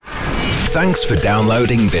Thanks for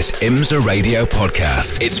downloading this IMSA Radio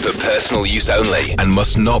podcast. It's for personal use only and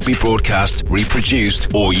must not be broadcast,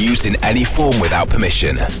 reproduced, or used in any form without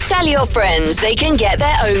permission. Tell your friends they can get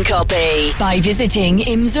their own copy by visiting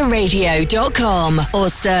imsaradio.com or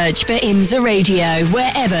search for IMSA Radio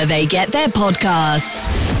wherever they get their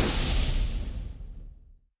podcasts.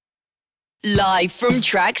 Live from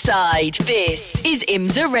trackside, this is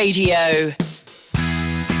IMSA Radio.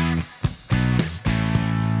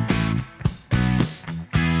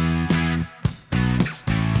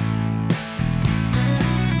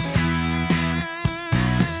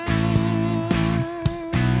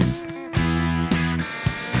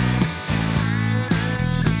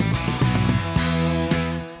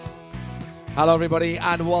 Hello everybody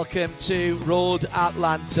and welcome to Road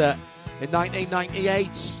Atlanta. In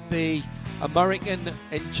 1998, the American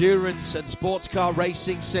endurance and sports car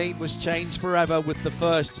racing scene was changed forever with the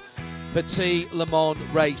first Petit Le Mans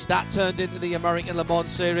race. That turned into the American Le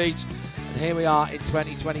Mans Series, and here we are in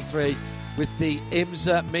 2023 with the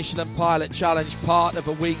IMSA Michelin Pilot Challenge, part of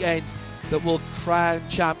a weekend that will crown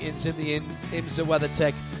champions in the IMSA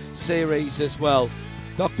WeatherTech Series as well.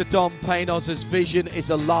 Dr. Dom Paynos's vision is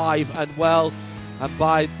alive and well, and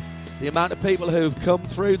by the amount of people who have come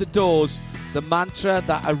through the doors, the mantra,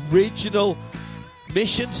 that original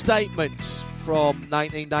mission statement from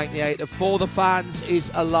 1998 of For the Fans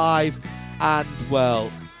is alive and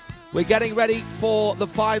well. We're getting ready for the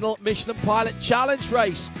final Michelin Pilot Challenge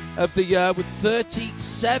race of the year with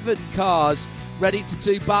 37 cars ready to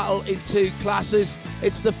do battle in two classes.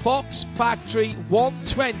 It's the Fox Factory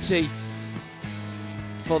 120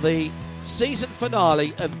 for the season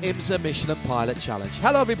finale of IMSA Michelin Pilot Challenge.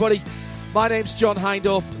 Hello everybody, my name's John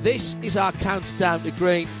Hindorf. This is our countdown to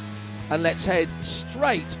green, and let's head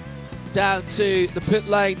straight down to the pit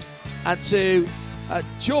lane and to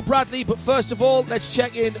Joe Bradley. But first of all, let's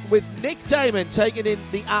check in with Nick Damon, taking in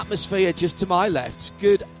the atmosphere just to my left.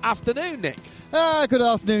 Good afternoon, Nick. Good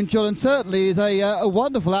afternoon, John, and certainly is a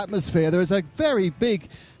wonderful atmosphere. There is a very big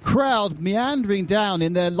crowd meandering down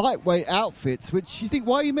in their lightweight outfits, which you think,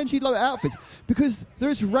 why are you mentioning lightweight outfits? Because there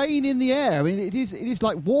is rain in the air. I mean, it is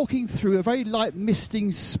like walking through a very light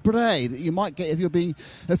misting spray that you might get if you're being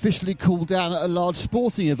officially cooled down at a large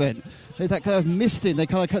sporting event. There's that kind of misting they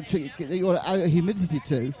kind of get your humidity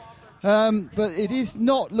to. But it is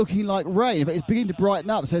not looking like rain. In fact, it's beginning to brighten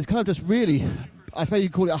up, so it's kind of just really, I suppose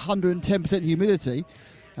you'd call it 110% humidity,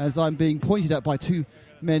 as I'm being pointed at by two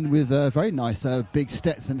men with very nice big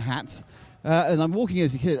Stetson hats, and I'm walking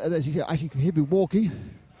as you can hear me walking.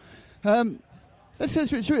 Let's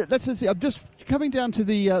see. I'm just coming down to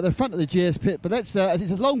the front of the GS pit, but as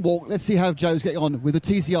it's a long walk, let's see how Joe's getting on with the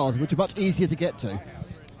TCRs, which are much easier to get to.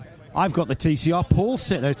 I've got the TCR Paul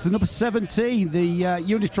sitter. It's the number 17, the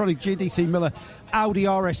Unitronic GDC Miller Audi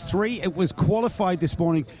RS3. It was qualified this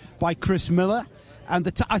morning by Chris Miller, and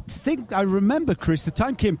I think I remember, Chris, the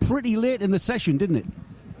time came pretty late in the session, didn't it?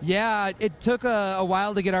 Yeah, it took a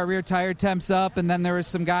while to get our rear tire temps up, and then there were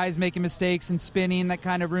some guys making mistakes and spinning that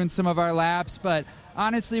kind of ruined some of our laps. But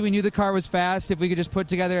honestly, we knew the car was fast. If we could just put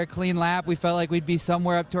together a clean lap, we felt like we'd be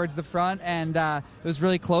somewhere up towards the front, and it was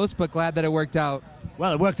really close, but glad that it worked out.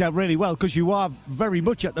 Well, it worked out really well because you are very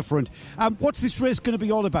much at the front. What's this race going to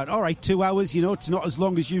be all about? All right, 2 hours, it's not as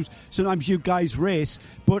long as sometimes you guys race,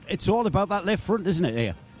 but it's all about that left front, isn't it,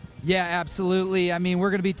 here? Yeah, absolutely. I mean,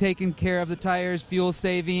 we're going to be taking care of the tires, fuel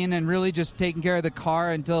saving, and really just taking care of the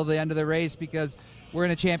car until the end of the race, because we're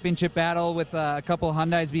in a championship battle with a couple of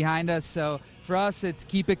Hyundais behind us. So for us, it's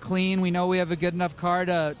keep it clean. We know we have a good enough car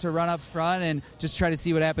to run up front and just try to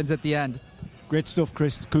see what happens at the end. Great stuff,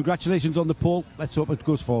 Chris. Congratulations on the pole. Let's hope it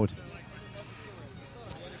goes forward.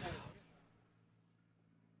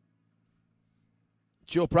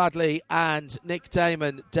 Joe Bradley and Nick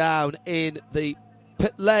Damon down in the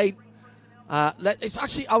pit lane. I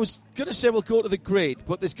was going to say we'll go to the grid,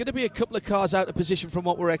 but there's going to be a couple of cars out of position from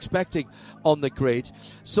what we're expecting on the grid.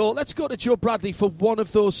 So let's go to Joe Bradley for one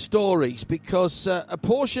of those stories, because a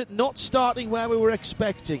Porsche not starting where we were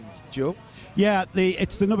expecting, Joe. Yeah,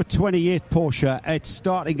 it's the number 28 Porsche. It's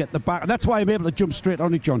starting at the back, and that's why I'm able to jump straight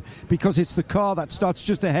on it, John, because it's the car that starts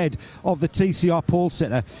just ahead of the TCR pole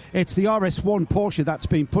sitter. It's the RS1 Porsche that's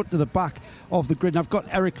been put to the back of the grid, and I've got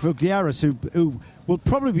Eric Vugliaris, who will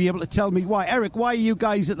probably be able to tell me why. Eric, why are you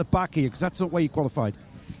guys at the back here? Because that's not where you qualified.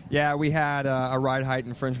 Yeah, we had a ride height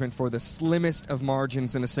infringement for the slimmest of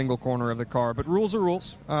margins in a single corner of the car, but rules are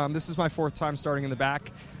rules. This is my fourth time starting in the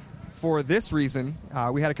back. For this reason,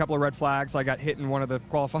 we had a couple of red flags. I got hit in one of the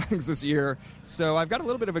qualifyings this year. So I've got a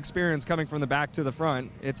little bit of experience coming from the back to the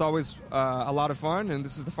front. It's always a lot of fun, and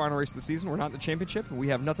this is the final race of the season. We're not in the championship, and we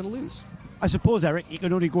have nothing to lose. I suppose, Eric, you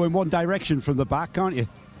can only go in one direction from the back, can't you?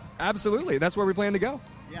 Absolutely. That's where we plan to go.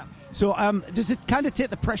 Yeah. So does it kind of take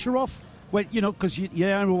the pressure off? When, because you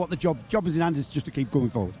know what the job is in hand is just to keep going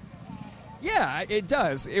forward. Yeah, it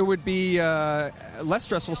does. It would be less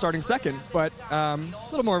stressful starting second, but a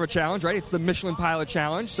little more of a challenge, right? It's the Michelin Pilot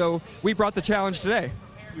Challenge, so we brought the challenge today.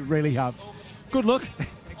 You really have. Good luck.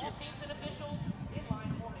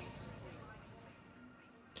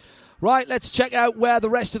 Right, let's check out where the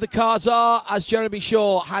rest of the cars are as Jeremy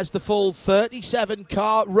Shaw has the full 37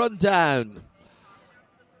 car rundown.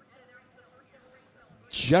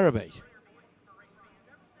 Jeremy.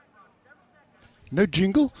 No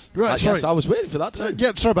jingle? Right, sorry. Yes, I was waiting for that too.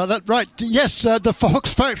 Sorry about that. Right, yes, the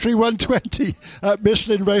Fox Factory 120 at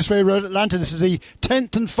Michelin Raceway Road, Atlanta. This is the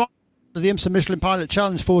 10th and final of the IMSA Michelin Pilot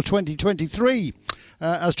Challenge for 2023.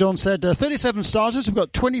 As John said, 37 starters. We've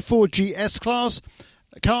got 24 GS class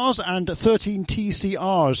cars and 13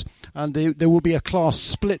 TCRs, and there will be a class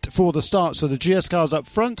split for the start, so the GS cars up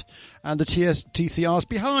front and the TCRs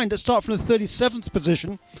behind. Let's start from the 37th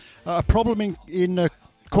position. A problem in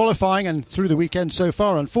qualifying and through the weekend so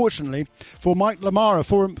far, unfortunately, for Mike Lamara,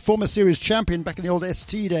 former series champion back in the old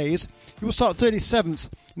ST days. He will start 37th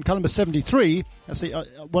in car number 73. That's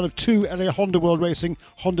one of two LA Honda World Racing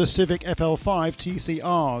Honda Civic FL5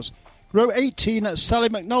 TCRs. Row 18, Sally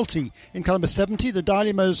McNulty in car number 70, the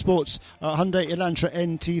Daily Motorsports Hyundai Elantra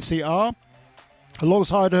NTCR.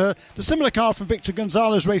 Alongside her, the similar car from Victor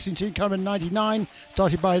Gonzalez Racing Team, car number 99,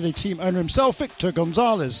 started by the team owner himself, Victor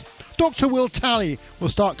Gonzalez. Dr. Will Talley will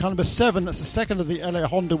start car number 7, that's the second of the LA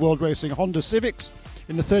Honda World Racing Honda Civics,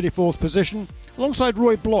 in the 34th position. Alongside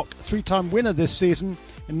Roy Block, three-time winner this season,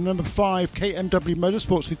 in number 5, KMW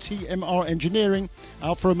Motorsports with TMR Engineering,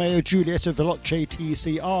 Alfa Romeo Giulietta Veloce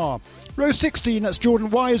TCR. Row 16, that's Jordan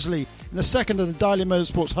Wisely, in the second of the Daily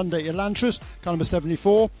Motorsports Hyundai Elantras, car number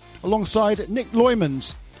 74, alongside Nick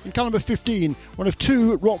Loymans. In car number 15, one of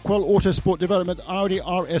two Rockwell Autosport Development Audi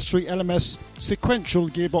RS3 LMS sequential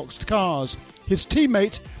gearboxed cars. His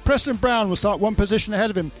teammate, Preston Brown, will start one position ahead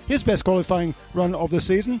of him. His best qualifying run of the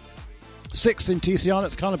season. 6th in TCR,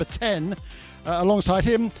 that's car number 10. Alongside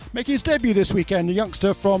him, making his debut this weekend, a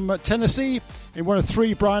youngster from Tennessee in one of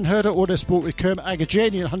three Brian Herder Autosport with Kerm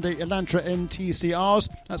Agajanian Hyundai Elantra NTCRs.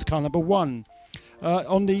 That's car number 1.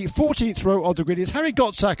 On the 14th row of the grid is Harry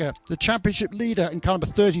Gottsacker, the championship leader in car number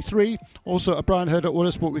 33, also a Brian Herder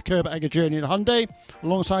Autosport with Kerm Agajanian Hyundai.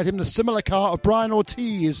 Alongside him, the similar car of Brian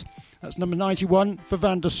Ortiz. That's number 91 for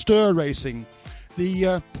Van der Steur Racing.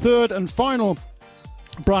 The third and final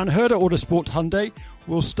Brian Herder Autosport Hyundai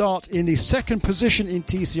will start in the second position in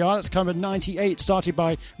TCR. That's car number 98, started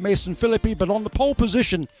by Mason Philippi, but on the pole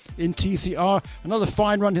position in TCR. Another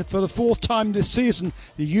fine run for the fourth time this season.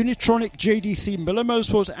 The Unitronic JDC Miller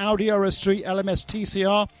Motorsports Audi RS3 LMS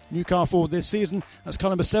TCR, new car for this season. That's car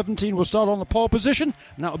number 17, will start on the pole position,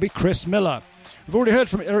 and that will be Chris Miller. We've already heard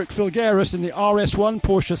from Eric Filgaris in the RS1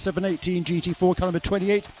 Porsche 718 GT4, car number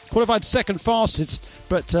 28. Qualified second fastest,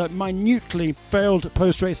 but minutely failed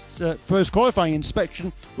post-qualifying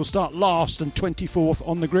inspection. Will start last and 24th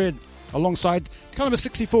on the grid. Alongside car number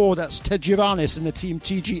 64, that's Ted Giovannis in the Team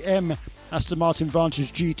TGM Aston Martin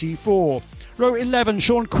Vantage GT4. Row 11,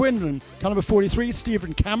 Sean Quinlan. Car number 43,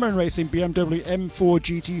 Stephen Cameron Racing BMW M4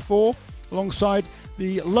 GT4. Alongside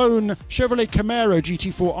the lone Chevrolet Camaro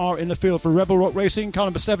GT4R in the field for Rebel Rock Racing, car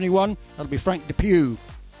number 71, that'll be Frank Depew.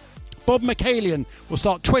 Bob McCallion will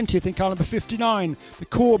start 20th in car number 59, the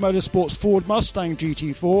Core Motorsports Ford Mustang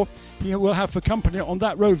GT4. He will have for company on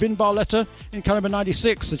that row Vin Barletta in car number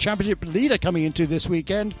 96, the championship leader coming into this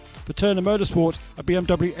weekend for Turner Motorsport, a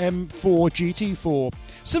BMW M4 GT4.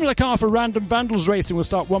 Similar car for Random Vandals Racing will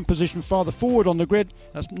start one position farther forward on the grid.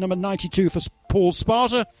 That's number 92 for Paul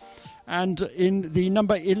Sparta. And in the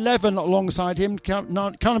number 11 alongside him, car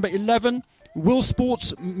number 11, Will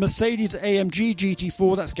Sports Mercedes AMG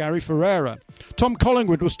GT4, that's Gary Ferreira. Tom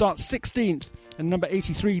Collingwood will start 16th, and number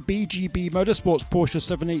 83 BGB Motorsports Porsche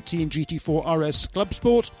 718 GT4 RS Club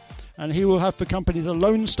Sport, and he will have for company the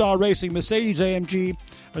Lone Star Racing Mercedes AMG,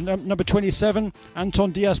 and number 27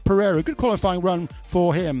 Anton Diaz Pereira. Good qualifying run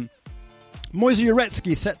for him. Moise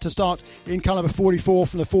Uretsky set to start in car number 44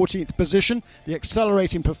 from the 14th position, the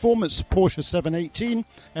Accelerating Performance Porsche 718.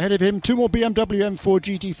 Ahead of him, two more BMW M4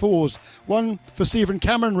 GT4s, one for Stephen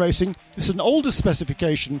Cameron Racing. This is an older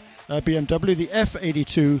specification BMW, the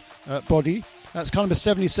F82 body. That's car number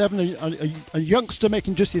 77, a youngster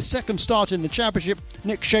making just his second start in the championship,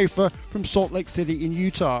 Nick Schaefer from Salt Lake City in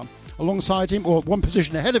Utah. Alongside him, or one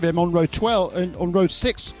position ahead of him, on row 12, on row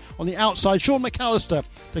 6, on the outside, Sean McAllister,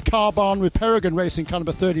 the car barn with Peregrine Racing, car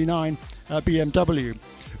number 39, BMW.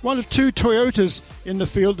 one of two Toyotas in the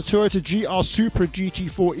field, the Toyota GR Supra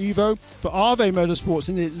GT4 Evo. For Arve Motorsports,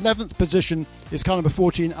 in the 11th position is car number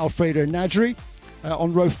 14, Alfredo Nadri.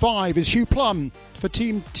 On row 5 is Hugh Plum for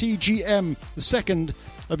Team TGM, the second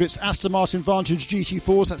of its Aston Martin Vantage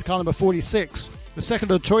GT4s. That's car number 46. The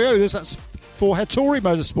second of the Toyotas, that's for Hattori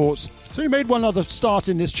Motorsports. So he made one other start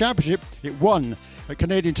in this championship. It won at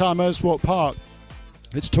Canadian Tire Motorsport Park.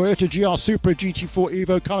 It's Toyota GR Supra GT4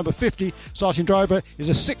 Evo, car number 50. Starting driver is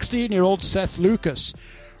a 16-year-old Seth Lucas.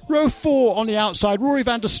 Row 4 on the outside, Rory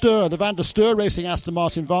van der Steur, the Van der Steur Racing Aston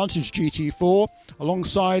Martin Vantage GT4,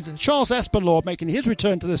 alongside Charles Espenlaw making his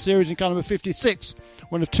return to the series in car number 56,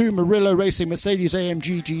 one of two Murillo Racing Mercedes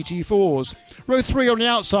AMG GT4s. Row 3 on the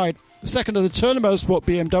outside, the second of the Turner Motorsport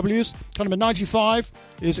BMWs, car number 95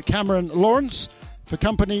 is Cameron Lawrence. For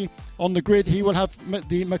company on the grid, he will have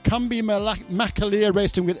the Macumbi Macaleer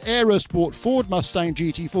Racing with Aerosport Ford Mustang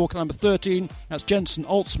GT4, car number 13, that's Jensen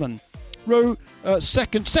Altzman.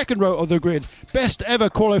 Second row of the grid, best ever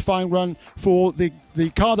qualifying run for the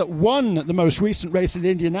car that won the most recent race in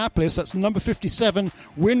Indianapolis. That's number 57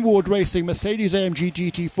 Winward Racing Mercedes AMG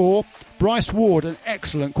GT4. Bryce Ward, an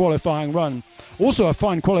excellent qualifying run. Also a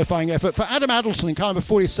fine qualifying effort for Adam Adelson in car number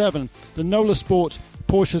 47, the Nola Sport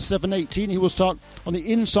Porsche 718. He will start on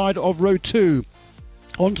the inside of row 2.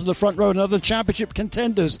 Onto the front row, another championship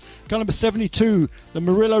contenders. Car number 72, the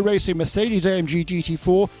Murillo Racing Mercedes AMG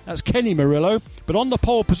GT4. That's Kenny Murillo. But on the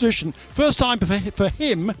pole position, first time for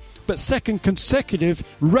him, but second consecutive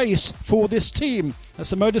race for this team. That's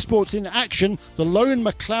the Motorsports in action. The lone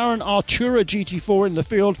McLaren Artura GT4 in the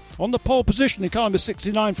field. On the pole position, in car number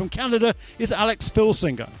 69 from Canada, is Alex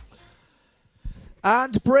Filsinger.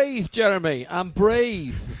 And breathe, Jeremy, and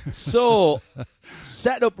breathe. So,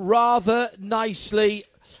 set up rather nicely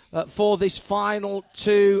for this final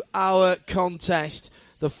 2-hour contest.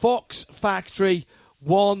 The Fox Factory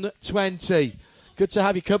 120. Good to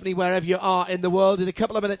have your company wherever you are in the world. In a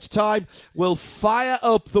couple of minutes' time, we'll fire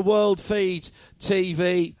up the World Feed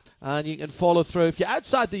TV, and you can follow through. If you're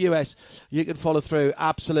outside the US, you can follow through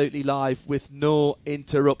absolutely live with no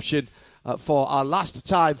interruption for our last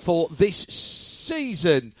time for this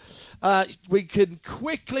season. We can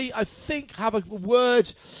quickly, I think, have a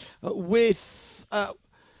word with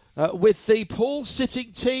the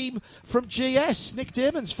pole-sitting team from GS. Nick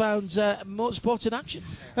Damon's found Motorsport in action.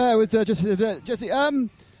 With Jesse.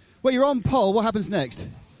 Well, you're on pole. What happens next?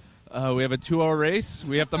 We have a 2-hour race.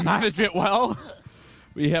 We have to manage it well.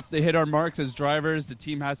 We have to hit our marks as drivers. The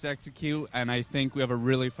team has to execute, and I think we have a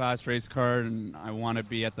really fast race car, and I want to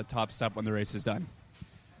be at the top step when the race is done.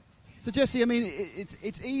 So, Jesse, I mean,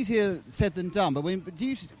 it's easier said than done, but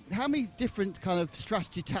how many different kind of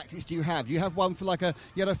strategy tactics do you have? Do you have one for like a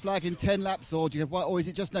yellow flag in 10 laps, or do you have one, or is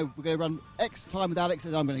it just, no, we're going to run X time with Alex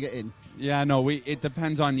and I'm going to get in? Yeah, no, it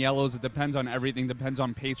depends on yellows. It depends on everything. Depends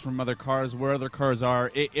on pace from other cars, where other cars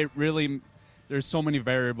are. It really, there's so many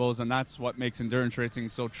variables, and that's what makes endurance racing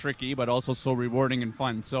so tricky, but also so rewarding and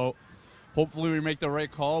fun. So hopefully we make the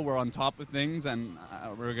right call. We're on top of things, and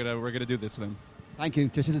we're gonna do this then. Thank you.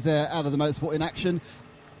 Just as out of the motorsport in action.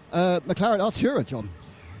 McLaren Artura, John.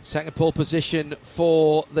 Second pole position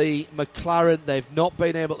for the McLaren. They've not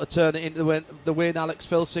been able to turn it into the win. Alex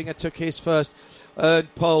Filsinger took his first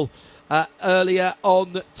earned pole earlier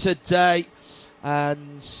on today.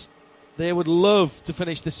 And they would love to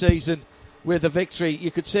finish the season with a victory.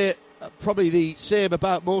 You could say probably the same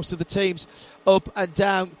about most of the teams up and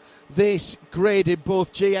down this grid in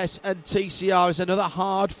both GS and TCR. Is another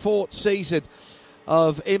hard-fought season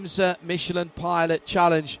of IMSA Michelin Pilot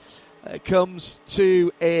Challenge comes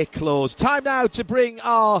to a close. Time now to bring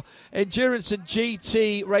our endurance and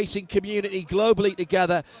GT racing community globally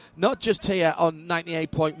together, not just here on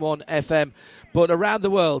 98.1 FM, but around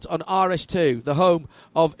the world on RS2, the home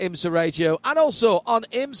of IMSA Radio, and also on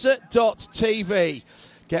IMSA.tv.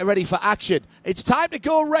 Get ready for action. It's time to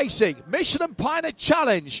go racing. Michelin Pilot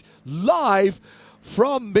Challenge, live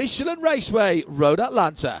from Michelin Raceway, Road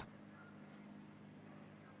Atlanta.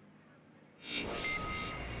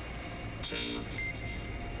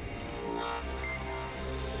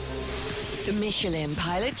 The Michelin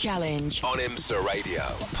Pilot Challenge on IMSA Radio,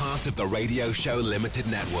 part of the Radio Show Limited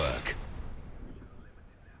Network.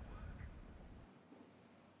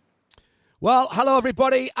 Well, hello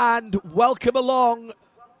everybody, and welcome along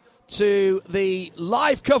to the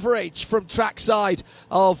live coverage from trackside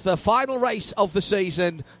of the final race of the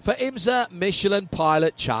season for IMSA Michelin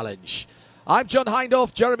Pilot Challenge. I'm John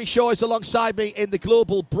Hindhaugh. Jeremy Shaw is alongside me in the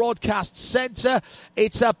Global Broadcast Centre.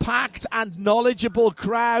 It's a packed and knowledgeable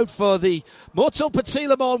crowd for the Moto Petit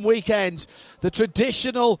Le Mans weekend, the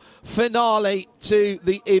traditional finale to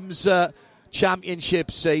the IMSA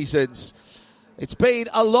championship seasons. It's been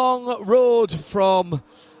a long road from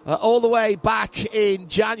all the way back in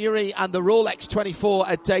January and the Rolex 24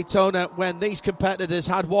 at Daytona, when these competitors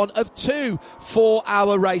had one of 2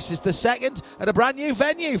 4-hour races. The second at a brand new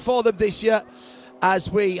venue for them this year, as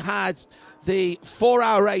we had the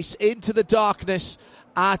 4-hour race into the darkness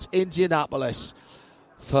at Indianapolis.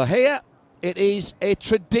 For here, it is a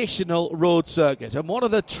traditional road circuit and one of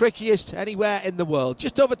the trickiest anywhere in the world.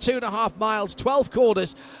 Just over 2.5 miles, 12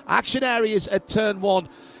 corners, action areas at turn 1.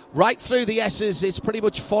 Right through the S's, it's pretty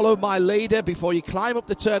much follow my leader before you climb up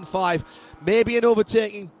to turn 5. Maybe an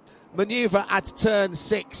overtaking manoeuvre at turn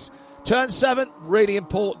 6. Turn 7, really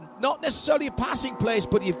important. Not necessarily a passing place,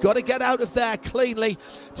 but you've got to get out of there cleanly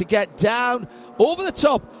to get down over the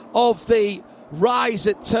top of the rise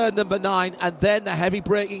at turn number 9, and then the heavy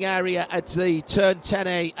braking area at the turn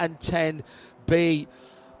 10A and 10B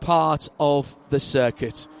part of the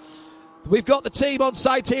circuit. We've got the team on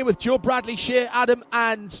site here with Joe Bradley, Shea Adam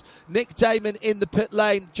and Nick Damon in the pit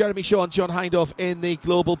lane, Jeremy Shaw and John Hindhaugh in the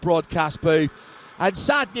global broadcast booth. And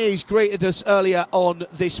sad news greeted us earlier on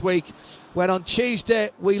this week when on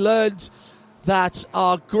Tuesday we learned that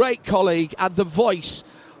our great colleague and the voice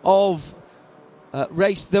of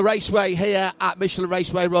the raceway here at Michelin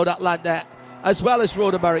Raceway Road Atlanta, as well as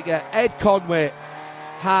Road America, Ed Conway,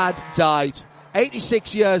 had died.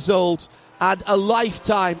 86 years old and a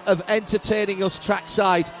lifetime of entertaining us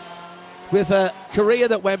trackside, with a career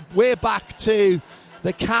that went way back to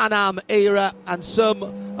the Can-Am era and some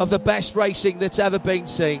of the best racing that's ever been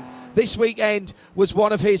seen. This weekend was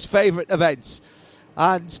one of his favourite events,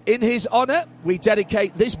 and in his honour we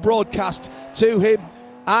dedicate this broadcast to him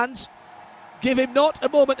and give him not a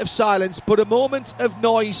moment of silence but a moment of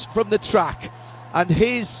noise from the track, and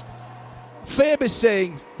his famous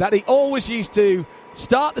saying that he always used to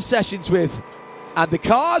start the sessions with: and the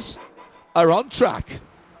cars are on track.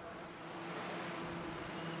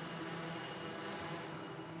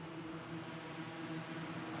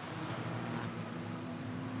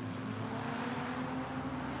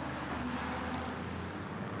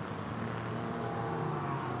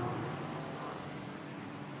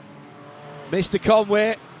 Mr.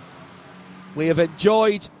 Conway, we have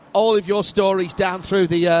enjoyed all of your stories down through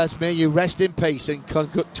the years. May you rest in peace, and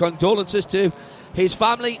condolences to his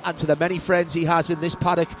family and to the many friends he has in this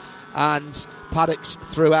paddock and paddocks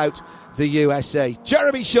throughout the USA.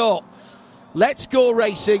 Jeremy Shaw, let's go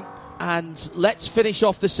racing and let's finish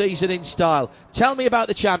off the season in style. Tell me about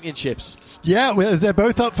the championships. Yeah, they're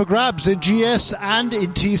both up for grabs in GS and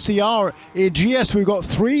in TCR. In GS, we've got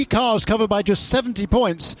 3 cars covered by just 70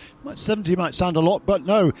 points. 70 might sound a lot, but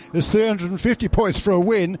no, there's 350 points for a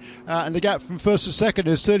win, and the gap from first to second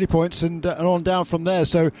is 30 points and on down from there.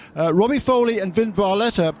 So Robbie Foley and Vin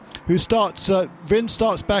Barletta, who starts, Vin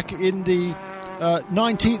starts back in the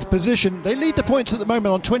 19th position. They lead the points at the moment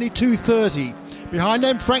on 22.30. Behind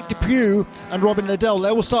them, Frank Depew and Robin Liddell.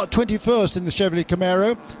 They will start 21st in the Chevrolet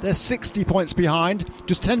Camaro. They're 60 points behind.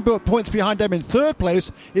 Just 10 points behind them in third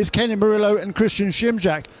place is Kenny Murillo and Christian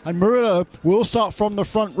Shimjak. And Murillo will start from the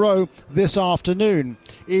front row this afternoon.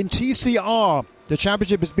 In TCR, the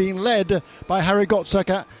championship is being led by Harry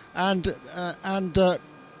Gottsacker and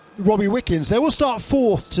Robbie Wickens. They will start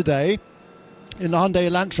 4th today in the Hyundai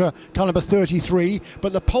Elantra car number 33,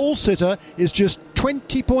 but the pole sitter is just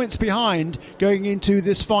 20 points behind going into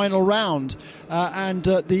this final round, and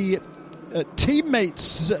the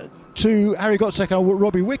teammates to Harry Gottsacker and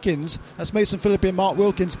Robbie Wickens, that's Mason Philippi and Mark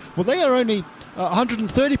Wilkins, well, they are only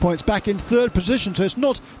 130 points back in third position, so it's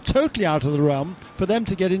not totally out of the realm for them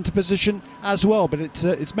to get into position as well, but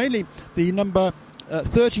it's mainly the number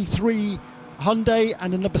 33 Hyundai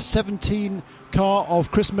and the number 17 car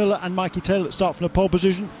of Chris Miller and Mikey Taylor that start from the pole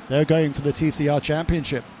position. They're going for the TCR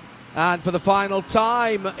Championship. And for the final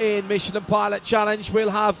time in Michelin Pilot Challenge,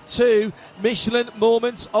 we'll have 2 Michelin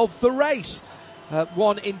moments of the race.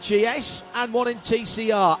 One in GS and one in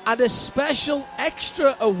TCR. And a special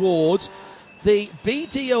extra award, the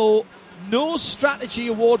BDO Nose Strategy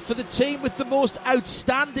Award for the team with the most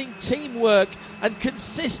outstanding teamwork and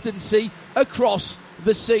consistency across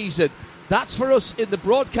the season. That's for us in the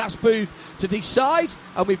broadcast booth to decide,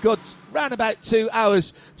 and we've got round about 2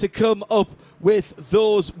 hours to come up with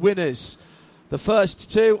those winners. The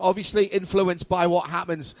first 2 obviously influenced by what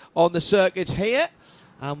happens on the circuit here,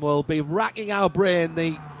 and we'll be racking our brain,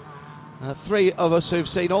 the 3 of us who've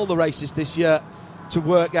seen all the races this year, to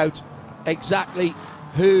work out exactly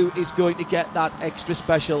who is going to get that extra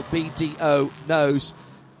special BDO Nose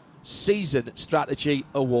Season Strategy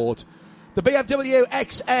Award. The BMW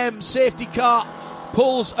XM safety car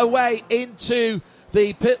pulls away into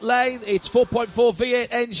the pit lane. It's 4.4 V8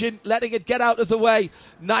 engine, letting it get out of the way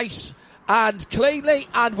nice and cleanly.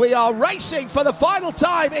 And we are racing for the final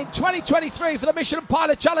time in 2023 for the Michelin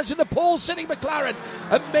Pilot Challenge. And the pole-sitting McLaren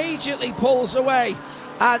immediately pulls away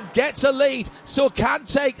and gets a lead, so can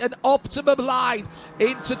take an optimum line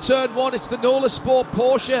into turn one. It's the Nola Sport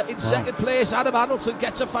Porsche in second place. Adam Adelson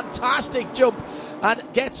gets a fantastic jump and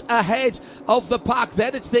gets ahead of the pack.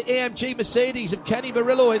 Then it's the AMG Mercedes of Kenny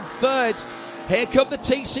Murillo in third. Here come the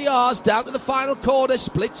TCRs down to the final corner.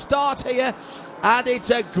 Split start here, and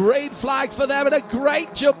it's a green flag for them, and a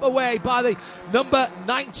great jump away by the number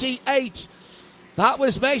 98. That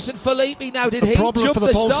was Mason Filippi. Now, did he jump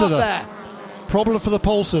the start there? Problem for the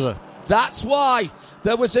pole sitter. That's why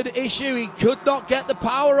there was an issue. He could not get the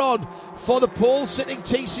power on for the pole-sitting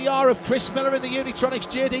TCR of Chris Miller in the Unitronics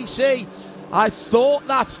JDC. I thought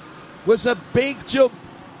that was a big jump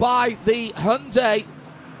by the Hyundai.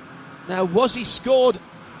 Now, was he scored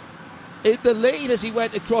in the lead as he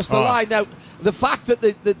went across the line? Now, the fact that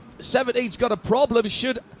the 17's got a problem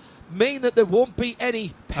should mean that there won't be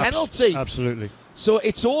any penalty. Absolutely. So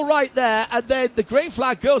it's all right there, and then the green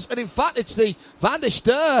flag goes, and in fact it's the Van der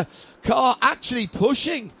Steur car actually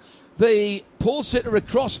pushing the pole sitter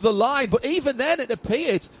across the line. But even then it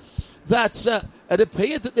appeared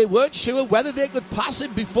that they weren't sure whether they could pass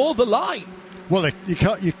him before the line. Well, you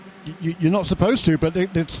can't. You're not supposed to, but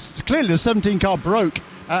it's clearly the 17 car broke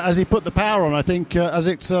as he put the power on. I think as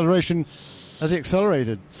he accelerated.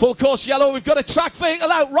 Full course yellow. We've got a track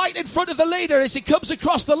vehicle out right in front of the leader as he comes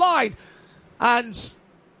across the line, and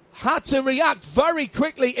had to react very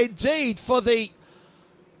quickly indeed for the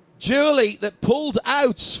Julie that pulled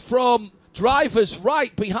out from driver's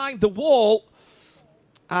right behind the wall.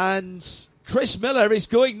 And Chris Miller is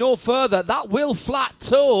going no further. That will flat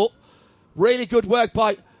toe. Really good work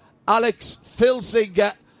by Alex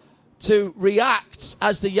Filsinger to react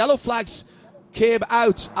as the yellow flags came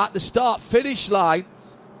out at the start-finish line.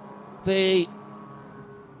 The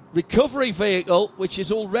recovery vehicle, which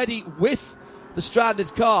is already with the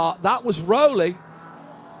stranded car, that was rolling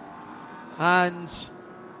and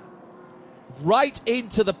right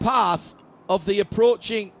into the path of the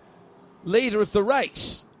approaching leader of the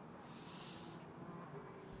race.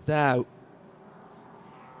 Now,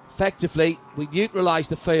 effectively, we neutralise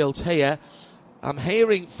the field here. I'm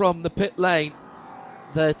hearing from the pit lane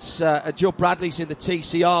that Joe Bradley's in the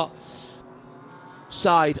TCR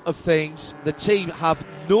side of things. The team have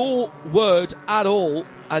no word at all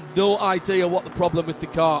and no idea what the problem with the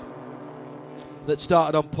car that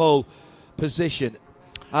started on pole position.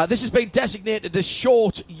 This has been designated as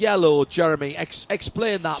short yellow, Jeremy.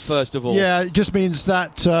 Explain that first of all. Yeah, it just means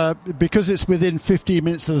that because it's within 15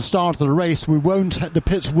 minutes of the start of the race, the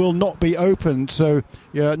pits will not be opened, so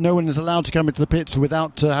no one is allowed to come into the pits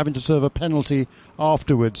without having to serve a penalty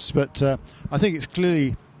afterwards. But I think it's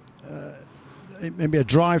clearly maybe a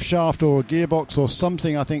drive shaft or a gearbox or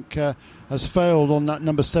something, I think, has failed on that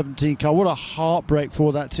number 17 car. What a heartbreak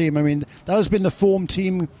for that team. I mean, that has been the form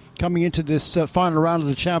team coming into this final round of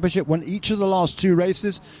the championship, won each of the last two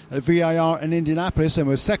races at VIR and Indianapolis, and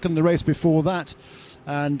was second the race before that.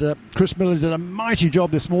 And Chris Miller did a mighty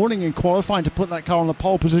job this morning in qualifying to put that car on the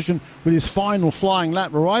pole position with his final flying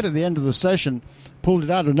lap right at the end of the session. Pulled it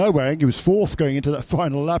out of nowhere. I think he was fourth going into that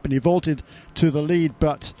final lap, and he vaulted to the lead.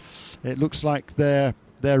 But it looks like their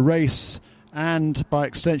race and, by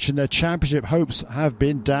extension, their championship hopes have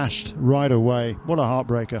been dashed right away. What a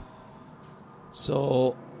heartbreaker.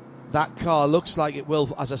 So that car looks like it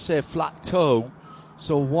will, as I say, flat toe.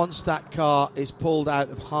 So once that car is pulled out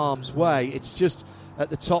of harm's way, it's just at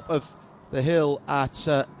the top of the hill at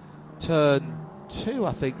turn 2,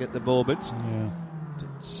 I think, at the moment. Yeah.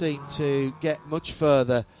 Didn't seem to get much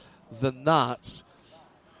further than that.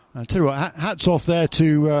 I'll tell you what, hats off there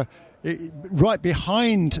to right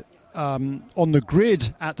behind on the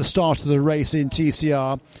grid at the start of the race in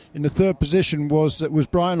TCR. In the third position was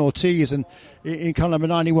Brian Ortiz and in car number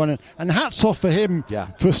 91. And hats off for him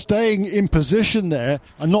for staying in position there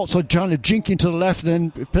and not sort of trying to jinking to the left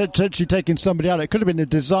and then potentially taking somebody out. It could have been a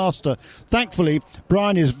disaster. Thankfully,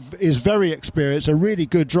 Brian is very experienced, a really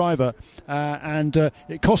good driver, and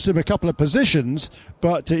it cost him a couple of positions,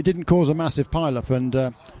 but it didn't cause a massive pile-up, and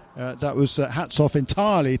that was hats off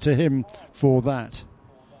entirely to him for that.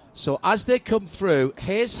 So as they come through,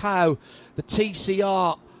 here's how the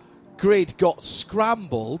TCR grid got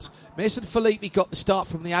scrambled. Mason Filippi got the start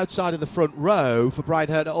from the outside of the front row for Brian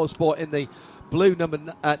Herter Autosport in the blue number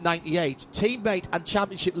 98. Teammate and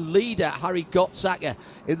championship leader Harry Gottsacker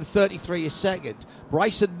in the 33 is second.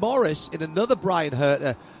 Bryson Morris in another Brian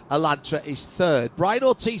Herter Elantra is third. Brian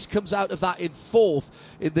Ortiz comes out of that in fourth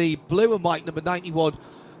in the blue and white number 91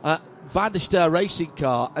 Van der Steur racing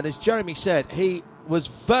car. And as Jeremy said, he was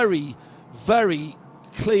very, very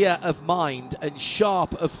clear of mind and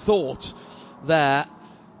sharp of thought there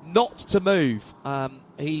not to move.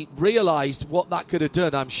 He realised what that could have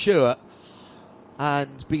done, I'm sure.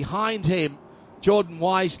 And behind him, Jordan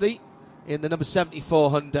Wisely in the number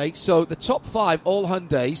 74 Hyundai. So the top five, all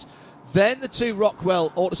Hyundais. Then the two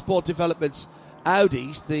Rockwell Autosport Developments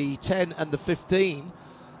Audis, the 10 and the 15,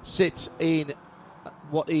 sit in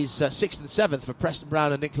what is 6th and 7th for Preston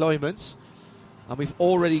Brown and Nick Loymans. And we've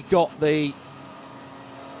already got the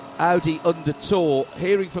Audi under tour.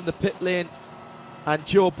 Hearing from the pit lane and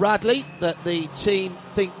Joe Bradley that the team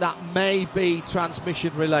think that may be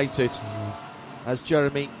transmission related, as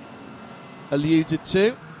Jeremy alluded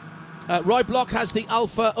to. Roy Block has the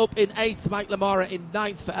Alpha up in 8th, Mike Lamara in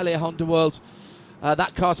 9th for LA Honda World.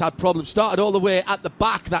 That car's had problems. Started all the way at the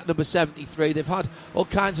back, that number 73. They've had all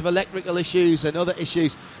kinds of electrical issues and other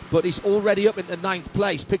issues, but he's already up into 9th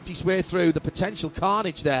place, picked his way through the potential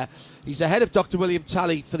carnage there. He's ahead of Dr. William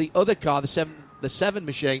Talley for the other car, the 7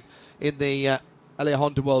 machine in the LA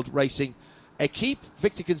Honda World Racing Equipe.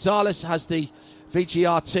 Victor Gonzalez has the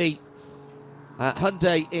VGRT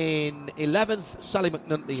Hyundai in 11th, Sally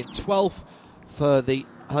McNulty in 12th for the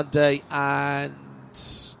Hyundai, and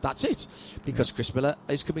that's it, because Chris Miller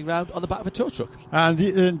is coming round on the back of a tow truck. And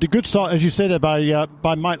the good start, as you said,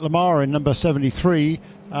 by Mike Lamar in number 73,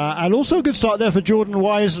 and also a good start there for Jordan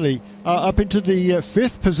Wisely, up into the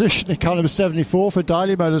 5th position in car number 74 for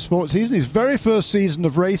Daily Motorsport season. His very first season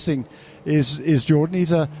of racing is Jordan.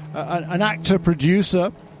 He's an actor,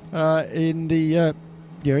 producer in the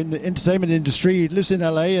entertainment industry. He lives in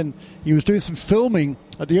LA, and he was doing some filming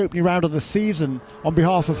at the opening round of the season on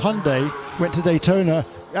behalf of Hyundai. Went to Daytona.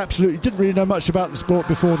 Absolutely didn't really know much about the sport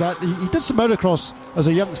before that. He did some motocross as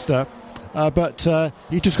a youngster, but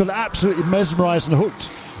he just got absolutely mesmerised and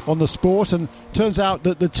hooked on the sport. And turns out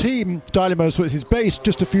that the team, Daily Motorsports, is based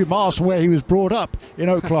just a few miles from where he was brought up in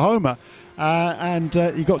Oklahoma. And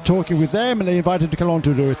he got talking with them, and they invited him to come on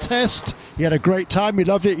to do a test. He had a great time. He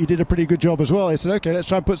loved it. He did a pretty good job as well. They said, okay, let's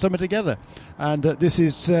try and put something together. And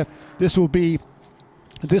this will be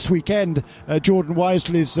this weekend, Jordan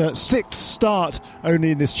Wisely's 6th start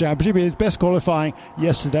only in this championship. His best qualifying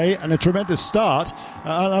yesterday, and a tremendous start,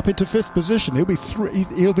 and up into 5th position.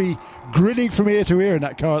 He'll be grinning from ear to ear in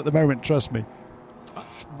that car at the moment, trust me.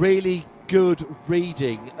 Really good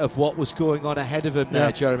reading of what was going on ahead of him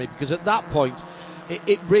there, Jeremy, because at that point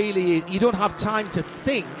it really is, you don't have time to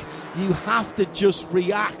think, you have to just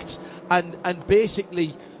react, and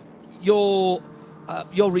basically your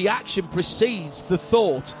reaction precedes the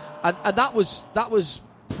thought, and that was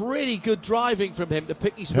pretty good driving from him to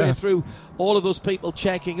pick his way through all of those people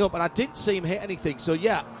checking up, and I didn't see him hit anything, so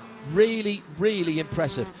really, really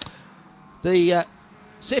impressive. The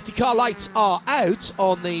safety car lights are out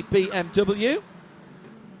on the BMW.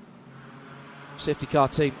 Safety car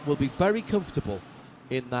team will be very comfortable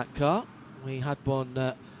in that car. We had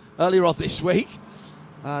one earlier on this week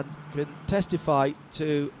and can testify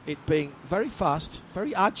to it being very fast,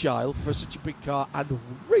 very agile for such a big car, and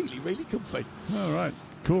really, really comfy. All right,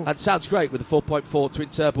 cool. And sounds great with the 4.4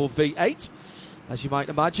 twin-turbo V8, as you might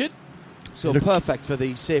imagine. So perfect for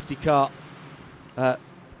the safety car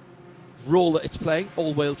role that it's playing,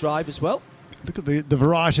 all-wheel drive as well. Look at the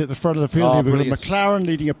variety at the front of the field. We've got a McLaren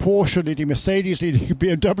leading a Porsche, leading Mercedes, leading a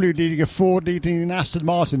BMW, leading a Ford, leading an Aston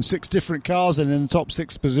Martin. 6 different cars in the top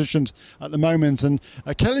 6 positions at the moment. And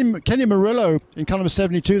Kenny Murillo in car number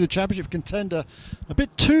 72, the championship contender, a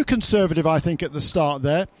bit too conservative, I think, at the start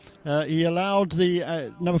there. He allowed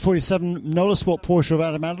the number 47 Nola Sport Porsche of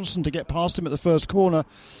Adam Adelson to get past him at the first corner.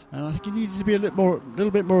 And I think he needed to be a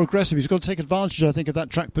little bit more aggressive. He's got to take advantage, I think, of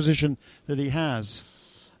that track position that he has.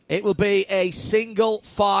 It will be a single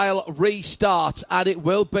file restart, and it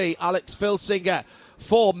will be Alex Filsinger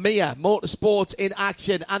for Mia Motorsport in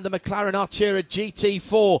action, and the McLaren Artura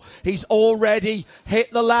GT4. He's already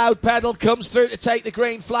hit the loud pedal, comes through to take the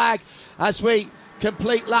green flag as we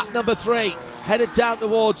complete lap number 3, headed down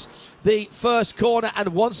towards the first corner, and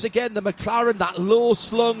once again the McLaren, that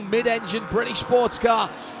low-slung mid-engine British sports car,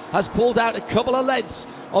 has pulled out a couple of lengths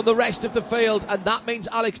on the rest of the field, and that means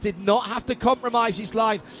Alex did not have to compromise his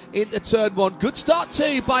line into turn 1. Good start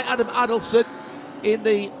too by Adam Adelson in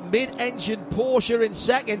the mid-engine Porsche in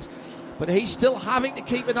second, but he's still having to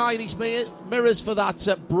keep an eye on his mirrors for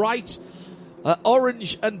that bright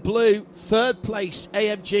orange and blue third place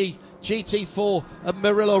AMG GT4 and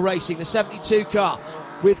Murillo Racing, the 72 car,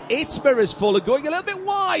 with its mirrors full and going a little bit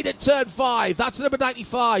wide at turn 5. That's number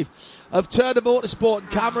 95 of Turner Motorsport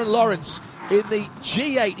and Cameron Lawrence in the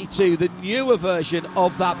G82, the newer version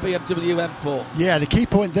of that BMW M4. Yeah, the key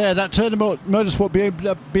point there, that Turner Motorsport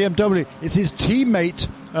BMW is his teammate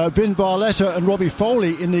Vin Varletta and Robbie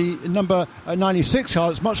Foley in the number 96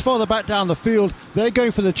 car. It's much farther back down the field. They're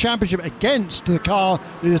going for the championship against the car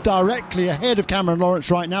that is directly ahead of Cameron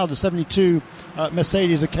Lawrence right now, the 72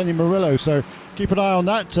 Mercedes of Kenny Murillo. So keep an eye on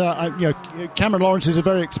that. Cameron Lawrence is a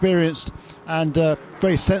very experienced and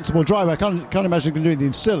very sensible driver. I can't imagine him doing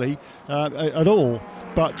anything silly at all.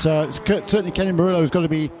 But certainly Kenny Murillo has got to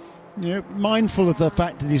be mindful of the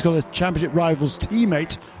fact that he's got a championship rival's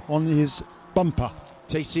teammate on his bumper.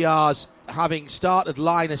 TCR's having started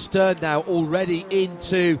line astern now, already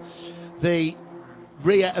into the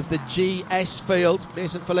rear of the GS field.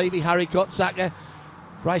 Mason Felipe, Harry Gotzacker,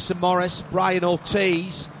 Bryson Morris, Brian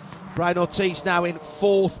Ortiz. Brian Ortiz now in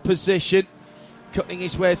 4th position, cutting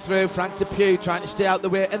his way through. Frank Depew trying to stay out the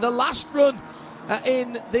way. And the last run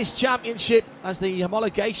in this championship, as the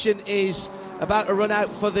homologation is about to run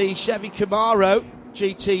out for the Chevy Camaro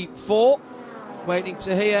GT4. Waiting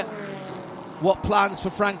to hear what plans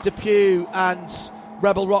for Frank Depew and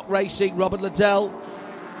Rebel Rock Racing, Robert Liddell,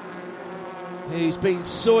 who's been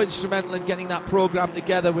so instrumental in getting that programme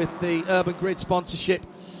together with the Urban Grid sponsorship.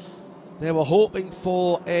 They were hoping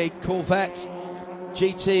for a Corvette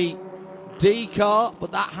GTD car,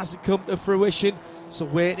 but that hasn't come to fruition. So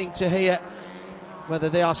waiting to hear whether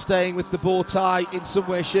they are staying with the bow tie in some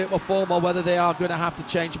way, shape or form, or whether they are going to have to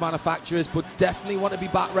change manufacturers, but definitely want to be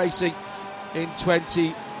back racing in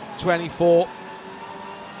 2024.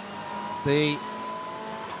 The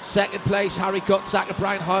second place, Harry Gotzacker,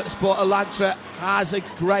 Brian Hartesport, Elantra, has a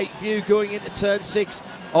great view going into turn 6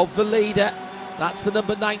 of the leader. That's the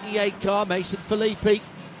number 98 car, Mason Felipe,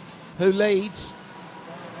 who leads.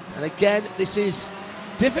 And again, this is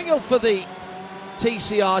difficult for the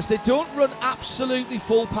TCRs. They don't run absolutely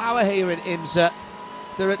full power here in IMSA.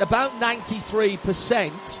 They're at about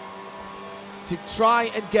 93% to try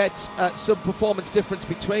and get some performance difference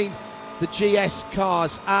between the GS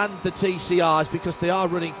cars and the TCRs, because they are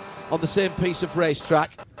running on the same piece of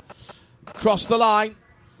racetrack. Cross the line,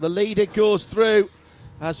 the leader goes through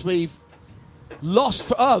as we've lost.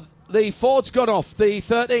 The Ford's gone off. The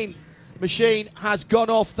 13 machine has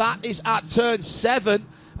gone off. That is at turn 7,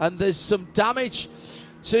 and there's some damage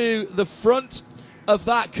to the front of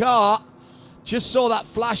that car. Just saw that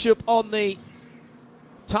flash up on the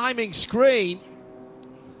timing screen.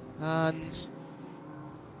 And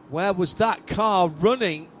where was that car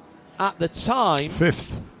running at the time?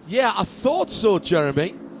 5th. Yeah, I thought so,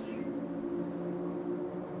 Jeremy.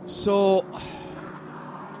 So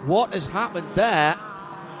what has happened there?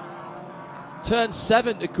 Turn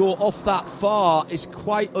 7 to go off that far is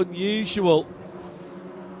quite unusual.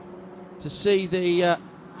 To see the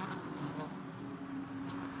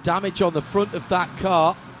damage on the front of that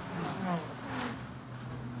car.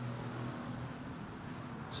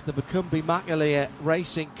 It's the Macumbi Michelin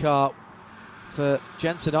racing car for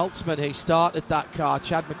Jensen Altsman, who started that car.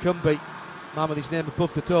 Chad Macumbi, man with his name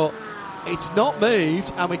above the door. It's not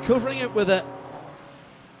moved, and we're covering it with a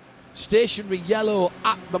stationary yellow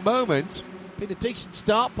at the moment. Been a decent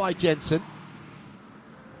start by Jensen.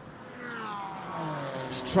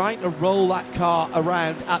 He's trying to roll that car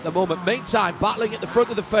around at the moment. Meantime, battling at the front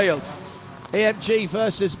of the field. AMG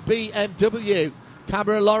versus BMW.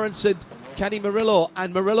 Cameron Lawrence and Kenny Murillo.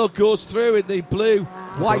 And Murillo goes through in the blue,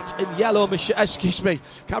 white and yellow machine. Excuse me.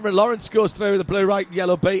 Cameron Lawrence goes through in the blue, white and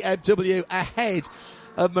yellow BMW ahead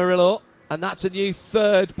of Murillo. And that's a new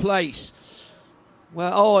 3rd place.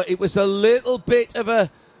 Well, it was a little bit of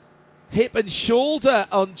a hip and shoulder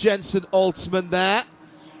on Jensen Altsman there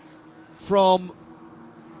from...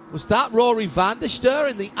 Was that Rory van der Steur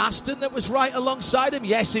in the Aston that was right alongside him?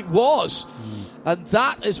 Yes, it was. And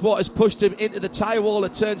that is what has pushed him into the tyre wall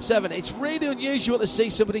at turn 7. It's really unusual to see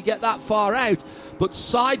somebody get that far out, but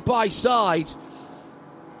side by side.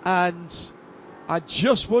 And I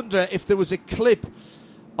just wonder if there was a clip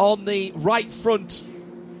on the right front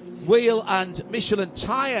wheel and Michelin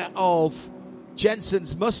tyre of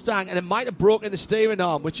Jensen's Mustang, and it might have broken the steering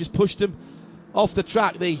arm, which has pushed him off the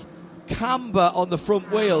track. The camber on the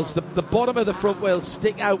front wheels, the bottom of the front wheels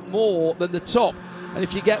stick out more than the top, and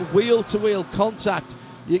if you get wheel-to-wheel contact,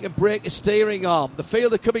 you can break a steering arm. The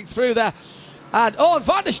fielder coming through there, and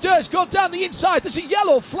Van der Steur's gone down the inside. There's a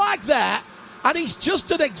yellow flag there, and he's just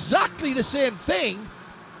done exactly the same thing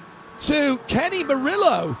to Kenny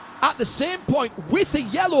Murillo at the same point with a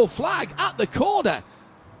yellow flag at the corner.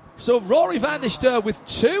 So Rory van der Steur with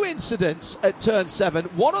 2 incidents at turn 7,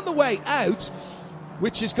 one on the way out,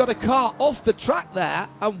 which has got a car off the track there,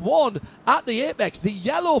 and one at the apex. The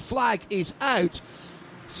yellow flag is out.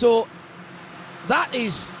 So that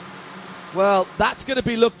is, well, that's going to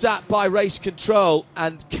be looked at by race control,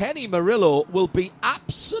 and Kenny Murillo will be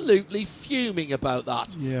absolutely fuming about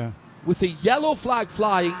that. Yeah. With the yellow flag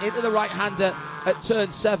flying into the right-hander at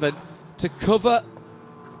turn 7 to cover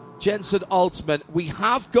Jensen Altman. We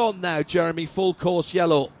have gone now, Jeremy, full course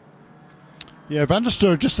yellow. Yeah, Van der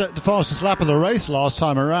Steur just set the fastest lap of the race last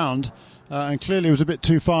time around, and clearly was a bit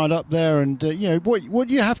too fired up there. And what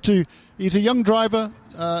you have to, he's a young driver,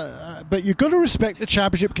 but you've got to respect the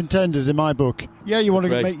championship contenders in my book. Yeah, you want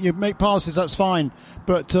to make passes, that's fine.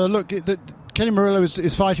 But look, Kenny Murillo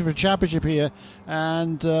is fighting for a championship here,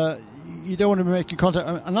 and you don't want to be making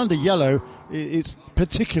contact. And under yellow, it's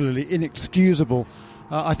particularly inexcusable.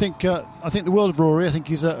 I think the world of Rory. I think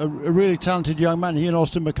he's a really talented young man. He and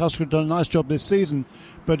Austin McCusker have done a nice job this season,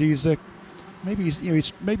 but he's trying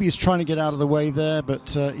to get out of the way there. But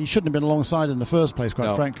he shouldn't have been alongside in the first place,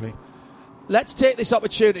 quite frankly. Let's take this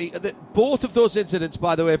opportunity. Both of those incidents,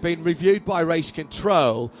 by the way, have been reviewed by race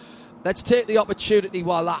control. Let's take the opportunity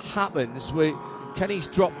while that happens. Kenny's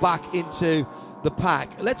dropped back into the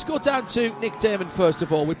pack. Let's go down to Nick Damon first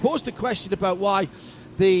of all. We posed a question about why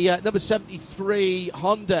the number 73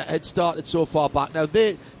 Honda had started so far back. Now,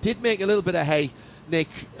 they did make a little bit of hay, Nick,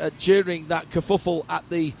 during that kerfuffle at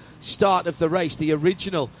the start of the race, the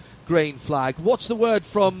original green flag. What's the word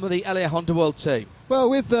from the LA Honda World team? Well,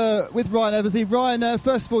 with Ryan Eversley, Ryan,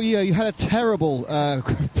 first of all, you had a terrible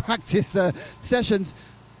practice sessions.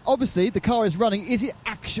 Obviously, the car is running. Is it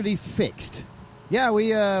actually fixed? Yeah,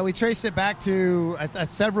 we traced it back to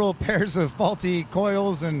several pairs of faulty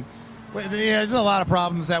coils, and there's a lot of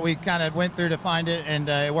problems that we kind of went through to find it, and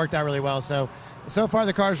it worked out really well. So far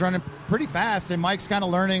the car's running pretty fast, and Mike's kind of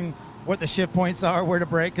learning what the shift points are, where to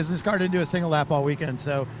brake, because this car didn't do a single lap all weekend.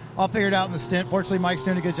 So I'll figure it out in the stint. Fortunately, Mike's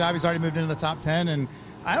doing a good job. He's already moved into the top 10, and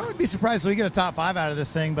I wouldn't be surprised if we get a top 5 out of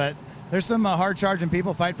this thing, but there's some hard-charging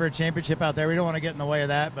people fighting for a championship out there. We don't want to get in the way of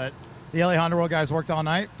that, but the LA Honda World guys worked all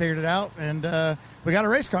night, figured it out, and we got a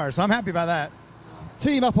race car, so I'm happy about that.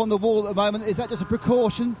 Team up on the wall at the moment. Is that just a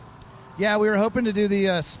precaution? Yeah, we were hoping to do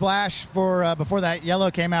the splash for before that yellow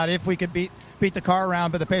came out, if we could beat the car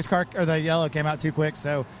around, but the pace car or the yellow came out too quick.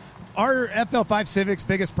 So our FL5 Civic's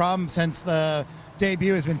biggest problem since the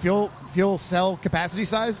debut has been fuel cell capacity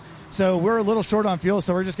size. So we're a little short on fuel,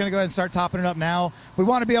 so we're just going to go ahead and start topping it up now. We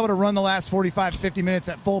want to be able to run the last 45 to 50 minutes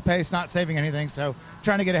at full pace, not saving anything. So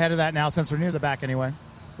trying to get ahead of that now since we're near the back anyway.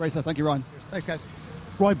 Great stuff. Thank you, Ryan. Thanks, guys.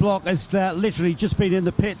 Roy Block has literally just been in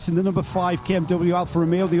the pits in the number 5 KMW Alfa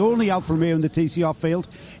Romeo, the only Alfa Romeo in the TCR field.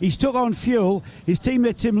 He's took on fuel. His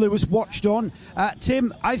teammate Tim Lewis watched on.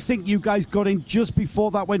 Tim, I think you guys got in just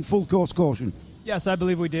before that went full course caution. Yes, I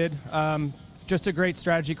believe we did. Just a great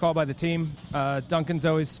strategy call by the team. Duncan's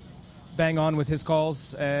always bang on with his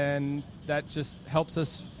calls, and that just helps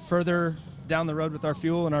us further down the road with our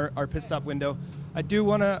fuel and our pit stop window. I do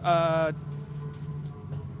want to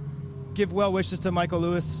give well wishes to Michael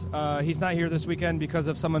Lewis. He's not here this weekend because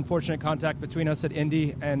of some unfortunate contact between us at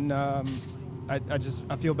Indy, and I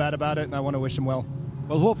feel bad about it, and I want to wish him well.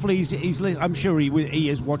 Well, hopefully he's I'm sure he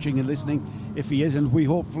is watching and listening. If he is, and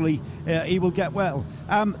hopefully he will get well.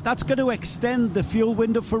 That's going to extend the fuel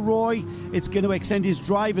window for Roy. It's going to extend his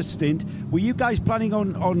driver's stint. Were you guys planning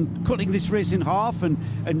on cutting this race in half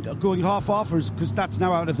and going half-off, because that's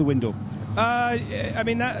now out of the window? I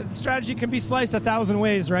mean, that strategy can be sliced 1,000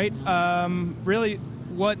 ways, right? Really,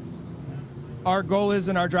 what our goal is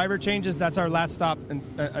in our driver changes, that's our last stop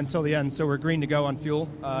until the end. So we're green to go on fuel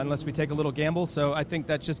unless we take a little gamble. So I think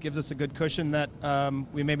that just gives us a good cushion that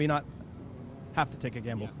we maybe not have to take a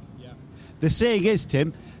gamble. Yeah. The saying is,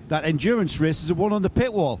 Tim, that endurance races are won on the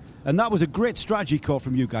pit wall. And that was a great strategy call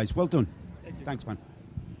from you guys. Well done. Thanks, man.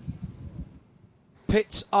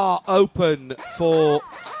 Pits are open for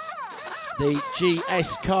the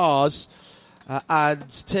GS cars, and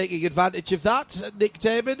taking advantage of that, Nick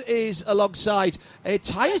Damon is alongside a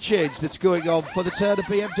tyre change that's going on for the Turner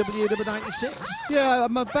BMW number 96. Yeah,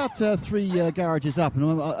 I'm about 3 garages up,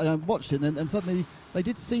 and I watched it, and suddenly they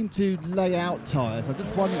did seem to lay out tyres. I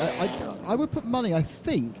just wonder, I would put money, I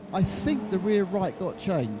think the rear right got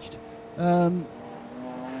changed.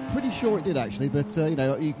 Pretty sure it did, actually, but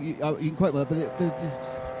you can quote me, but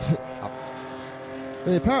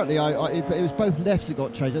but apparently, it was both lefts that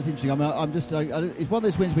got changed. That's interesting. It's one of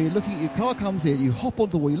those wins where you're looking, your car comes in, you hop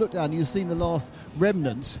onto the wall, you look down, and you've seen the last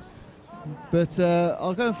remnants. But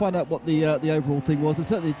I'll go and find out what the overall thing was. But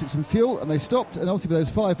certainly it took some fuel, and they stopped. And obviously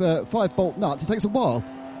with those five bolt nuts, it takes a while.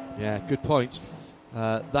 Yeah, good point.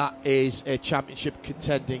 That is a championship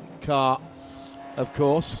contending car, of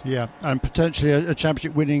course. Yeah, and potentially a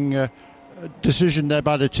championship winning decision there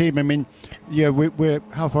by the team. I mean, yeah, we're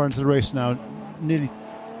how far into the race now? Nearly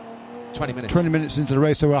 20 minutes. 20 minutes into the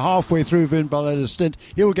race, so we're halfway through Vin Barletta's stint.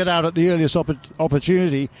 He'll get out at the earliest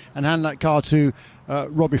opportunity and hand that car to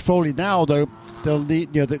Robbie Foley. Now, though, they'll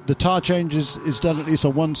need, the tyre change is done at least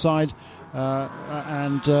on one side,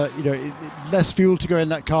 and less fuel to go in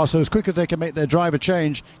that car. So as quick as they can make their driver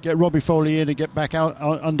change, get Robbie Foley in and get back out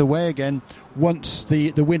underway again once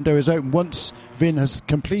the window is open. Once Vin has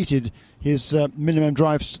completed his minimum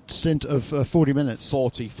drive stint of 40 minutes.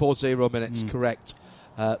 40 minutes, correct.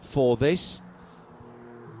 For this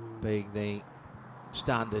being the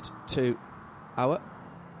standard 2 hour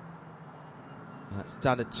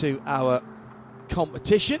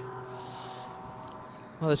competition.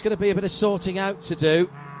 Well, there's going to be a bit of sorting out to do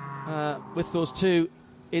with those two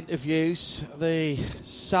interviews. The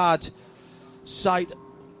sad sight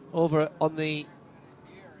over on the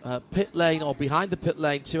pit lane, or behind the pit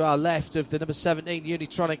lane to our left, of the number 17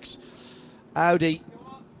 Unitronics Audi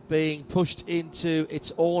being pushed into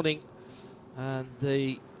its awning, and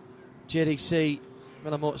the JDC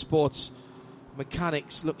Miller Motorsports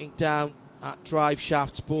mechanics looking down at drive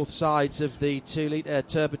shafts, both sides of the 2-litre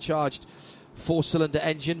turbocharged 4-cylinder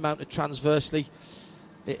engine mounted transversely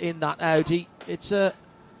in that Audi. It's a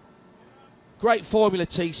great formula,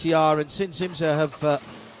 TCR, and since IMSA have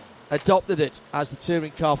adopted it as the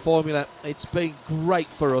touring car formula, it's been great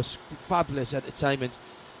for us. Fabulous entertainment.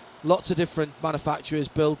 Lots of different manufacturers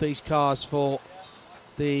build these cars for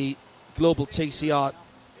the global TCR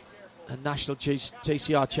and national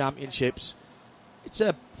TCR championships. It's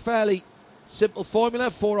a fairly simple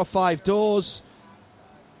formula, 4 or 5 doors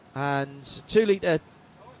and 2-litre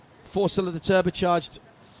 4-cylinder turbocharged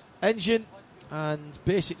engine, and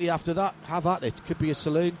basically after that, have at it. Could be a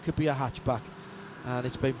saloon, could be a hatchback, and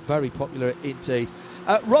it's been very popular indeed.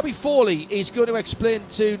 Robbie Foley is going to explain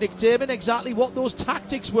to Nick Damon exactly what those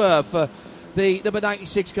tactics were for the number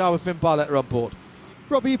 96 car with Vin Barletta on board.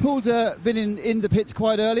 Robbie, you pulled Vin in the pits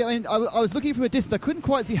quite early. I mean, I was looking from a distance. I couldn't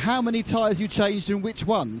quite see how many tyres you changed and which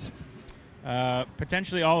ones.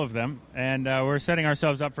 Potentially all of them, and we're setting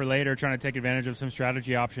ourselves up for later, trying to take advantage of some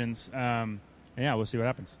strategy options. Yeah, we'll see what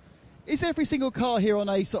happens. Is every single car here on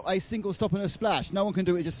a single stop and a splash? No one can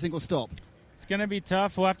do it just a single stop? It's going to be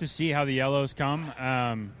tough. We'll have to see how the yellows come,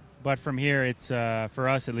 but from here, it's for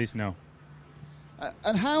us at least, no.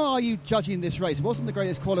 And how are you judging this race? It wasn't the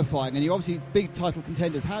greatest qualifying, and you're obviously big title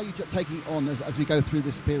contenders. How are you taking it on as we go through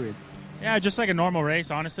this period? Yeah, just like a normal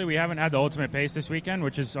race, honestly. We haven't had the ultimate pace this weekend,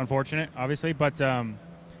 which is unfortunate, obviously. But,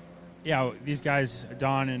 these guys,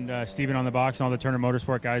 Don and Steven on the box and all the Turner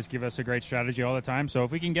Motorsport guys give us a great strategy all the time. So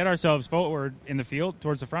if we can get ourselves forward in the field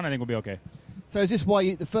towards the front, I think we'll be okay. So is this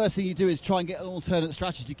why the first thing you do is try and get an alternate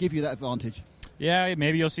strategy to give you that advantage? Yeah,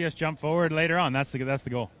 maybe you'll see us jump forward later on. That's the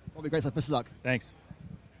goal. That'll be great. So best of luck. Thanks.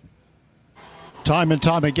 Time and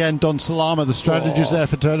time again, Don Salama, the strategist there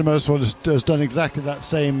for Turner Motorsport, has done exactly that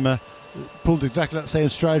same, pulled exactly that same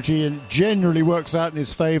strategy, and generally works out in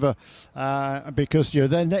his favour because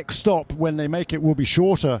their next stop, when they make it, will be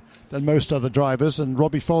shorter than most other drivers. And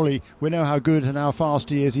Robbie Foley, we know how good and how fast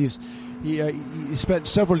he is. He spent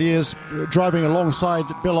several years driving alongside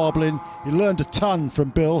Bill Oblin. He learned a ton from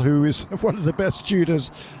Bill, who is one of the best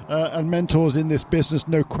tutors and mentors in this business,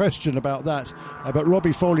 no question about that. But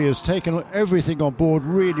Robbie Foley has taken everything on board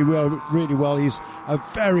really well. He's a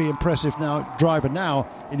very impressive driver now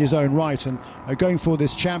in his own right, and going for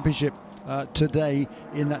this championship today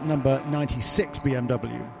in that number 96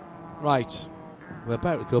 BMW. Right, we're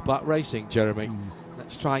about to go back racing, Jeremy.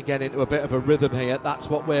 Let's try and get into a bit of a rhythm here. That's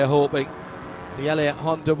what we're hoping. The Elliott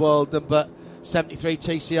Honda World number 73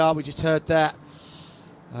 TCR, we just heard that,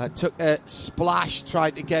 took a splash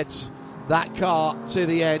trying to get that car to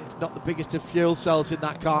the end. Not the biggest of fuel cells in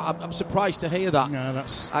that car. I'm surprised to hear that. No,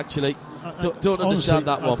 that's actually don't honestly, understand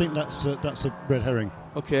that one. I think that's a red herring.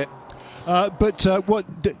 Okay. But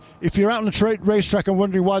if you're out on the racetrack and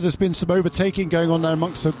wondering why there's been some overtaking going on there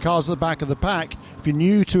amongst the cars at the back of the pack, if you're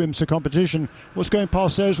new to IMSA competition, what's going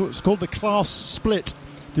past there is what's called the class split.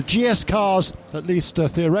 The GS cars, at least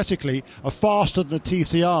theoretically, are faster than the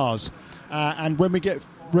TCRs. And when we get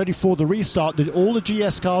ready for the restart, all the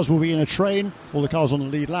GS cars will be in a train, all the cars on the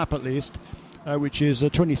lead lap at least, which is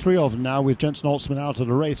 23 of them now, with Jensen Holtzman out of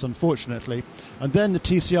the race, unfortunately. And then the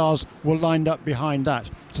TCRs will line up behind that.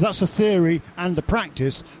 So that's the theory and the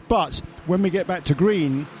practice. But when we get back to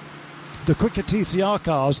green, the quicker TCR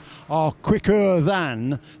cars are quicker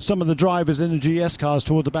than some of the drivers in the GS cars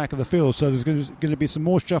toward the back of the field. So there's going to be some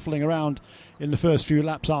more shuffling around in the first few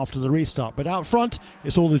laps after the restart. But out front,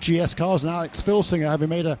 it's all the GS cars, and Alex Filsinger, having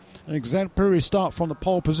made an exemplary start from the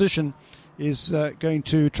pole position, is going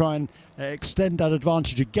to try and extend that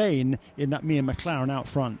advantage again in that Mia McLaren out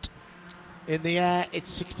front. In the air, it's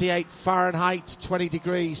 68 Fahrenheit, 20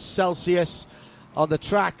 degrees Celsius. On the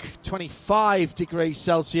track, 25 degrees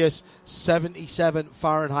Celsius, 77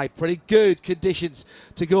 Fahrenheit. Pretty good conditions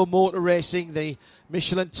to go motor racing. The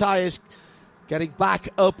Michelin tyres getting back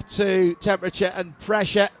up to temperature and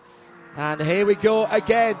pressure. And here we go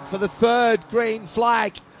again for the third green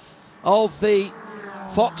flag of the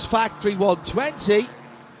Fox Factory 120.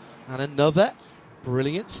 And another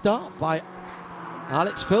brilliant start by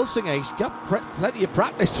Alex Filsinger. He's got plenty of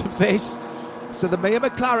practice of this. So the Mia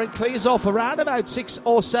McLaren clears off around about 6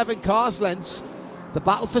 or 7 cars lengths. The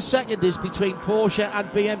battle for second is between Porsche and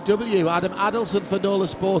BMW. Adam Adelson for Nola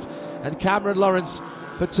Sport and Cameron Lawrence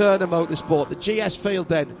for Turner Motorsport. The GS field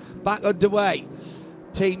then back underway.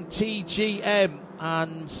 Team TGM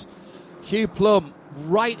and Hugh Plum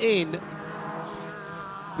right in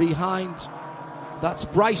behind. That's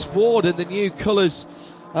Bryce Ward and the new colours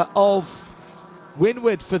of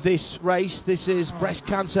Winward for this race. This is breast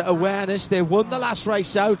cancer awareness. They won the last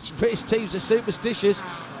race out. His teams are superstitious,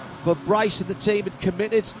 but Bryce and the team had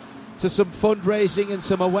committed to some fundraising and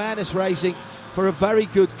some awareness raising for a very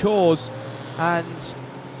good cause. And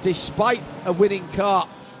despite a winning car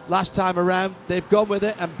last time around, they've gone with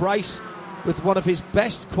it. And Bryce, with one of his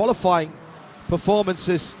best qualifying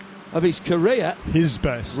performances of his career. His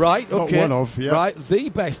best. Right, okay. Not one of, yeah. Right, the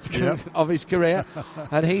best of his career.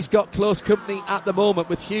 And he's got close company at the moment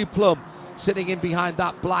with Hugh Plum sitting in behind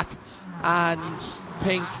that black and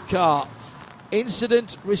pink car.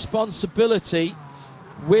 Incident responsibility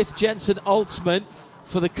with Jensen Altsman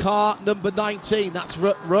for the car number 19. That's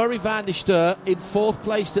Rory van der Steur in 4th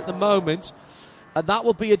place at the moment. And that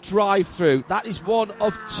will be a drive-through. That is one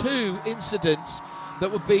of 2 incidents that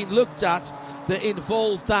were being looked at that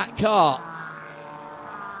involved that car.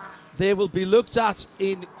 They will be looked at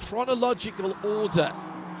in chronological order.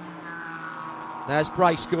 There's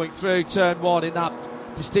Bryce going through turn 1 in that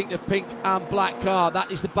distinctive pink and black car.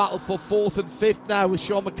 That is the battle for 4th and 5th now with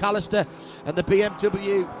Sean McAllister and the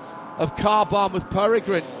BMW of Car Bomb with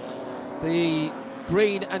Peregrine. The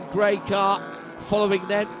green and grey car following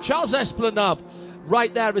them. Charles Esplanade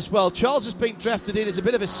right there as well. Charles has been drafted in as a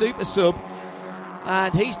bit of a super sub,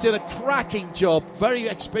 and he's done a cracking job, very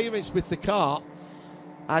experienced with the car,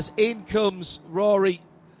 as in comes Rory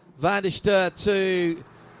van der Steur to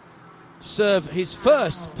serve his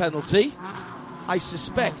first penalty. I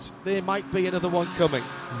suspect there might be another one coming.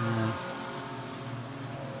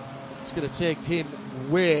 It's going to take him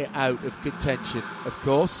way out of contention, of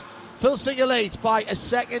course. Filsinger leads by a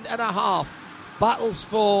second and a half. Battles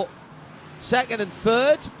for second and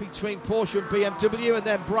third between Porsche and BMW, and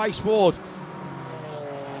then Bryce Ward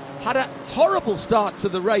had a horrible start to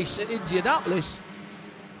the race at Indianapolis.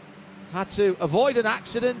 Had to avoid an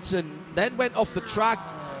accident and then went off the track,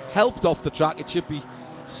 helped off the track, it should be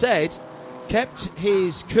said. Kept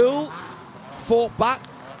his cool, fought back,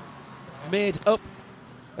 made up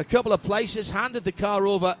a couple of places, handed the car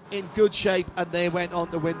over in good shape, and they went on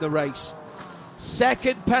to win the race.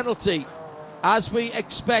 Second penalty, as we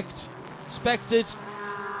expected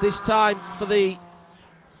this time for the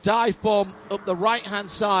dive bomb up the right-hand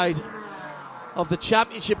side of the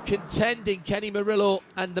championship contending Kenny Murillo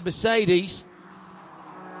and the Mercedes.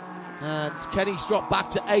 And Kenny's dropped back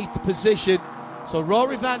to 8th position. So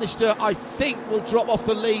Rory van der Steur, I think, will drop off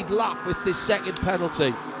the lead lap with this second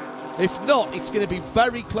penalty. If not, it's going to be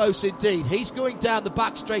very close indeed. He's going down the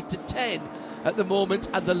back straight to 10 at the moment,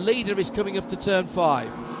 and the leader is coming up to turn 5.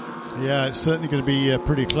 Yeah, it's certainly going to be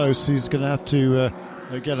pretty close. He's going to have to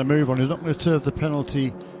get a move on. He's not going to serve the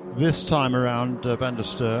penalty this time around, van der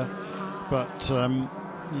Steur, but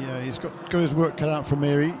he's got his work cut out from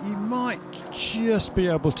here. He might just be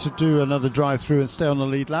able to do another drive-through and stay on the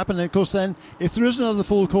lead lap, and of course then, if there is another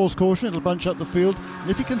full course caution, it'll bunch up the field, and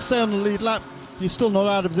if he can stay on the lead lap, he's still not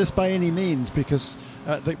out of this by any means, because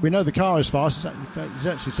we know the car is fast. He's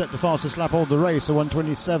actually set the fastest lap of the race, a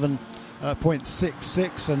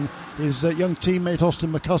 127.66, and his young teammate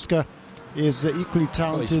Austin McCusker is equally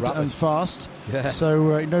talented and fast. Yeah.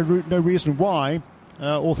 So no reason why,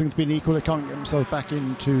 all things being equal, they can't get themselves back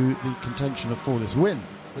into the contention for this win.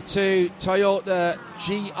 The two Toyota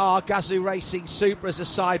GR Gazoo Racing Supras are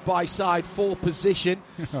side by side for position.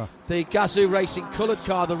 The Gazoo Racing coloured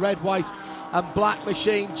car, the red, white and black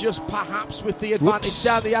machine, just perhaps with the advantage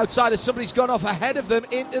down the outside as somebody's gone off ahead of them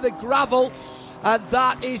into the gravel. And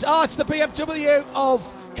that is, it's the BMW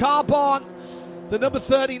of Carbon, the number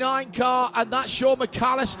 39 car, and that's Sean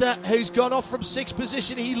McAllister, who's gone off from sixth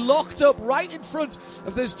position. He locked up right in front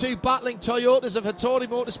of those two battling Toyotas of Hattori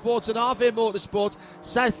Motorsports and RV Motorsports,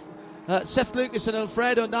 Seth Lucas and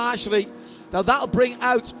Alfredo Nashley. Now that'll bring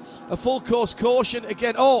out a full course caution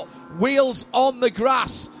again. Wheels on the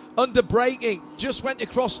grass, under braking, just went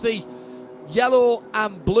across the yellow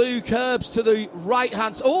and blue curbs to the right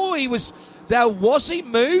hand side. Was he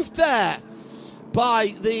moved there by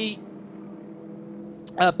the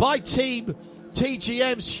by Team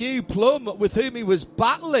TGM's Hugh Plum, with whom he was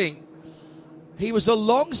battling. He was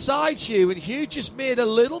alongside Hugh, and Hugh just made a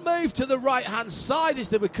little move to the right-hand side as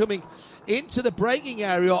they were coming into the braking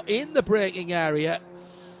area, or in the braking area.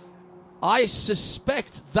 I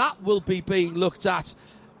suspect that will be being looked at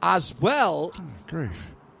as well. Grief.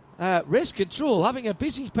 Race control, having a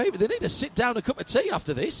busy paper. They need to sit down a cup of tea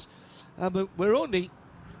after this. We're only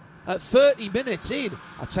at 30 minutes in.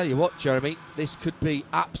 I tell you what, Jeremy, this could be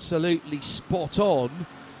absolutely spot on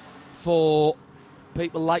for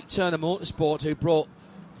people like Turner Motorsport, who brought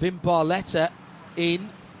Vin Barletta in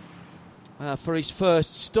for his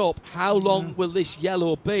first stop. How long will this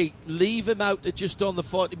yellow be? Leave him out to just on the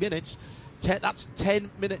 40 minutes. That's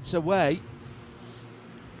 10 minutes away.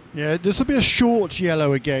 Yeah, this will be a short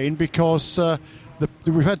yellow again because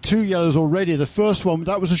we've had two yellows already. The first one,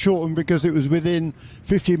 that was a short one because it was within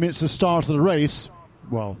 15 minutes of the start of the race.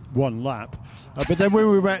 Well, one lap. But then when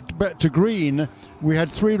we went back to green, we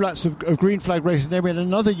had 3 laps of green flag racing. Then we had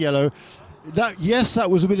another yellow. That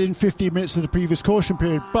was within 15 minutes of the previous caution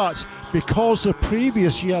period. But because the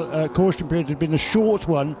previous caution period had been a short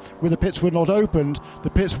one, where the pits were not opened, the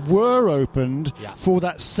pits were opened for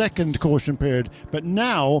that second caution period. But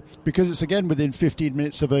now, because it's again within 15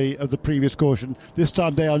 minutes of the previous caution, this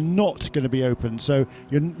time they are not going to be opened. So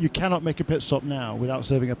you cannot make a pit stop now without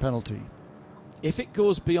serving a penalty. If it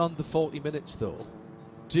goes beyond the 40 minutes, though,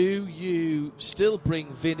 do you still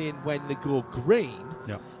bring Vin in when they go green?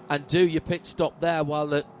 Yeah. And do your pit stop there while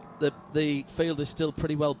the field is still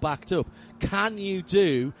pretty well backed up? Can you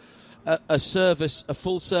do a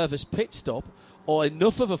full service pit stop, or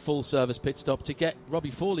enough of a full service pit stop to get Robbie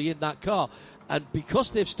Foley in that car? And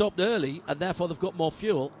because they've stopped early and therefore they've got more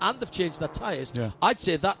fuel and they've changed their tyres, I'd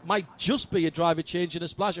say that might just be a driver change and a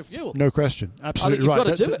splash of fuel. No question. Absolutely right. You've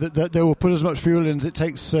got to do it. They will put as much fuel in as it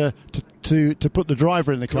takes to put the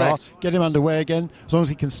driver in the car, get him underway again. As long as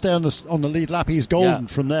he can stay on the lead lap, he's golden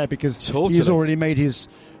from there, because he's already made his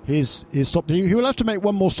stop. He will have to make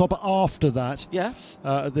one more stop after that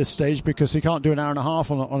at this stage, because he can't do an hour and a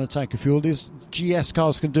half on a tank of fuel. These GS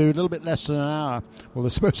cars can do a little bit less than an hour. Well, they're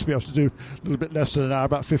supposed to be able to do a little bit less than an hour,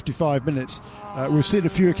 about 55 minutes. We've seen a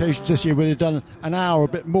few occasions this year where they've done an hour, a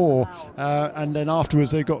bit more, and then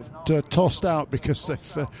afterwards they got tossed out because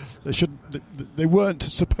they weren't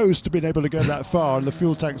supposed to be able to go that far, and the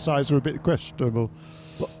fuel tank size were a bit questionable.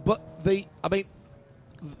 But the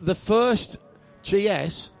first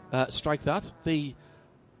GS, the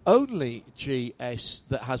only GS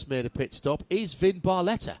that has made a pit stop is Vin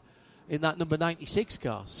Barletta in that number 96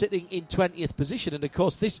 car, sitting in 20th position. And of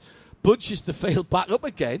course this bunches the field back up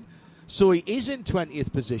again, so he is in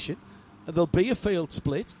 20th position, and there'll be a field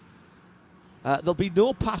split. There'll be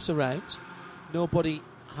no pass around. Nobody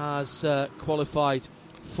has qualified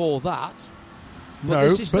for that.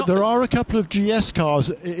 But there are a couple of GS cars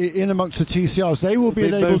in amongst the TCRs. They will be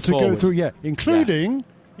able to go through, including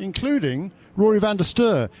Rory van der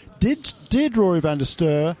Steur. Did Rory van der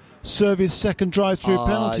Steur serve his second drive-through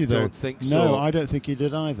penalty, though? I don't think so. No, I don't think he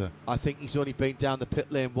did either. I think he's only been down the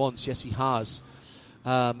pit lane once. Yes, he has.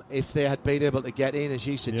 If they had been able to get in, as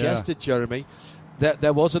you suggested, Jeremy,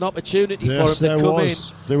 there was an opportunity for him to come in.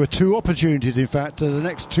 There were 2 opportunities, in fact. The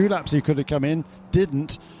next 2 laps he could have come in,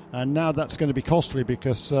 didn't. And now that's going to be costly,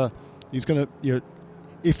 because he's going to,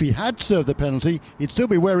 if he had served the penalty, he'd still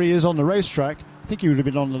be where he is on the racetrack. I think he would have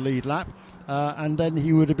been on the lead lap, and then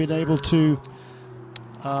he would have been able to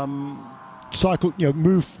cycle,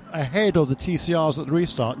 move ahead of the TCRs at the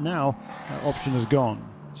restart. Now that option is gone.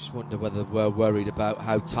 Just wonder whether we're worried about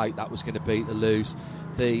how tight that was going to be to lose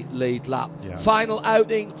the lead lap. Final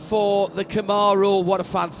outing for the Camaro. What a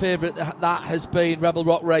fan favourite that has been. Rebel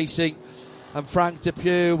Rock Racing and Frank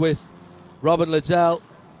Depew with Robin Liddell.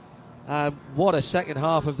 What a second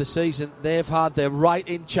half of the season they've had. They're right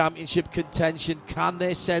in championship contention. Can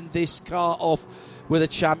they send this car off with a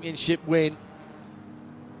championship win?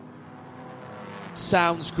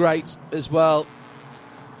 sounds great as well.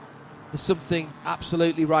 There's something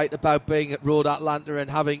absolutely right about being at Road Atlanta and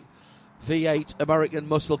having V8 American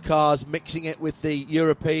muscle cars, mixing it with the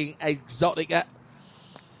European Exotica.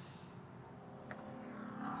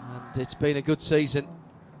 And it's been a good season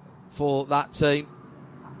for that team.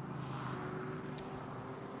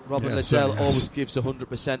 Robin Liddell always gives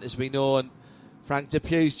 100%, as we know, and Frank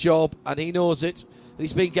Depuy's job, and he knows it. And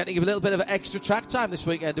he's been getting a little bit of extra track time this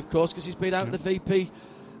weekend, of course, because he's been out in the VP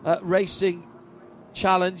Racing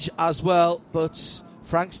Challenge as well. But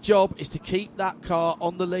Frank's job is to keep that car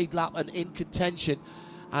on the lead lap and in contention.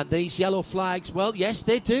 And these yellow flags, well, yes,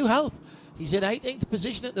 they do help. He's in 18th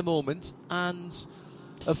position at the moment, and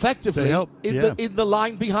effectively in the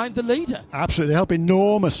line behind the leader. Absolutely, they help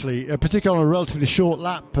enormously, particularly on a relatively short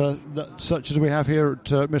lap such as we have here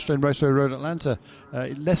at Michelin Raceway Road Atlanta.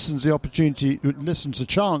 It lessens the opportunity, it lessens the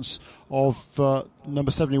chance of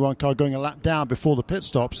number 71 car going a lap down before the pit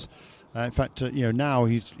stops. In fact, now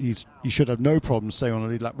he should have no problem staying on a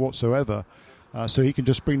lead lap whatsoever. So he can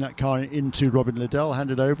just bring that car into Robin Liddell,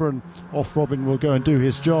 hand it over, and off Robin will go and do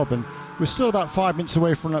his job. And we're still about 5 minutes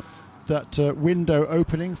away from that window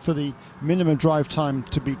opening for the minimum drive time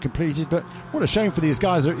to be completed. But what a shame for these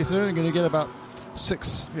guys. If they're only going to get about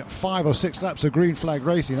 5 or 6 laps of green flag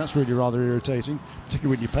racing, that's really rather irritating,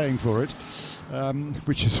 particularly when you're paying for it,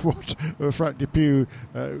 which is what Frank Depuy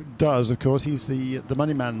does, of course. He's the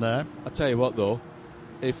money man there. I'll tell you what, though,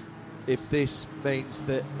 if this means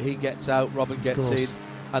that he gets out, Robin gets in,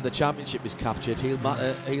 and the championship is captured,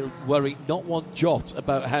 he'll worry not one jot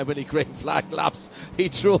about how many green flag laps he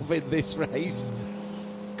drove in this race.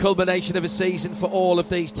 Culmination of a season for all of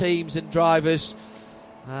these teams and drivers,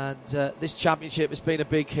 and this championship has been a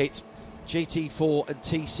big hit. GT4 and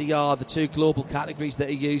TCR, the two global categories that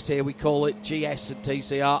are used here, we call it GS and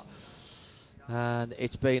TCR, and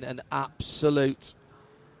it's been an absolute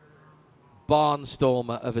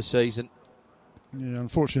barnstormer of a season. Yeah,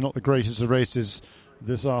 unfortunately not the greatest of races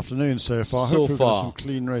this afternoon so far. So hopefully far. we've got some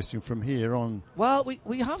clean racing from here on. Well,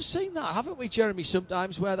 we have seen that, haven't we, Jeremy,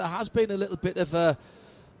 sometimes where there has been a little bit of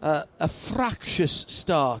a fractious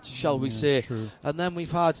start, shall we say. True. And then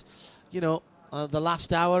we've had, the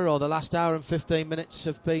last hour or the last hour and 15 minutes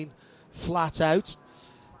have been flat out.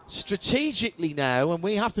 Strategically now, and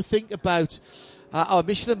we have to think about our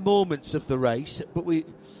Michelin moments of the race, but we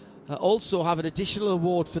also have an additional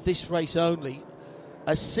award for this race only,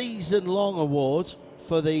 a season-long award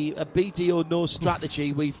for the BDO No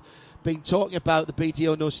Strategy. We've been talking about the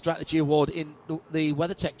BDO No Strategy Award in the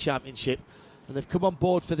WeatherTech Championship, and they've come on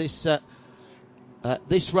board for this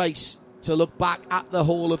this race to look back at the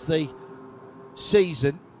whole of the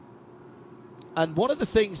season. And one of the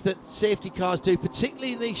things that safety cars do,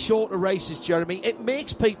 particularly in these shorter races, Jeremy, it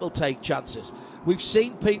makes people take chances. We've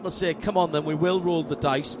seen people say, come on then, we will roll the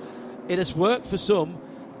dice. It has worked for some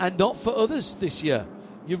and not for others this year.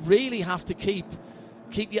 You really have to keep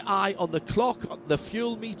your eye on the clock, the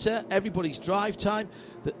fuel meter, everybody's drive time.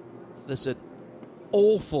 There's an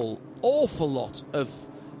awful lot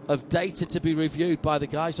of data to be reviewed by the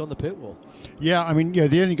guys on the pit wall. Yeah, I mean,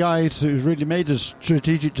 the only guy who's really made a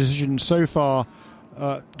strategic decision so far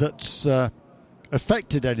that's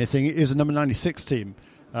affected anything is the number 96 team,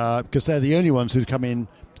 because they're the only ones who've come in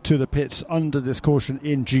to the pits under this caution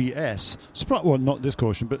in GS. Well, not this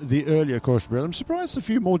caution, but the earlier caution. I'm surprised a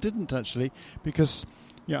few more didn't, actually, because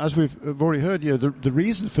as we've already heard, the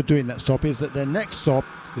reason for doing that stop is that their next stop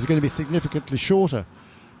is going to be significantly shorter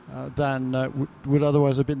than would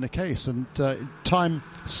otherwise have been the case. And time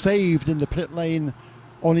saved in the pit lane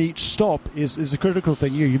on each stop is a critical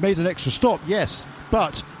thing. You made an extra stop, yes,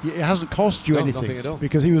 but it hasn't cost you anything, nothing at all,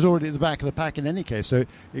 because he was already at the back of the pack in any case. So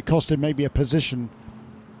it cost him maybe a position.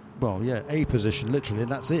 Well, yeah, a position, literally,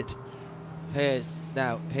 and that's it.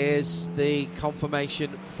 Here's the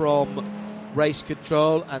confirmation from Race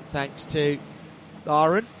Control, and thanks to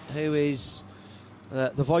Aaron, who is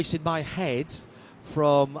the voice in my head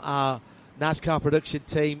from our NASCAR production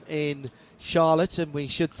team in Charlotte, and we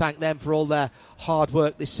should thank them for all their hard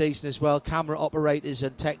work this season as well. Camera operators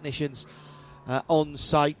and technicians on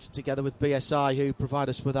site, together with BSI, who provide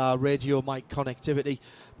us with our radio mic connectivity,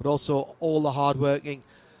 but also all the hard-working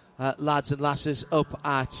lads and lasses up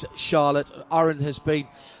at Charlotte. Aaron has been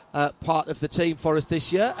part of the team for us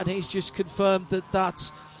this year, and he's just confirmed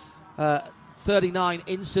that 39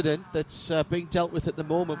 incident that's being dealt with at the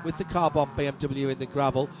moment with the car bomb BMW in the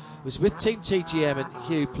gravel was with Team TGM and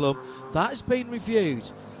Hugh Plum. That has been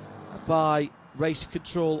reviewed by Race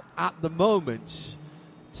Control at the moment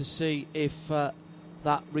to see if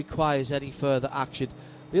that requires any further action.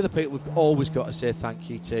 The other people we've always got to say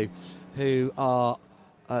thank you to, who are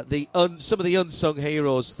some of the unsung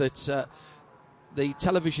heroes that the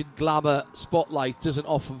television glamour spotlight doesn't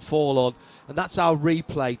often fall on, and that's our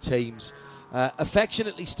replay teams,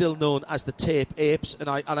 affectionately still known as the Tape Apes, and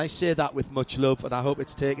I say that with much love, and I hope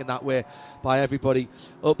it's taken that way by everybody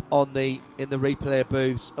up in the replay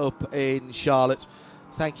booths up in Charlotte.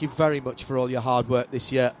 Thank you very much for all your hard work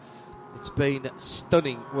this year. It's been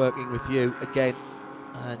stunning working with you again,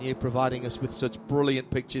 and you providing us with such brilliant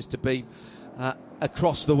pictures to beam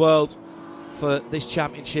across the world for this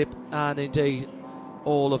championship, and indeed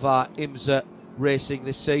all of our IMSA racing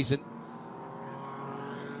this season.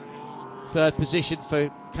 Third position for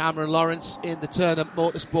Cameron Lawrence in the Turner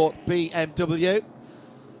Motorsport BMW,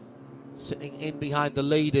 sitting in behind the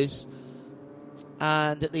leaders.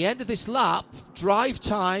 And at the end of this lap, drive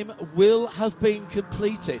time will have been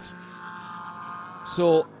completed.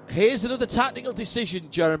 So here's another tactical decision,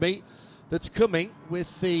 Jeremy, that's coming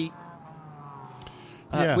with the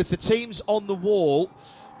teams on the wall.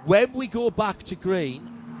 When we go back to green,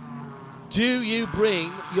 do you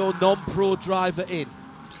bring your non-pro driver in?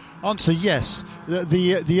 Answer yes.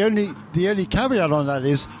 The only caveat on that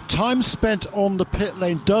is time spent on the pit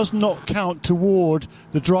lane does not count toward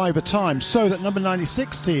the driver time. So that number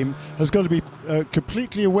 96 team has got to be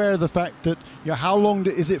completely aware of the fact that how long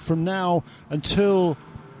is it from now until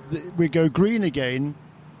we go green again.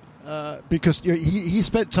 Because he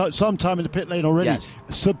spent some time in the pit lane already.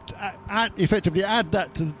 Yes. Effectively add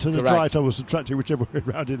that to the dry time or subtract it, whichever way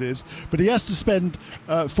around it is. But he has to spend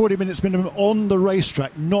 40 minutes minimum on the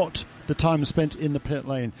racetrack, not the time spent in the pit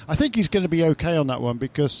lane. I think he's going to be okay on that one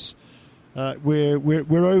because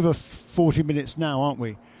we're over 40 minutes now, aren't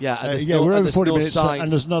we? Yeah, we're over 40 minutes, sign.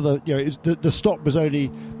 and there's another. The stop was only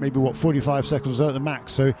maybe 45 seconds at the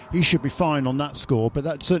max, so he should be fine on that score. But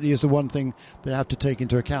that certainly is the one thing they have to take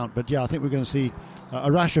into account. But I think we're going to see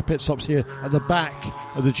a rash of pit stops here at the back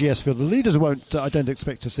of the GS field. The leaders I don't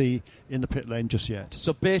expect to see in the pit lane just yet.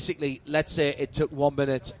 So basically, let's say it took 1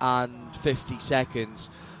 minute and 50 seconds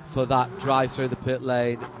for that drive through the pit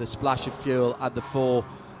lane, the splash of fuel, and the 4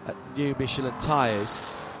 new Michelin tyres,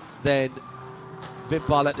 then Vin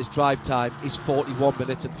Barletta's drive time is 41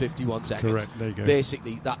 minutes and 51 seconds. Correct, there you go.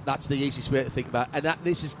 Basically, that's the easiest way to think about it. And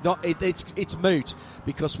this is not, it's moot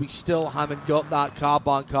because we still haven't got that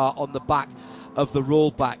carbon car on the back of the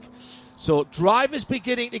rollback. So drivers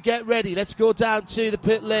beginning to get ready. Let's go down to the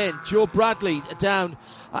pit lane. Joe Bradley down.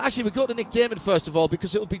 Actually, we'll go to Nick Damon first of all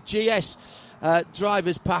because it will be GS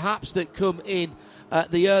drivers perhaps that come in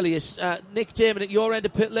the earliest. Nick Damon, at your end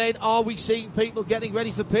of pit lane, are we seeing people getting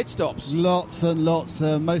ready for pit stops? Lots and lots.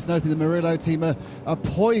 Most notably, the Murillo team are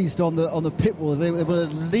poised on the pit wall. They want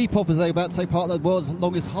to leap off as they're about to take part in the world's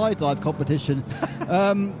longest high dive competition.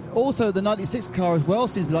 Also, the 96 car as well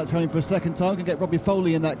seems to be like turning for a second time. Can get Robbie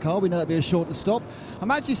Foley in that car. We know that'd be a shorter stop.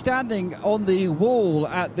 I'm actually standing on the wall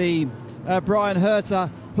at the Brian Herta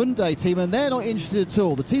Hyundai team, and they're not interested at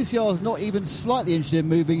all. The TCR is not even slightly interested in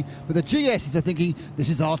moving, but the GSs are thinking this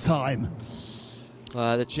is our time.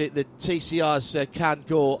 The TCRs can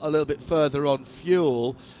go a little bit further on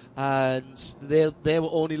fuel, and they were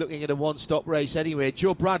only looking at a one-stop race anyway.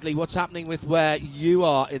 Joe Bradley, what's happening with where you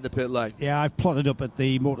are in the pit lane? Yeah, I've plotted up at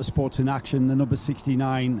the Motorsports in Action, the number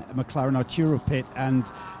 69 McLaren Arturo pit, and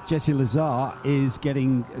Jesse Lazar is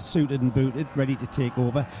getting suited and booted, ready to take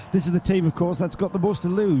over. This is the team, of course, that's got the most to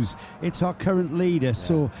lose. It's our current leader,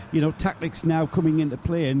 so, tactics now coming into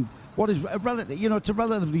play, and what is a it's a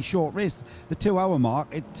relatively short race, the 2-hour mark.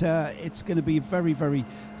 It's going to be very, very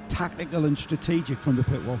tactical and strategic from the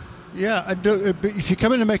pit wall. Yeah, and if you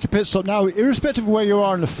come in and make a pit stop now, irrespective of where you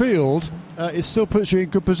are in the field, it still puts you in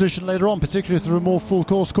good position later on, particularly if there are more full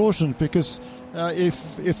course cautions, because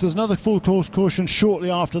if there's another full course caution shortly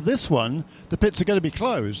after this one, the pits are going to be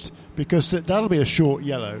closed because that'll be a short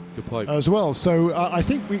yellow. Good point. As well. So I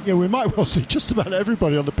think we might well see just about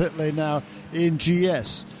everybody on the pit lane now in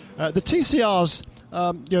GS. The TCRs,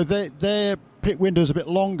 their pit window is a bit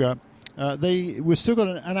longer. We've still got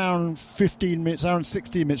an hour and 15 minutes, hour and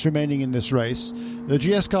 16 minutes remaining in this race. The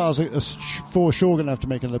GS cars are for sure going to have to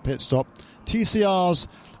make another pit stop. TCRs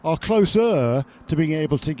are closer to being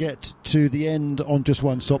able to get to the end on just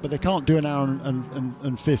one stop, but they can't do an hour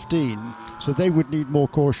and 15, so they would need more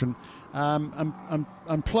caution.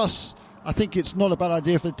 And plus, I think it's not a bad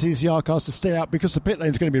idea for the TCR cars to stay out because the pit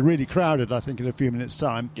lane is going to be really crowded, I think, in a few minutes'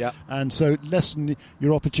 time. Yeah. And so lessen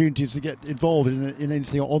your opportunities to get involved in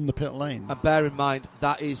anything on the pit lane. And bear in mind,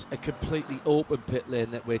 that is a completely open pit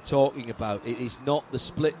lane that we're talking about. It is not the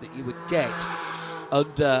split that you would get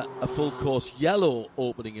under a full course yellow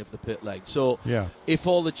opening of the pit lane. So if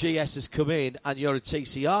all the GSs come in and you're a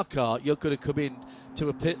TCR car, you're going to come in to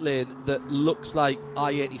a pit lane that looks like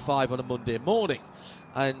I-85 on a Monday morning,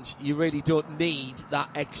 and you really don't need that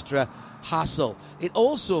extra hassle. It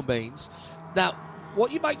also means that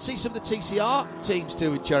what you might see some of the TCR teams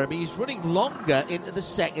doing, Jeremy, is running longer into the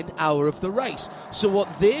second hour of the race. So what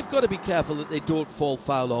they've got to be careful that they don't fall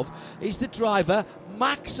foul of is the driver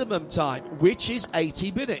maximum time, which is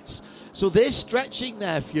 80 minutes. So they're stretching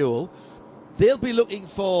their fuel. They'll be looking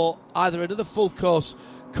for either another full course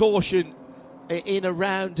caution in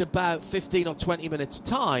around about 15 or 20 minutes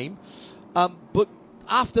time. But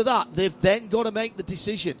after that, they've then got to make the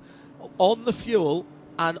decision on the fuel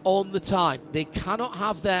and on the time. They cannot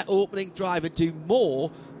have their opening driver do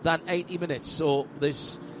more than 80 minutes. So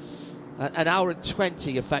there's an hour and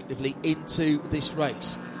 20 effectively into this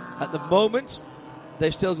race. At the moment,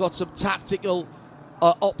 they've still got some tactical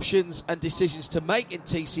options and decisions to make in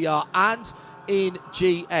TCR and in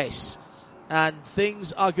GS. And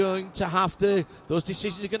things are going to have to, those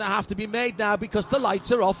decisions are going to have to be made now because the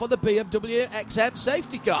lights are off on the BMW XM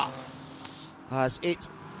safety car as it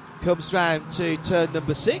comes round to turn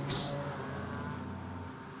number 6.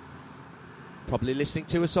 Probably listening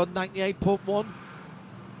to us on 98.1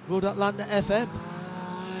 Road Atlanta FM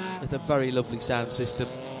with a very lovely sound system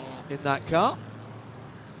in that car.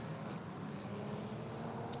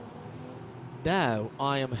 Now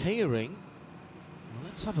I am hearing, well,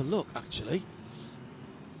 let's have a look actually,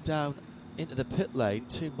 down into the pit lane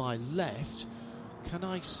to my left. Can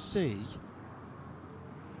I see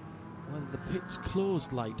whether the pit's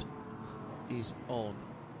closed light is on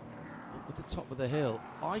at the top of the hill?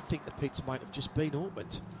 I think the pits might have just been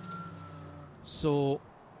opened. So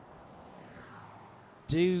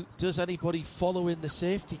does anybody follow in the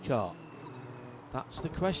safety car? That's the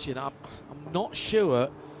question. I'm not sure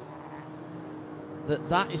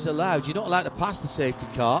that is allowed. You're not allowed to pass the safety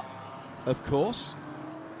car, of course.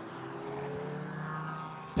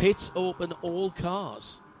 Pits open all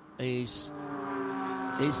cars is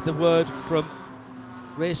the word from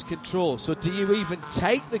race control. So do you even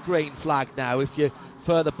take the green flag now if you're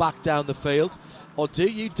further back down the field, or do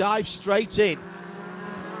you dive straight in?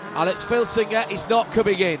 Alex Filsinger is not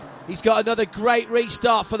coming in. He's got another great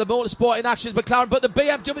restart for the Motorsport in Actions McLaren, but the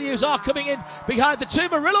BMWs are coming in behind. The two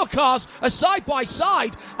Murillo cars are side by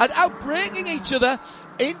side and outbraking each other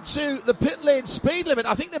into the pit lane speed limit.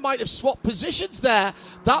 I think they might have swapped positions there.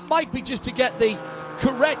 That might be just to get the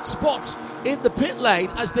correct spot in the pit lane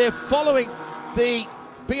as they're following the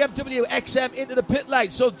BMW XM into the pit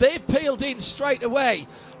lane. So they've peeled in straight away.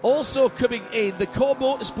 Also coming in, the Core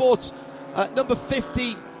Motorsports number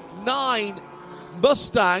 59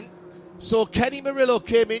 Mustang. So Kenny Murillo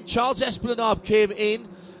came in, Charles Esplanade came in,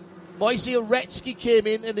 Moise Uretsky came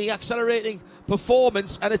in the accelerating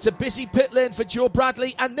performance, and it's a busy pit lane for Joe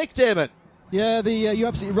Bradley and Nick Damon. Yeah, you're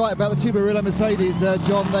absolutely right about the two Murillo Mercedes,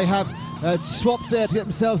 John. They have swapped there to get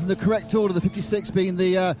themselves in the correct order, the 56 being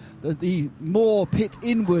the more pit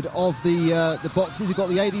inward of the boxes. We've got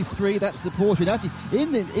the 83, that's the Porsche. And actually,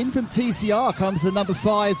 in from TCR comes the number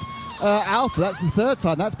 5 Alpha. That's the third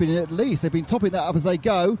time that's been in at least. They've been topping that up as they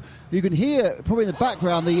go. You can hear probably in the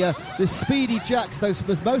background the speedy jacks. Those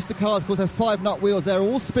most of the cars, of course, have 5-nut wheels. They're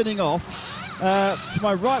all spinning off. To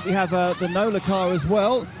my right, we have the Nola car as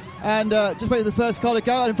well. And just waiting for the first car to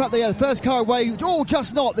go. And in fact, the first car away. Oh,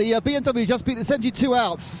 just not. The BMW just beat the 72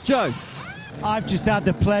 out. Joe. I've just had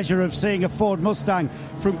the pleasure of seeing a Ford Mustang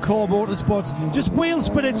from Core Motorsports just wheel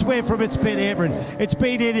spin its way from its pit apron. It's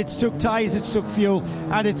been in, it's took tyres, it's took fuel,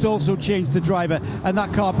 and it's also changed the driver. And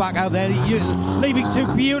that car back out there, leaving two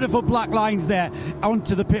beautiful black lines there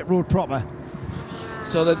onto the pit road proper.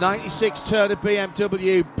 So the 96 Turner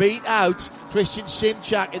BMW beat out Christian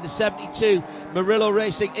Simchak in the 72 Murillo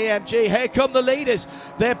Racing AMG. Here come the leaders.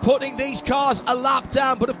 They're putting these cars a lap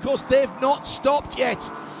down, but of course they've not stopped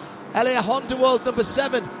yet. Elia Honda World number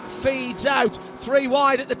 7 feeds out 3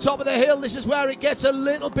 wide at the top of the hill. This is where it gets a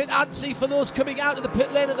little bit antsy for those coming out of the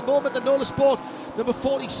pit lane at the moment. The Nola Sport number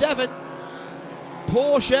 47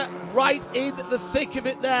 Porsche right in the thick of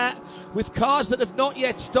it there with cars that have not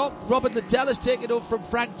yet stopped. Robert Liddell has taken over from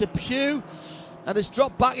Frank Depew and has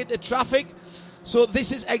dropped back into traffic. So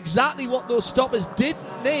this is exactly what those stoppers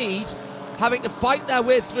didn't need, having to fight their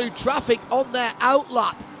way through traffic on their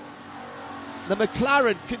outlap. The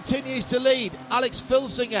McLaren continues to lead. Alex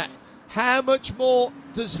Filsinger, how much more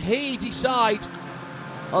does he decide,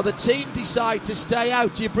 or the team decide, to stay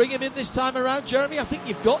out? Do you bring him in this time around, Jeremy? I think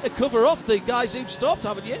you've got to cover off the guys who've stopped,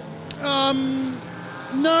 haven't you?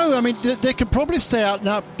 No, I mean they could probably stay out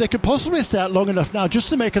now. They could possibly stay out long enough now just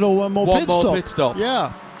to make it all one more pit stop.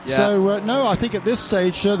 Yeah. So no, I think at this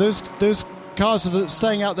stage those cars that are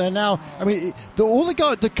staying out there now. I mean,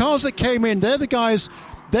 the cars that came in, they're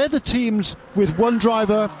the teams with one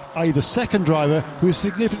driver, i.e. the second driver, who is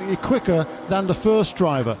significantly quicker than the first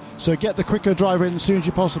driver. So get the quicker driver in as soon as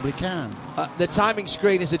you possibly can. The timing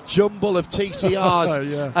screen is a jumble of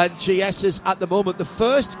TCRs and GSs at the moment. The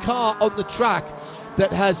first car on the track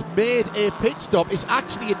that has made a pit stop is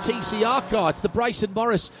actually a TCR car. It's the Bryson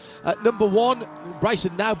Morris at number one.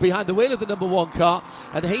 Bryson now behind the wheel of the number one car,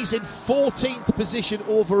 and he's in 14th position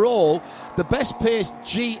overall. The best paced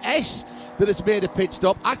GS that has made a pit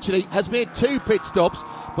stop actually has made 2 pit stops,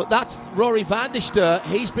 but that's Rory van der Steur.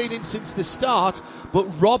 He's been in since the start, but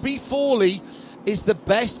Robbie Foley is the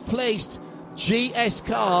best placed GS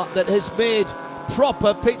car that has made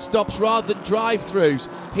proper pit stops rather than drive-throughs.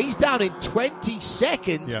 He's down in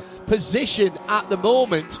 22nd position at the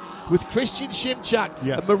moment with Christian Shimchak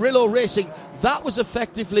and Murillo Racing. That was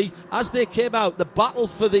effectively, as they came out, the battle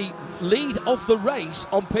for the lead of the race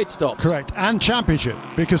on pit stops. Correct, and championship,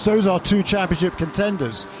 because those are 2 championship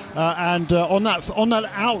contenders. On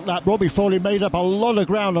that out lap, Robbie Foley made up a lot of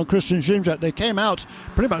ground on Christian Shimchak. They came out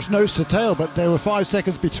pretty much nose to tail, but there were 5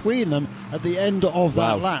 seconds between them at the end of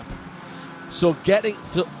that lap. So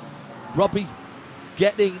Robbie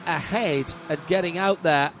getting ahead and getting out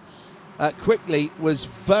there quickly was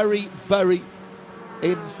very, very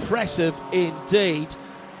impressive indeed.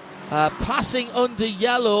 Passing under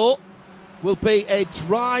yellow will be a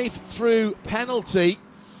drive-through penalty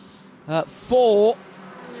for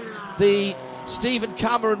the Stephen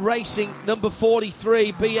Cameron Racing number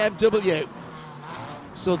 43 BMW.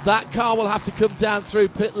 So that car will have to come down through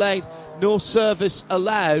pit lane. No service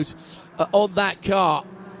allowed on that car.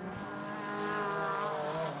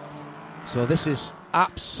 So this is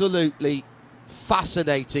absolutely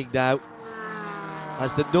fascinating now,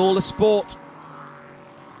 as the Nola Sport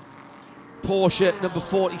Porsche number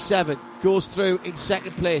 47 goes through in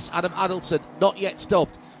second place. Adam Adelson not yet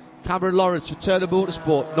stopped. Cameron Lawrence for Turner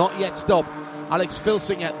Motorsport not yet stopped. Alex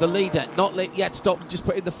Filsinger, the leader, not yet stopped, just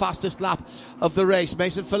put in the fastest lap of the race.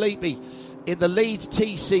 Mason Filippi in the lead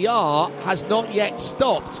TCR has not yet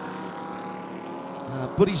stopped.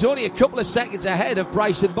 But he's only a couple of seconds ahead of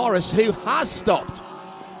Bryson Morris, who has stopped.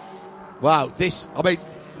 Wow,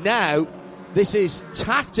 now this is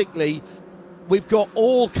tactically, we've got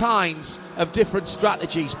all kinds of different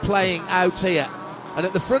strategies playing out here. And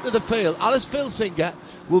at the front of the field, Alice Filsinger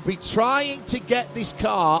will be trying to get this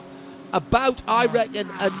car about, I reckon,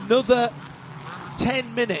 another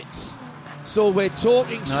 10 minutes. So we're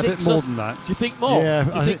talking 6 a bit more than that. Do you think more? Yeah,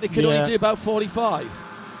 do you think they can only do about 45?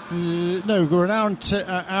 No, we're an hour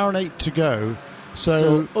and 8 to go.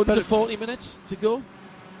 So under 40 minutes to go?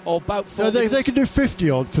 Or about 40 minutes? They can do 50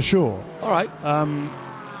 odd for sure. All right.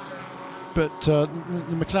 But the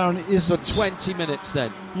McLaren isn't. So 20 minutes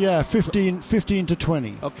then? Yeah, 15 to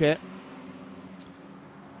 20. Okay.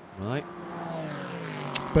 Right.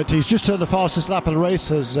 But he's just turned the fastest lap of the race,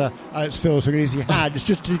 as Alex Filsinger he had. It's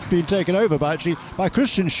just been taken over by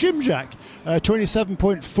Christian Shimchak.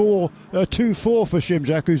 27.24 for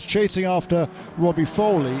Shimchak, who's chasing after Robbie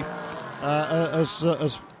Foley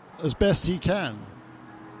as best he can.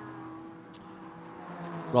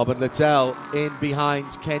 Robert Liddell in behind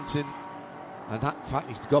Kenton. And in fact,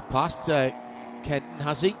 he's got past Kenton,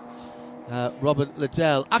 has he? Robert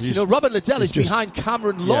Liddell. Actually, Robert Liddell is behind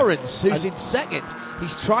Cameron Lawrence, who's in second.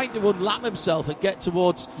 He's trying to unlap himself and get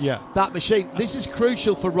towards that machine. This is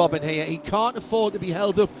crucial for Robin here. He can't afford to be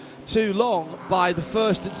held up too long by the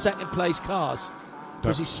first and second place cars,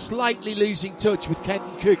 because he's slightly losing touch with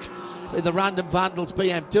Kenton Cook in the Random Vandals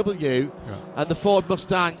BMW and the Ford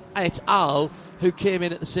Mustang et al., who came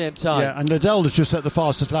in at the same time. Yeah, and Liddell has just set the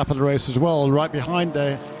fastest lap of the race as well, right behind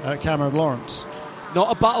Cameron Lawrence.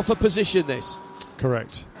 Not a battle for position, this.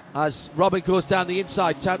 Correct. As Robin goes down the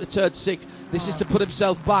inside, down to turn 6. This is to put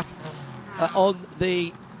himself back on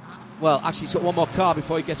the... Well, actually, he's got one more car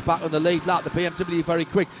before he gets back on the lead lap. The BMW very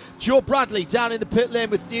quick. Joe Bradley down in the pit lane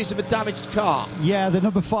with news of a damaged car. Yeah, the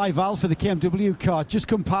number 5 Alfa, the KMW car, just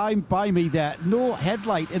come by me there. No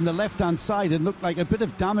headlight in the left-hand side and looked like a bit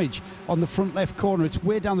of damage on the front left corner. It's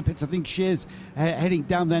way down the pits. I think Shea's heading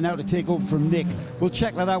down there now to take over from Nick. We'll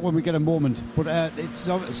check that out when we get a moment. But it's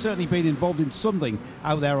certainly been involved in something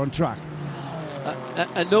out there on track.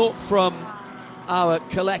 A note from our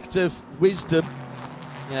collective wisdom.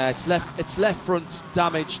 Yeah, it's left front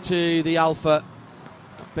damage to the Alfa.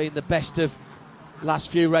 Been the best of last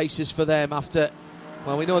few races for them after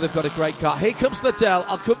Well, we know they've got a great car. Here comes Liddell.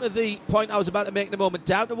 I'll come to the point I was about to make in a moment.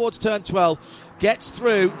 Down towards turn 12. Gets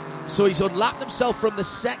through. So he's unlapped himself from the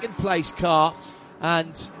second place car.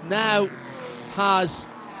 And now has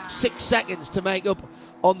 6 seconds to make up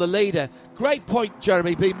on the leader. Great point,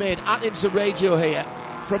 Jeremy, being made at IMSA Radio here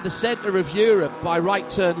from the centre of Europe by Right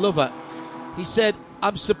Turn Lover. He said,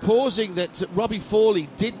 I'm supposing that Robbie Foley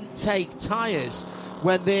didn't take tyres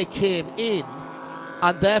when they came in,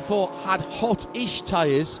 and therefore had hot-ish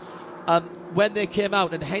tyres when they came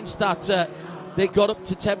out, and hence that they got up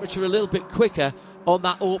to temperature a little bit quicker on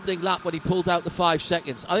that opening lap when he pulled out the 5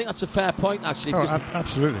 seconds. I think that's a fair point, actually.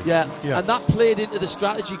 Absolutely. Yeah, and that played into the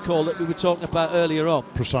strategy call that we were talking about earlier on.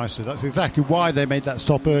 Precisely. That's exactly why they made that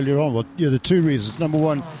stop earlier on. Well, the two reasons. Number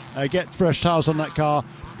one, get fresh tyres on that car.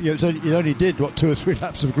 It only did, 2 or 3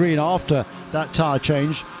 laps of green after that tyre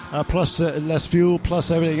change, plus less fuel,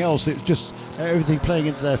 plus everything else. It's just everything playing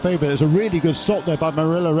into their favour. It was a really good stop there by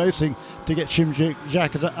Marilla Racing to get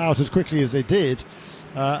Shimjak out as quickly as they did.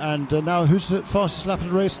 And now who's the fastest lap of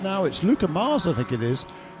the race now? It's Luca Mars, I think it is.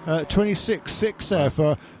 26.6 there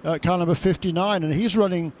for car number 59. And he's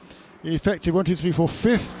running effective 1, 2, 3, 4,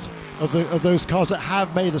 fifth of those cars that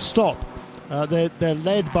have made a stop. They're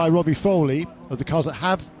led by Robbie Foley of the cars that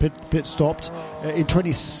have pit stopped in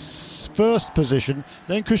 21st position.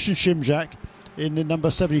 Then Christian Shimjak in the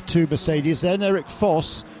number 72 Mercedes. Then Eric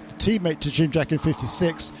Foss, the teammate to Shimjak, in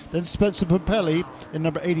 56. Then Spencer Pompelli in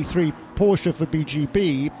number 83 Porsche for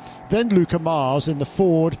BGB. Then Luca Mars in the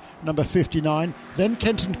Ford number 59. Then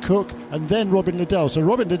Kenton Cook, and then Robin Liddell. So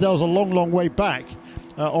Robin Liddell's a long way back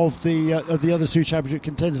of the other two championship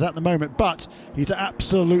contenders at the moment, but he's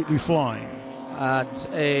absolutely flying. And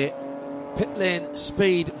a pit lane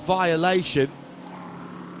speed violation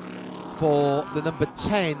for the number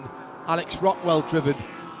 10 Alex Rockwell driven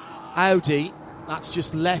Audi. That's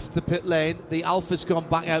just left the pit lane. The Alpha's gone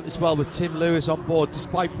back out as well with Tim Lewis on board,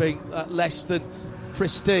 despite being less than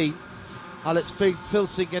pristine. Alex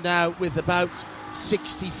Filsinger now with about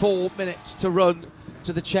 64 minutes to run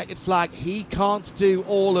to the checkered flag. He can't do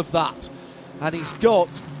all of that, and he's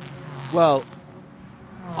got, well,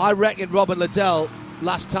 I reckon Robin Liddell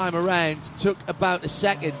last time around took about a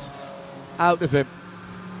second out of him.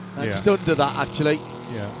 Just under that, actually.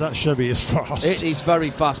 Yeah, that Chevy is fast. It is very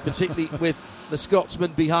fast, particularly with the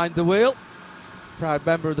Scotsman behind the wheel. Proud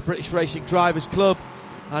member of the British Racing Drivers Club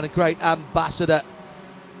and a great ambassador.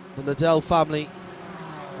 The Liddell family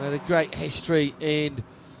had a great history in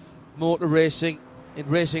motor racing, in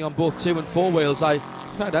racing on both 2 and 4 wheels. I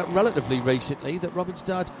found out relatively recently that Robin's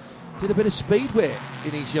dad did a bit of speedway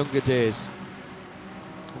in his younger days.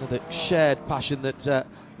 Another shared passion that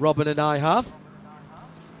Robin and I have,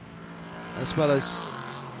 as well as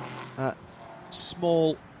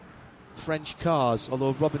small French cars,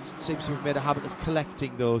 although Robin seems to have made a habit of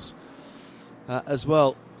collecting those as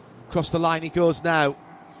well. Across the line he goes now.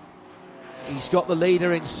 He's got the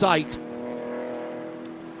leader in sight.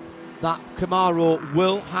 That Camaro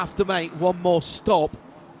will have to make one more stop.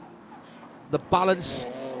 The balance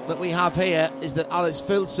that we have here is that Alex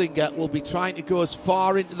Filsinger will be trying to go as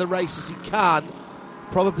far into the race as he can,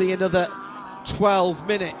 probably another 12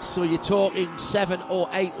 minutes, so you're talking 7 or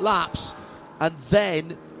 8 laps, and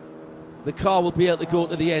then the car will be able to go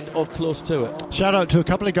to the end or close to it. Shout out to a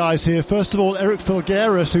couple of guys here. First of all, Eric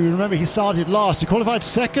Filgueras, who, remember, he started last. He qualified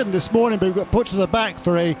second this morning, but got put to the back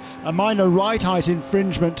for a minor ride height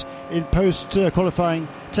infringement in post-qualifying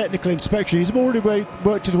technical inspection. He's already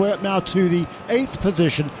worked his way up now to the 8th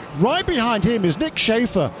position. Right behind him is Nick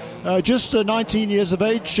Schaefer, just 18 years of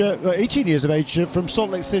age from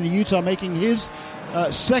Salt Lake City, Utah, making his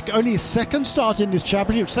only his second start in this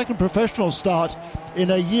championship, second professional start in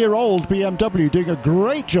a year-old BMW, doing a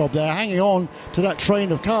great job there, hanging on to that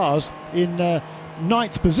train of cars in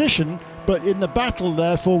 9th position, but in the battle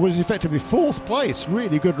therefore was effectively 4th place.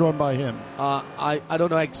 Really good run by him. I don't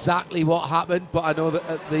know exactly what happened, but I know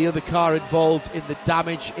that the other car involved in the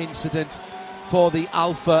damage incident for the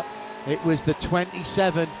Alpha, it was the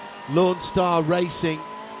 27 Lone Star Racing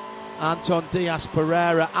Anton Diaz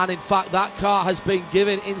Pereira, and in fact that car has been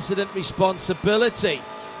given incident responsibility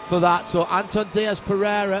for that. So Anton Diaz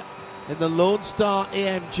Pereira in the Lone Star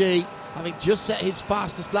AMG, having just set his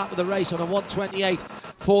fastest lap of the race on a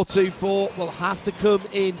 1:28.424, will have to come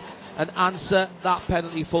in and answer that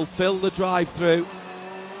penalty, fulfill the drive-through.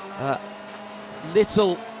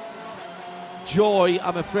 Little joy,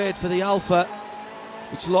 I'm afraid, for the Alpha,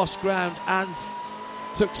 which lost ground and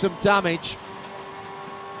took some damage.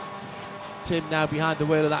 Tim now behind the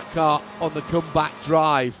wheel of that car on the comeback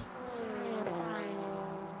drive.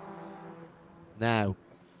 Now,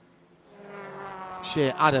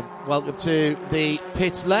 Shea. Adam, welcome to the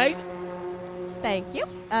pit lane. Thank you.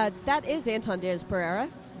 That is Anton Diaz Pereira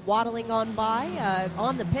waddling on by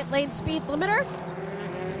on the pit lane speed limiter,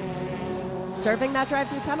 serving that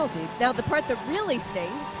drive-through penalty. Now, the part that really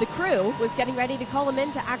stings, the crew was getting ready to call him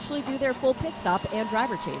in to actually do their full pit stop and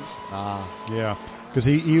driver change. Yeah, because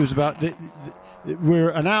he was about... We're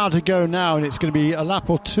an hour to go now, and it's going to be a lap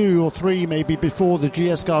or 2 or 3 maybe before the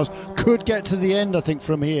GS cars could get to the end, I think,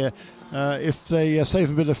 from here, if they save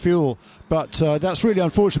a bit of fuel. But that's really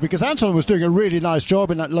unfortunate, because Anton was doing a really nice job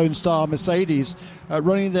in that Lone Star Mercedes,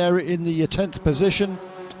 running there in the 10th position,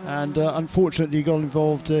 and unfortunately got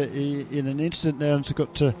involved in an incident there and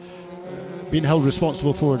got been held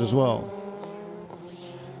responsible for it as well.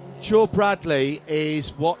 Joe Bradley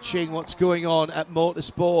is watching what's going on at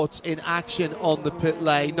Motorsports in action on the pit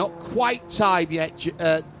lane. Not quite time yet,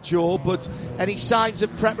 Joe, but any signs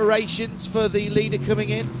of preparations for the leader coming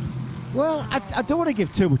in? Well, I don't want to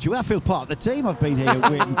give too much away. I feel part of the team. I've been here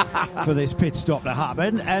waiting for this pit stop to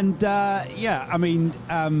happen. And,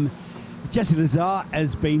 Jesse Lazar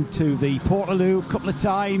has been to the Portaloo a couple of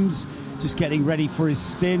times, just getting ready for his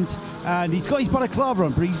stint. And he's got his balaclava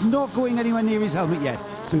on, but he's not going anywhere near his helmet yet.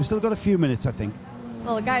 So we've still got a few minutes, I think.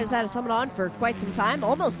 Well, a guy who's had a summit on for quite some time,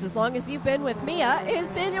 almost as long as you've been with Mia,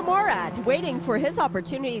 is Daniel Morad, waiting for his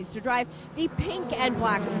opportunity to drive the pink and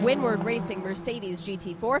black Windward Racing Mercedes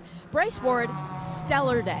GT4. Bryce Ward,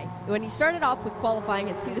 stellar day. When he started off with qualifying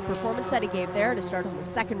and see the performance that he gave there to start on the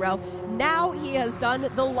second row, now he has done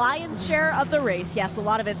the lion's share of the race. Yes, a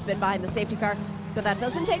lot of it's been behind the safety car, but that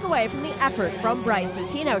doesn't take away from the effort from Bryce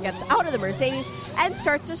as he now gets out of the Mercedes and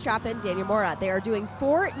starts to strap in Daniel Morad. They are doing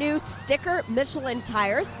 4 new sticker Michelin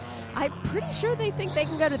tires. I'm pretty sure they think they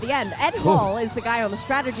can go to the end. Ed Hall is the guy on the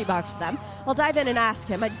strategy box for them. I'll dive in and ask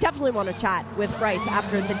him. I definitely want to chat with Bryce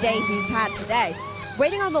after the day he's had today.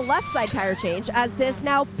 Waiting on the left side tire change as this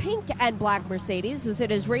now pink and black Mercedes, as it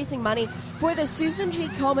is raising money for the Susan G.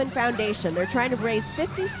 Komen Foundation. They're trying to raise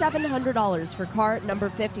 $5,700 for car number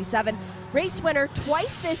 57. Race winner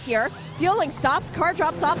twice this year. Fueling stops, car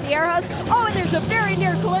drops off the air hose. Oh, and there's a very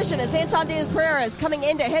near collision as Anton Diaz Pereira is coming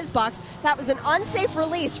into his box. That was an unsafe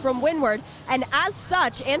release from Windward, and as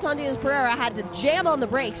such, Anton Diaz Pereira had to jam on the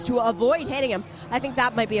brakes to avoid hitting him. I think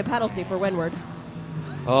that might be a penalty for Windward.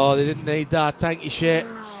 Oh, they didn't need that. Thank you, Shea.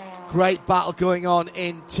 Great battle going on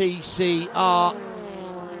in TCR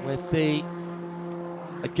with the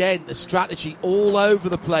strategy all over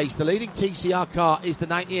the place. The leading TCR car is the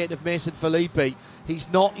 98 of Mason Filippi.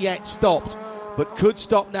 He's not yet stopped, but could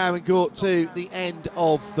stop now and go to the end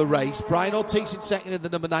of the race. Brian Ortiz in second in the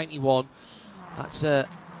number 91. That's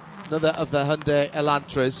another of the Hyundai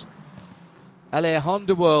Elantras. LA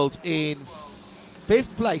Honda World in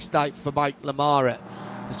 5th place now for Mike Lamara.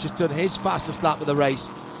 Has just done his fastest lap of the race.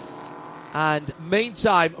 And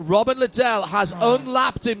meantime, Robin Liddell has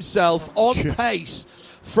unlapped himself on pace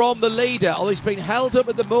from the leader, although he's been held up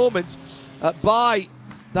at the moment by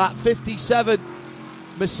that 57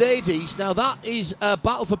 Mercedes. Now that is a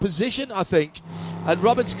battle for position, I think, and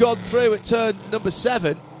Robin's gone through at turn number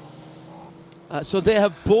 7. So they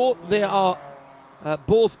are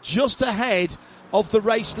both just ahead of the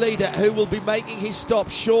race leader, who will be making his stop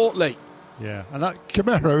shortly. Yeah, and that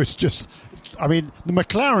Camaro is just... I mean, the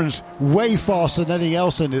McLaren's way faster than anything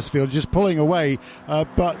else in this field, just pulling away.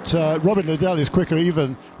 But Robin Liddell is quicker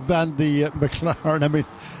even than the McLaren. I mean,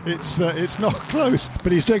 it's not close,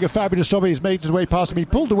 but he's doing a fabulous job. He's made his way past him. He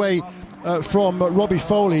pulled away from Robbie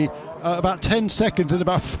Foley about 10 seconds in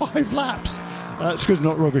about 5 laps. Excuse me,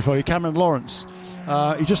 not Robbie Foley, Cameron Lawrence.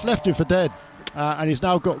 He just left him for dead. And he's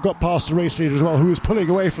now got past the race leader as well, who is pulling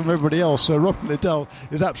away from everybody else. So Robin Liddell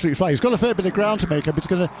is absolutely flying. He's got a fair bit of ground to make up. It's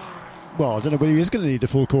going to... Well, I don't know whether he is going to need a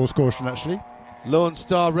full course caution, actually. Lone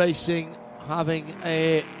Star Racing having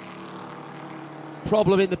a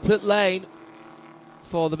problem in the pit lane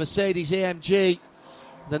for the Mercedes AMG.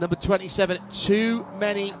 The number 27, too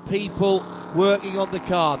many people working on the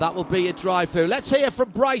car. That will be a drive-through. Let's hear from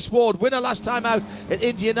Bryce Ward, winner last time out at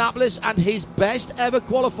Indianapolis, and his best ever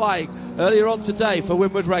qualifying earlier on today for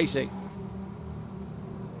Windward Racing.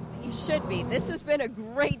 You should be. This has been a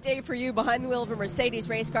great day for you behind the wheel of a Mercedes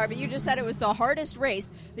race car, but you just said it was the hardest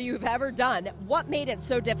race that you've ever done. What made it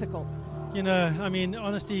so difficult? You know, I mean,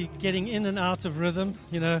 honestly, getting in and out of rhythm,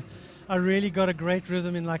 you know. I really got a great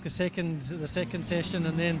rhythm in like the second session,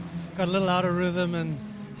 and then got a little out of rhythm and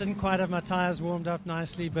didn't quite have my tyres warmed up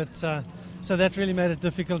nicely, but so that really made it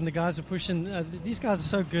difficult. And the guys are pushing. These guys are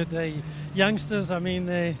so good. They youngsters. I mean,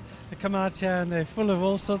 they come out here and they're full of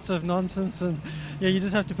all sorts of nonsense, and yeah, you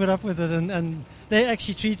just have to put up with it. And they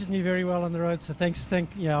actually treated me very well on the road. So I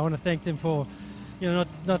want to thank them for, you know,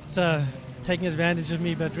 not taking advantage of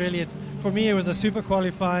me. But really, for me, it was a super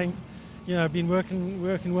qualifying. Been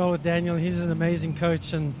working well with Daniel. He's an amazing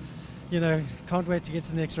coach, and can't wait to get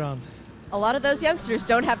to the next round. A lot of those youngsters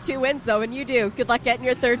don't have 2 wins, though, and you do. Good luck getting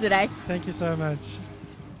your third today. Thank you so much.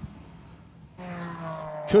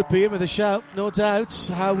 Could be in with a shout, no doubt.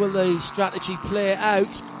 How will the strategy play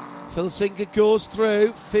out? Filsinger goes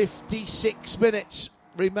through. 56 minutes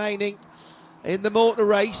remaining in the motor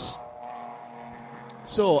race.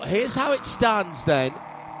 So here's how it stands then,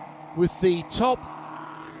 with the top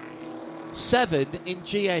 7 in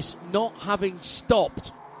GS not having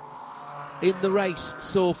stopped in the race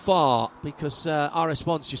so far, because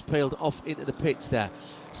RS1's just peeled off into the pits there.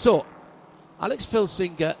 So Alex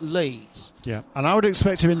Filsinger leads. Yeah, and I would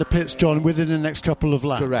expect him in the pits, John, within the next couple of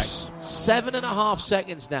laps. Correct. 7.5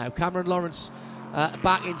 seconds now. Cameron Lawrence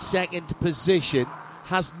back in second position,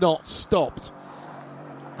 has not stopped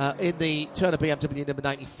in the Turner BMW number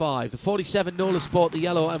 95. The 47 Nola Sport, the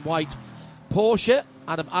yellow and white Porsche.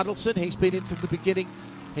 Adam Adelson, he's been in from the beginning.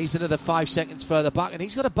 He's another 5 seconds further back, and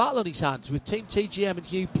he's got a battle on his hands with Team TGM and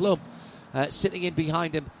Hugh Plum sitting in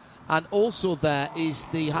behind him. And also there is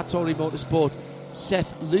the Hattori Motorsport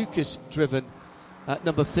Seth Lucas driven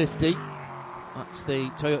number 50. That's the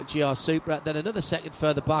Toyota GR Supra. Then another second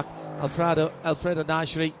further back, Alfredo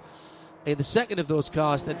Najri in the second of those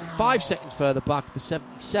cars. Then 5 seconds further back, the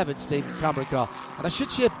 77 Stephen Cameron car. And I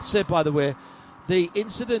should say, by the way, the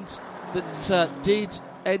incident that did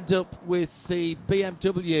end up with the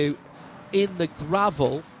BMW in the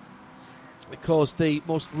gravel, because the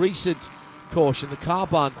most recent caution, the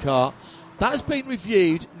Carbahn car, that has been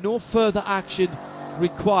reviewed. No further action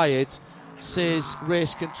required, says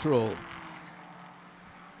Race Control.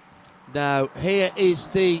 Now, here is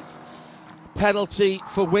the penalty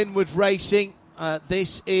for Winward Racing.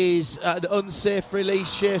 This is an unsafe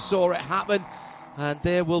release. Shea saw it happen, and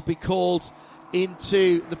they will be called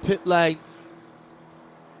into the pit lane.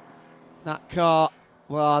 That car,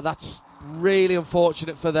 well, that's really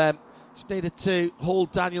unfortunate for them. Just needed to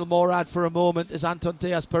hold Daniel Morad for a moment as Anton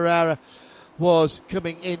Diaz Pereira was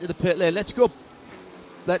coming into the pit lane. Let's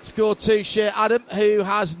go to Shea Adam, who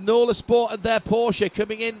has Nola Sport and their Porsche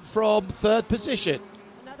coming in from third position.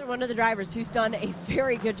 One of the drivers who's done a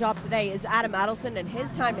very good job today is Adam Adelson, and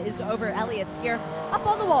his time is over Elliott Skier up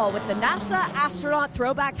on the wall with the NASA astronaut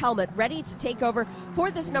throwback helmet ready to take over for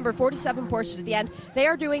this number 47 Porsche at the end. They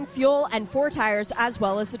are doing fuel and 4 tires as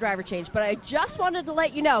well as the driver change. But I just wanted to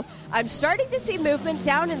let you know, I'm starting to see movement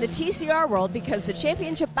down in the TCR world, because the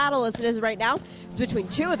championship battle as it is right now is between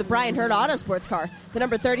 2 of the Brian Hurd Autosports car. The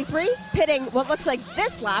number 33 pitting what looks like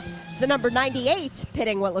this lap, the number 98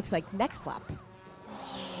 pitting what looks like next lap.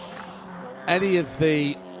 Any of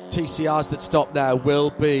the TCRs that stop now will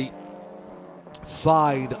be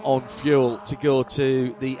fine on fuel to go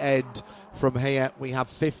to the end from here. We have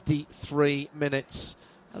 53 minutes,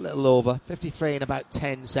 a little over, 53 in about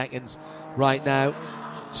 10 seconds right now.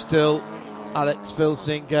 Still, Alex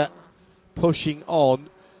Filsinger pushing on.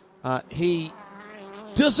 He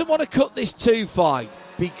doesn't want to cut this too fine,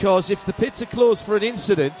 because if the pits are closed for an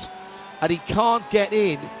incident and he can't get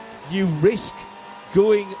in, you risk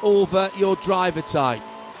going over your driver time.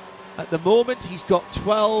 At the moment, he's got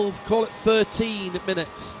 12, call it 13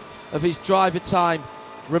 minutes of his driver time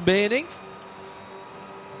remaining.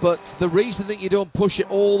 But the reason that you don't push it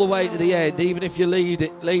all the way to the end, even if you're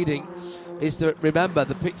leading, is that, remember,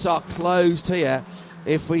 the pits are closed here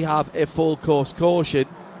if we have a full course caution.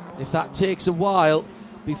 If that takes a while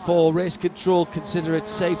before Race Control consider it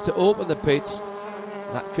safe to open the pits,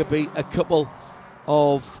 that could be a couple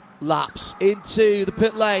of laps. Into the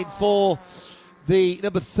pit lane for the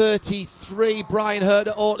number 33 Brian Hurd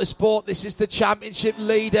Autosport. This is the championship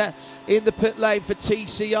leader in the pit lane for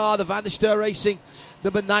TCR. The Van der Steur Racing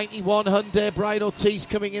number 91 Hyundai, Brian Ortiz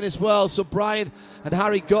coming in as well. So Brian and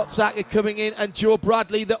Harry Gottsack are coming in, and Joe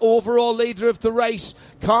Bradley, the overall leader of the race,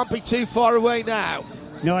 can't be too far away now.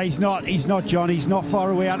 No, he's not, John. He's not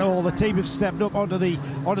far away at all. The team have stepped up onto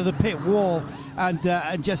the pit wall, and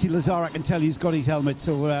Jesse Lazar, I can tell you, he's got his helmet.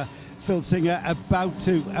 So Filsinger about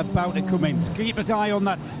to come in. Keep an eye on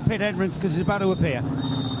that pit entrance, because it's about to appear.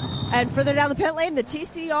 And further down the pit lane, the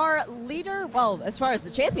TCR leader, well, as far as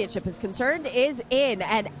the championship is concerned, is in,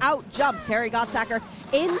 and out jumps Harry Gottsacker.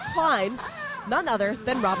 In climbs none other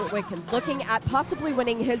than Robert Wickens, looking at possibly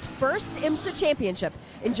winning his first IMSA championship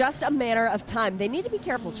in just a matter of time. They need to be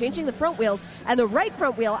careful changing the front wheels, and the right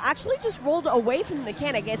front wheel actually just rolled away from the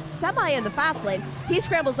mechanic. It's semi in the fast lane. He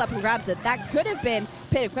scrambles up and grabs it. That could have been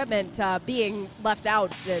pit equipment being left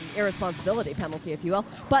out, an irresponsibility penalty, if you will.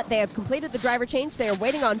 But they have completed the driver change. They are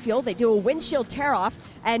waiting on fuel. They do a windshield tear-off,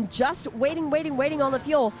 and just waiting on the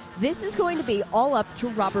fuel. This is going to be all up to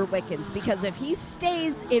Robert Wickens, because if he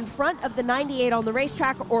stays in front of the 98 on the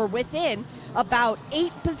racetrack or within about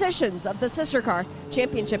 8 positions of the sister car,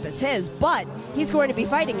 championship is his. But he's going to be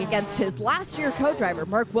fighting against his last year co-driver,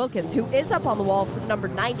 Mark Wilkins, who is up on the wall for the number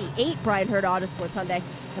 98 Brian Hurd Autosport Sunday.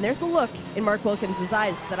 And there's a look in Mark Wilkins'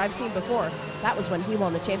 eyes that I've seen before. That was when he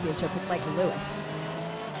won the championship with Michael Lewis.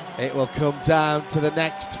 It will come down to the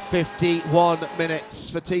next 51 minutes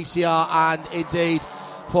for TCR and indeed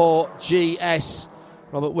for GS.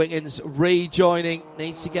 Robert Wickens rejoining,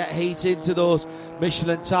 needs to get heat into those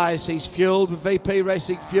Michelin tyres. He's fueled with VP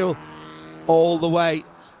Racing fuel all the way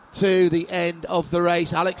to the end of the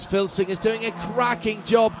race. Alex Filsing is doing a cracking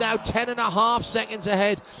job now, 10.5 seconds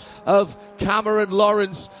ahead of Cameron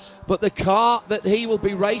Lawrence. But the car that he will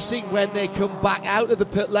be racing when they come back out of the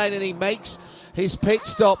pit lane and he makes his pit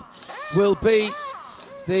stop will be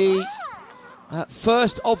the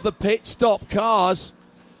first of the pit stop cars.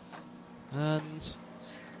 And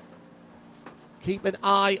keep an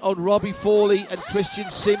eye on Robbie Foley and Christian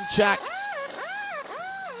Simchak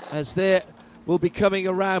as they will be coming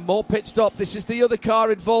around. More pit stop. This is the other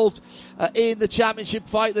car involved in the championship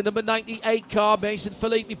fight, the number 98 car. Mason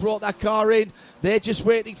Filippi brought that car in. They're just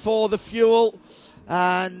waiting for the fuel,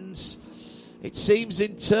 and it seems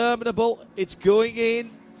interminable. It's going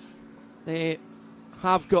in. They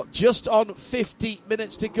have got just on 50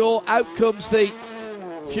 minutes to go. Out comes the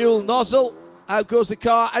fuel nozzle. Out goes the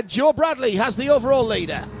car, and Joe Bradley has the overall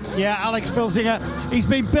leader. Yeah, Alex Filsinger, he's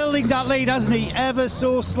been building that lead, hasn't he? Ever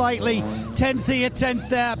so slightly. 10th here, 10th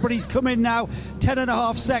there, but he's come in now.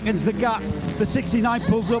 10.5 seconds, the gap. The 69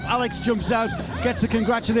 pulls up. Alex jumps out, gets the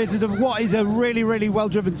congratulations of what is a really, really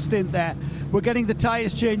well-driven stint there. We're getting the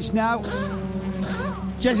tyres changed now.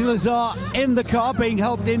 Jesse Lazar in the car, being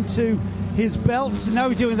helped into his belts. Now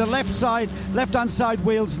we're doing the left-hand side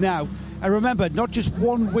wheels now. And remember, not just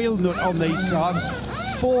one wheel nut on these cars,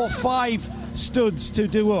 4, 5 studs to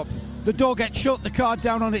do up. The door gets shut, the car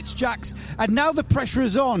down on its jacks, and now the pressure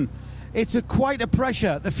is on. It's quite a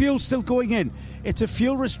pressure. The fuel's still going in. It's a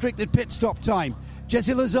fuel-restricted pit stop time.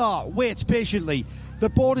 Jesse Lazar waits patiently. The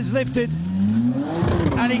board is lifted,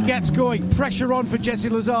 and he gets going. Pressure on for Jesse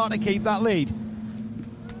Lazar to keep that lead.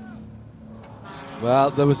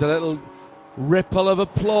 Well, there was a little ripple of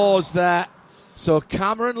applause there. So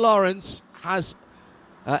Cameron Lawrence has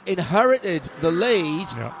inherited the lead,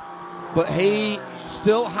 but he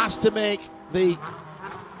still has to make the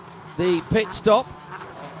pit stop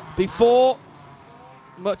before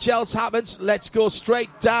much else happens. Let's go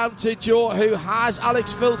straight down to Joe, who has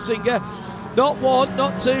Alex Filsinger. Not 1,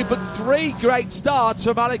 not 2, but 3 great starts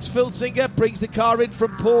from Alex Filsinger. Brings the car in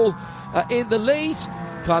from pole in the lead.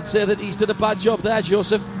 Can't say that he's done a bad job there,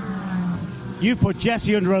 Joseph. You put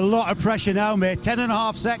Jesse under a lot of pressure now, mate.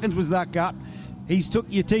 10.5 seconds was that gap. He's took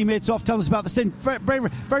your teammates off. Tell us about the stint. Very,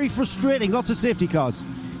 very frustrating. Lots of safety cars.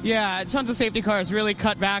 Yeah, tons of safety cars really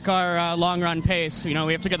cut back our long-run pace. You know,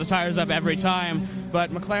 we have to get the tires up every time.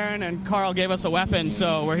 But McLaren and Carl gave us a weapon,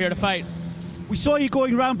 so we're here to fight. We saw you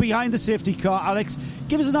going round behind the safety car, Alex.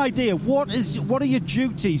 Give us an idea. What are your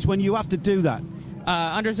duties when you have to do that?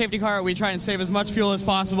 Under safety car, we try and save as much fuel as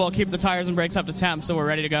possible, keep the tires and brakes up to temp, so we're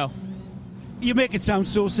ready to go. You make it sound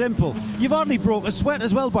so simple. You've hardly broke a sweat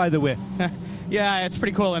as well, by the way. Yeah, it's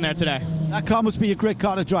pretty cool in there today. That car must be a great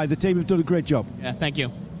car to drive. The team have done a great job. Yeah, thank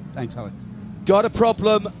you. Thanks, Alex. Got a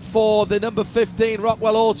problem for the number 15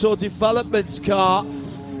 Rockwell Auto Developments car.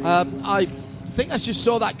 I think I just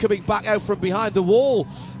saw that coming back out from behind the wall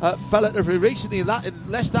relatively recently,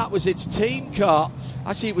 unless that was its team car.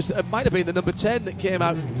 Actually, it might have been the number 10 that came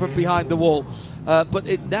out from behind the wall. But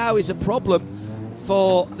it now is a problem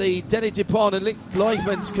for the Denny Dupont and Nick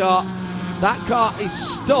Bloigman's car. That car is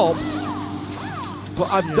stopped, but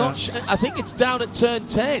I'm not sure. I think it's down at turn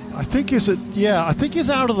 10. I think it's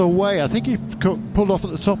out of the way. I think he pulled off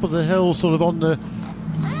at the top of the hill, sort of on the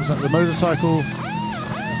motorcycle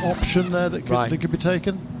option there that could be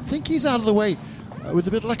taken. I think he's out of the way. With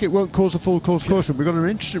a bit of luck, it won't cause a full course caution. We've got an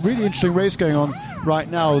really interesting race going on right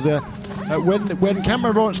now. When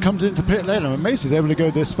Cameron Lawrence comes into pit lane, I'm amazed he's able to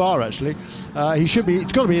go this far. Actually,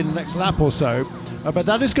 it's got to be in the next lap or so. But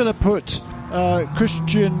that is going to put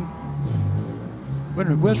Christian.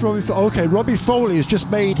 Where's Robbie? Okay, Robbie Foley has just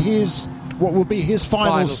made his what will be his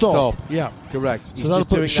final stop. Yeah, correct. So that'll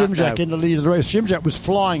put Shimjak in the lead of the race. Shimjak was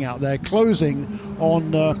flying out there, closing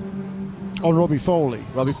on Robbie Foley.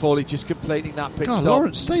 Robbie Foley just completing that pit stop.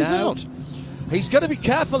 Lawrence stays out. He's going to be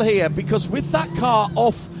careful here because with that car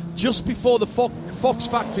off just before the Fox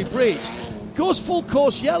Factory Bridge, goes full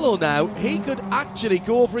course yellow now, he could actually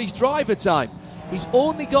go over his driver time. He's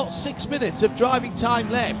only got 6 minutes of driving time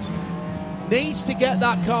left. Needs to get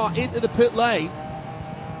that car into the pit lane.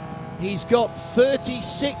 He's got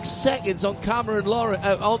 36 seconds on Cameron Lawrence,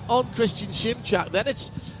 on Christian Shimjak. Then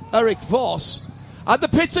it's Eric Voss. And the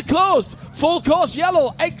pits are closed. Full course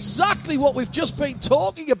yellow. Exactly what we've just been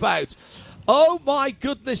talking about. Oh, my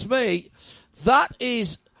goodness me. That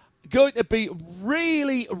is going to be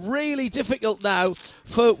really, really difficult now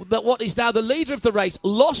for what is now the leader of the race.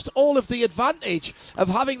 Lost all of the advantage of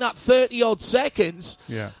having that 30-odd seconds.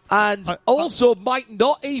 Yeah. And also might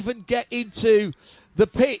not even get into the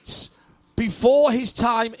pits before his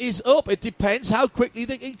time is up. It depends how quickly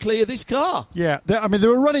they can clear this car. Yeah, they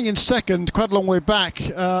were running in second quite a long way back.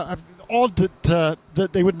 Odd that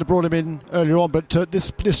they wouldn't have brought him in earlier on, but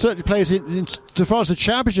this certainly plays in so far as the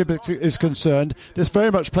championship is concerned, this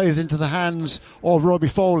very much plays into the hands of Robbie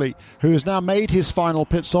Foley, who has now made his final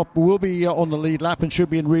pit stop, will be on the lead lap and should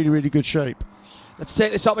be in really, really good shape. Let's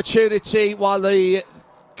take this opportunity while the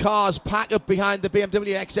cars pack up behind the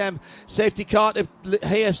BMW XM safety car to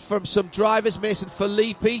hear from some drivers. Mason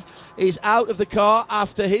Filippi is out of the car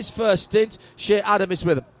after his first stint. Shea Adam is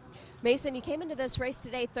with him. Mason, you came into this race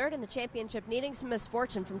today third in the championship, needing some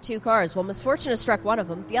misfortune from two cars. Well, misfortune has struck one of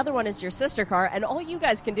them. The other one is your sister car, and all you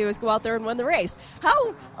guys can do is go out there and win the race.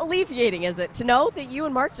 How alleviating is it to know that you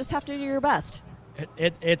and Mark just have to do your best?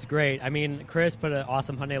 It's great. I mean, Chris put an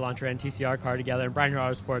awesome Hyundai Elantra and TCR car together, and Brian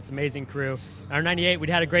Autosports, amazing crew. In our 98, we'd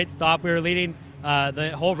had a great stop. We were leading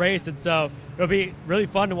the whole race, and so it'll be really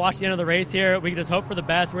fun to watch the end of the race here. We can just hope for the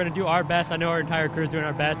best. We're going to do our best. I know our entire crew is doing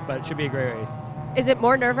our best, but it should be a great race. Is it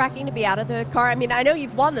more nerve-wracking to be out of the car? I mean, I know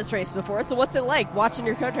you've won this race before, so what's it like watching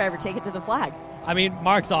your co-driver take it to the flag? I mean,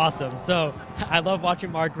 Mark's awesome, so I love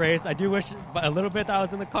watching Mark race. I do wish a little bit that I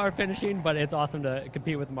was in the car finishing, but it's awesome to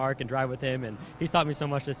compete with Mark and drive with him, and he's taught me so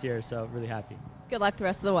much this year, so really happy. Good luck the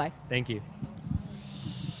rest of the way. Thank you.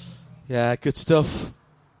 Yeah, good stuff.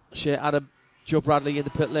 Shea Adam, Joe Bradley in the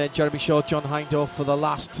pit lane, Jeremy Shaw, John Hindhaugh for the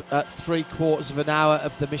last 3/4 of an hour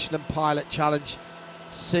of the Michelin Pilot Challenge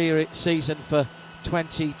season for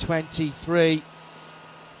 2023.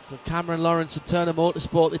 So Cameron Lawrence and Turner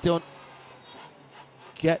Motorsport, they don't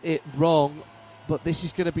get it wrong, but this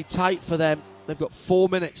is going to be tight for them. They've got 4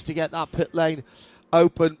 minutes to get that pit lane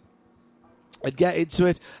open and get into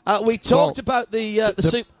it. We talked about the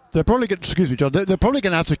super. They're probably going. Excuse me, John. They're probably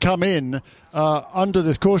going to have to come in under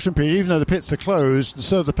this caution period, even though the pits are closed, and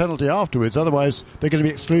serve the penalty afterwards. Otherwise, they're going to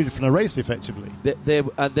be excluded from the race effectively. They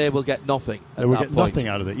will get nothing. They will get nothing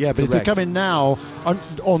out of it. Yeah, but Correct. if they come in now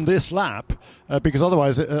on this lap, because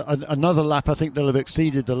otherwise another lap, I think they'll have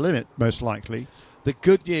exceeded the limit most likely. The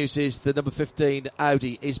good news is the number 15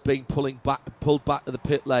 Audi is being pulled back to the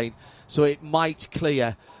pit lane, so it might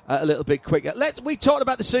clear a little bit quicker. We talked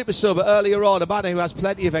about the Super Sub earlier on, a man who has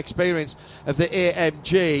plenty of experience of the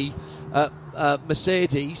AMG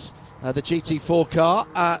Mercedes, the GT4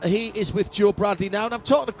 car. He is with Joe Bradley now, and I'm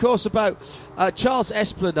talking, of course, about Charles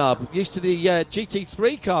Esplanade, used to the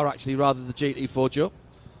GT3 car, actually, rather than the GT4, Joe.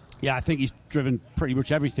 Yeah, I think he's driven pretty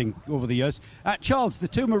much everything over the years. Charles, the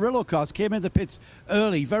two Murillo cars came in the pits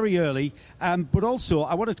early, very early, but also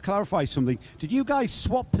I wanted to clarify something. Did you guys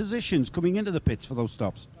swap positions coming into the pits for those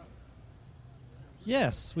stops?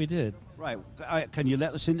 Yes, we did. Right. Can you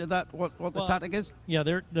let us into that, what the tactic is? Yeah,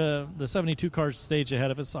 the 72 cars stage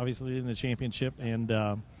ahead of us, obviously, in the championship,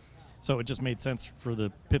 and so it just made sense for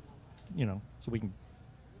the pit, so we can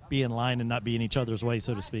be in line and not be in each other's way,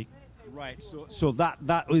 so to speak. Right, so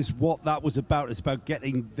that is what that was about. It's about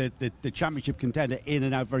getting the championship contender in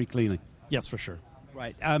and out very cleanly. Yes, for sure.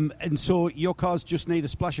 Right, and so your cars just need a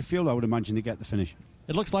splash of fuel, I would imagine, to get the finish.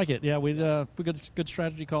 It looks like it. Yeah, we got good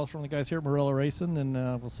strategy calls from the guys here at Murillo Racing, and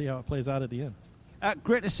we'll see how it plays out at the end.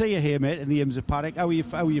 Great to see you here, mate, in the IMSA paddock. How are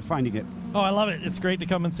you finding it? Oh, I love it. It's great to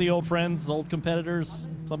come and see old friends, old competitors.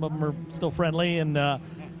 Some of them are still friendly, and the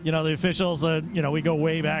officials. We go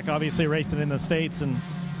way back, obviously, racing in the States and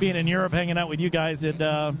being in Europe, hanging out with you guys.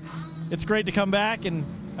 It's great to come back, and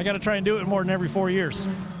I got to try and do it more than every 4 years.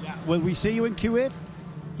 Yeah. Will we see you in Kuwait?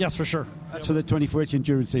 Yes, for sure. That's for the 24-inch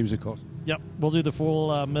endurance teams, of course. Yep, we'll do the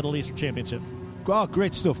full Middle Eastern Championship. Oh,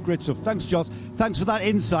 great stuff. Thanks, Charles. Thanks for that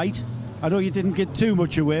insight. I know you didn't get too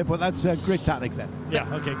much away, but that's great tactics then.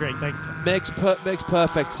 Yeah, okay, great, thanks. Makes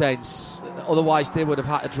perfect sense. Otherwise, they would have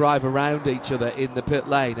had to drive around each other in the pit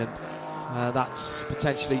lane, and That's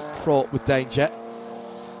potentially fraught with danger.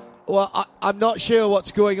 Well, I'm not sure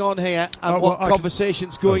what's going on here and what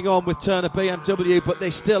conversation's going on with Turner BMW, but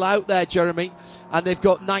they're still out there, Jeremy, and they've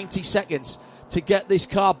got 90 seconds to get this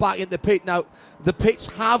car back in the pit. Now, the pits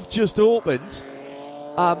have just opened,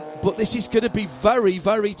 but this is going to be very,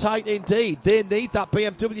 very tight indeed. They need that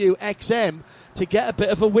BMW XM to get a bit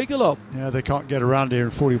of a wiggle up. Yeah, they can't get around here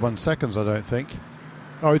in 41 seconds, I don't think.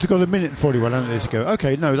 Oh, it's got a minute and 41, haven't they, to go?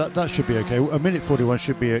 Okay, no, that should be okay. A minute 41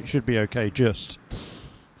 should be okay, just.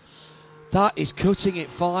 That is cutting it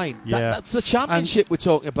fine. Yeah. That's the championship we're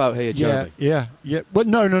talking about here, Jeremy. Yeah. Well,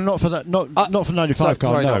 no, not for that. Not for 95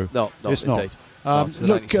 car. Sorry, no, it's not.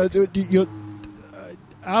 Look, you're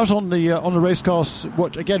out on the race cars.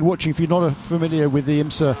 Watching. If you're not familiar with the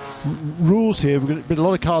IMSA rules here, we've been a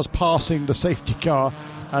lot of cars passing the safety car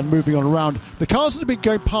and moving on around. The cars that have been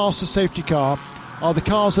going past the safety car are the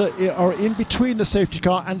cars that are in between the safety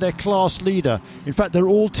car and their class leader. In fact, they're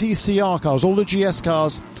all TCR cars, all the GS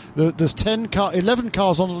cars. There's 11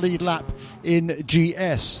 cars on the lead lap in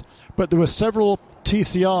GS, but there were several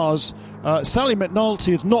TCRs. Sally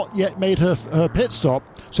McNulty has not yet made her pit stop,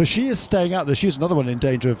 so she is staying out there. She's another one in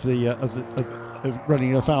danger of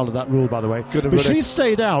running afoul of that rule, by the way. But she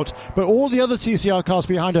stayed out, but all the other TCR cars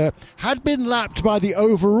behind her had been lapped by the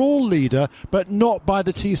overall leader, but not by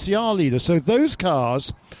the TCR leader. So those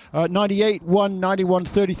cars, 98, 1, 91,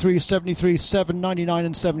 33, 73, 7, 99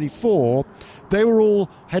 and 74, they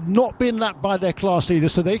had not been lapped by their class leader,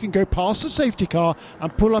 so they can go past the safety car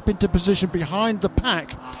and pull up into position behind the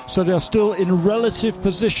pack, so they're still in relative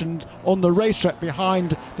position on the racetrack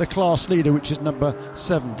behind the class leader, which is number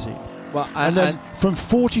 70. Well, and then from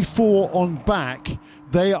 44 on back,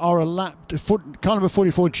 they are a lap. Car number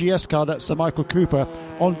 44 GS car, that's the Michael Cooper.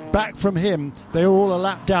 On back from him, they are all a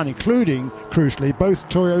lap down, including, crucially, both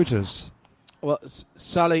Toyotas. Well,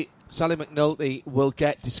 Sally McNulty will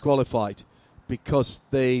get disqualified because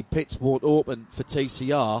the pits won't open for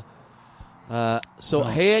TCR.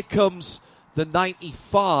 Here comes the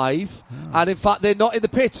 95, and in fact, they're not in the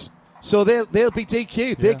pits, so they'll be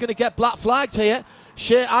DQ'd. They're going to get black flagged here.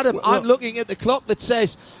 Shea Adam, I'm looking at the clock that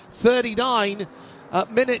says 39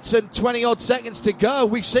 minutes and 20-odd seconds to go.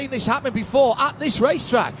 We've seen this happen before at this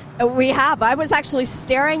racetrack. We have. I was actually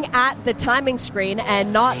staring at the timing screen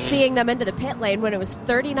and not seeing them into the pit lane when it was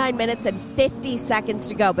 39 minutes and 50 seconds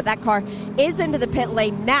to go. But that car is into the pit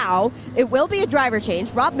lane now. It will be a driver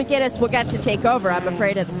change. Rob McGinnis will get to take over. I'm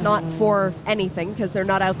afraid it's not for anything because they're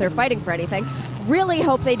not out there fighting for anything. Really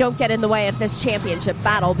hope they don't get in the way of this championship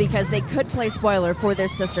battle because they could play spoiler for their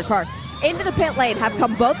sister car. Into the pit lane have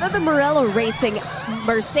come both of the Murillo Racing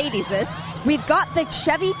Mercedeses. We've got the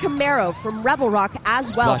Chevy Camaro from Rebel Rock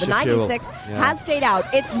as well. The 96 has stayed out.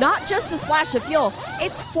 It's not just a splash of fuel.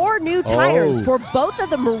 It's 4 new tires for both of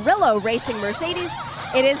the Murillo Racing Mercedes.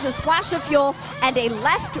 It is a splash of fuel and a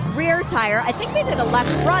left rear tire. I think they did a left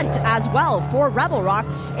front as well for Rebel Rock.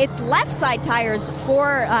 It's left side tires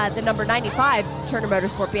for the number 95 Turner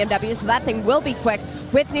Motorsport BMW, so that thing will be quick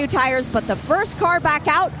with new tires. But the first car back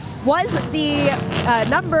out was the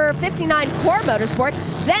number 59 Core Motorsport,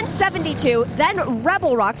 then 72, then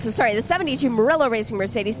Rebel Rock, the 72 Murillo Racing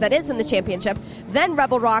Mercedes that is in the championship, then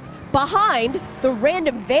Rebel Rock behind the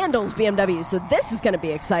Random Vandals BMW. So this is going to be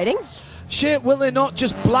exciting. Shit, will they not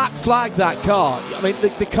just black flag that car? I mean,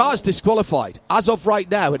 the car's disqualified. As of right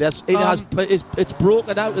now, it's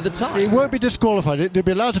broken out of the time. It won't be disqualified. They'll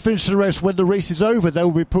be allowed to finish the race. When the race is over, they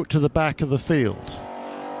will be put to the back of the field.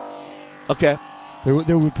 Okay. They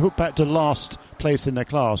will be put back to last place in their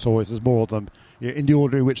class, or if there's more of them, in the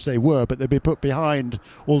order in which they were, but they'll be put behind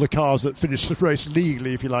all the cars that finished the race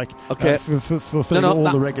legally, if you like, fulfilling all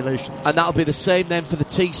the regulations. And that'll be the same then for the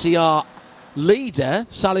TCR leader,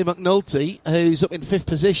 Sally McNulty, who's up in 5th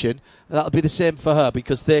position. That'll be the same for her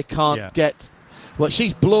because they can't get... Well,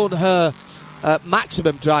 she's blown her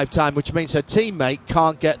maximum drive time, which means her teammate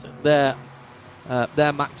can't get their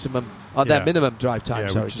maximum... their minimum drive time,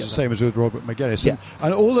 which is the same as with Robert McGinnis. Yeah.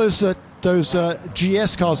 And all those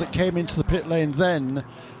GS cars that came into the pit lane then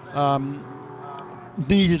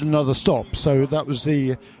needed another stop. So that was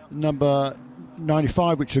the number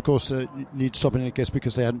 95, which of course needs stopping, I guess,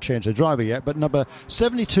 because they hadn't changed their driver yet. But number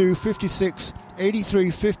 72, 56, 83,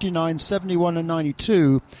 59, 71 and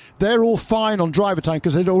 92, they're all fine on driver time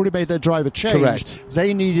because they'd already made their driver change. Correct.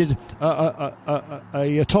 They needed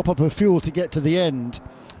a top-up of fuel to get to the end.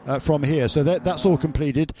 From here, so that's all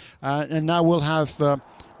completed, and now we'll have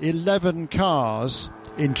 11 cars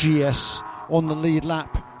in GS on the lead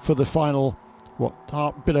lap for the final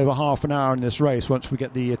bit over half an hour in this race once we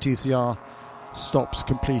get the TCR stops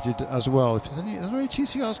completed as well. If there's any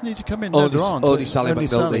TCRs need to come in, only, there aren't. only Sally McNulty.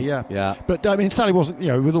 Sally, yeah. But I mean, Sally wasn't.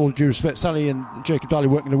 With all due respect, Sally and Jacob Daly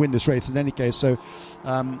weren't going to win this race in any case. So,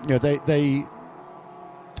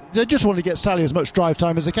 they just want to get Sally as much drive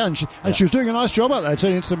time as they can. She was doing a nice job out there,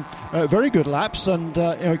 turning some very good laps and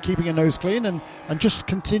keeping her nose clean and just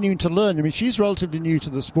continuing to learn. I mean, she's relatively new to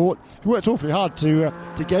the sport. She worked awfully hard to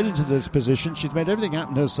get into this position. She's made everything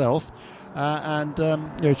happen herself.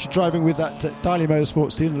 She's driving with that Daly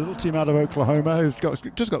Motorsports team, a little team out of Oklahoma, who's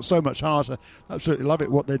just got so much heart. I absolutely love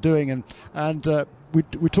it what they're doing, and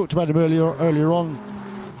we talked about him earlier on.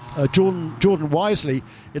 Jordan Wisely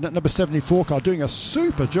in that number 74 car doing a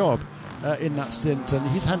super job in that stint, and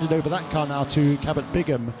he's handed over that car now to Cabot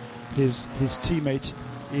Bigham, his teammate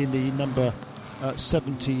in the number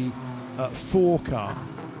 74 car.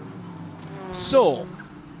 So,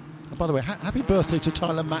 by the way, happy birthday to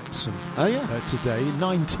Tyler Maxson. Oh yeah, today,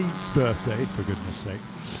 19th birthday, for goodness sake.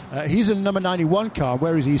 He's in the number 91 car,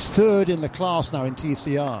 whereas he's third in the class now in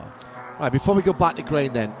TCR. Right, before we go back to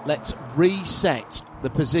green then, let's reset the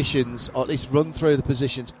positions, or at least run through the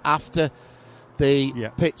positions after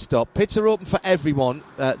the pit stop. Pits are open for everyone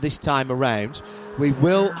this time around. We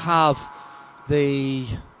will have the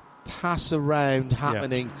pass around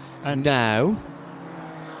happening now.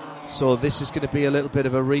 So this is going to be a little bit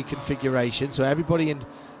of a reconfiguration. So everybody in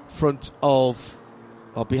front of,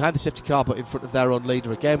 or behind the safety car, but in front of their own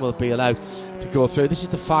leader again will be allowed to go through. This is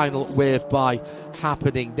the final wave by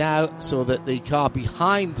happening now, so that the car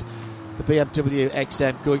behind the BMW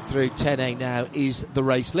XM going through 10A now is the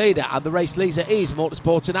race leader, and the race leader is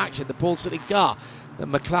Motorsports in Action, the pole sitting car, the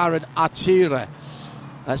McLaren Artura.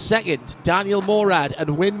 Second, Daniel Morad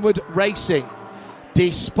and Winward Racing.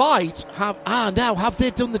 Despite have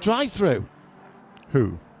they done the drive-through?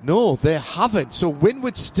 Who? No, they haven't. So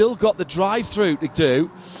Winward's still got the drive-through to do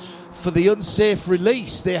for the unsafe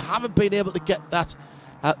release. They haven't been able to get that.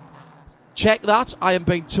 Check that. I am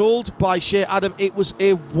being told by Shea Adam it was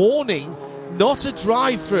a warning, not a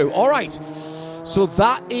drive-through. All right. So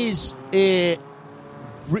that is a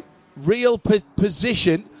real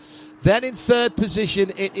position. Then in third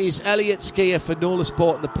position, it is Elliot Skier for Nola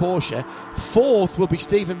Sport and the Porsche. Fourth will be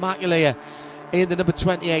Stephen McAleer in the number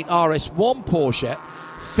 28 RS1 Porsche.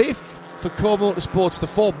 Fifth for Core Motorsports, the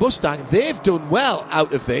Ford Mustang. They've done well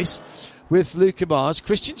out of this with Luca Mars.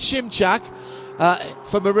 Christian Shimchak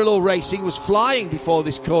for Murillo Racing was flying before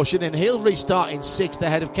this caution, and he'll restart in sixth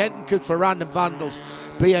ahead of Kenton Cook for Random Vandals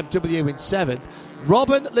BMW in seventh.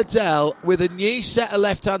 Robin Liddell with a new set of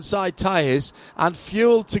left-hand side tyres and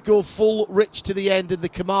fuel to go full rich to the end in the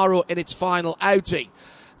Camaro in its final outing.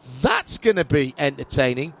 That's going to be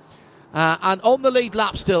entertaining. And on the lead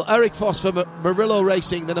lap still, Eric Foss for Murillo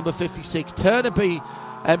Racing, the number 56. Turner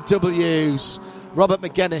BMW's Robert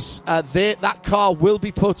McGuinness. That car will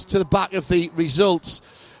be put to the back of the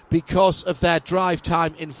results because of their drive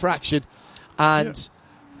time infraction. And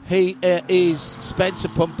he is Spencer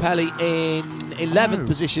Pumpelly in 11th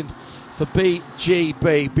position for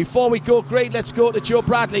BGB. Before we go green, let's go to Joe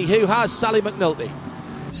Bradley, who has Sally McNulty.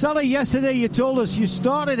 Sally, yesterday you told us you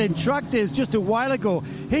started in track days just a while ago.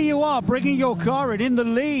 Here you are, bringing your car in the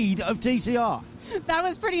lead of TCR. That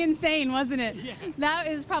was pretty insane, wasn't it? Yeah. That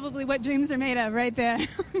is probably what dreams are made of right there.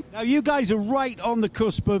 Now, you guys are right on the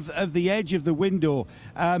cusp of the edge of the window.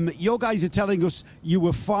 Your guys are telling us you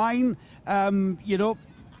were fine.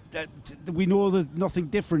 We know that nothing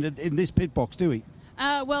different in this pit box, do we?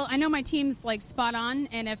 Well, I know my team's spot on,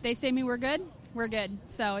 and if they say we're good, we're good.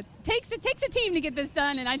 So it takes a team to get this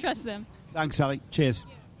done, and I trust them. Thanks, Sally. Cheers.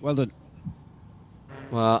 Well done.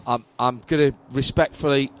 Well, I'm going to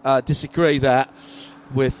respectfully disagree there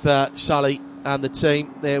with Sally and the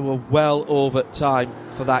team. They were well over time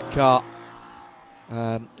for that car.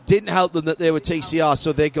 Didn't help them that they were TCR,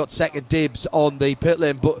 so they got second dibs on the pit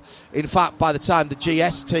lane. But in fact, by the time the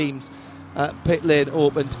GS team's pit lane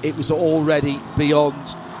opened, it was already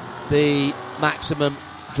beyond the maximum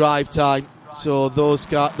drive time. So those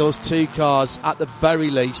two cars, at the very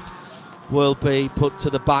least, will be put to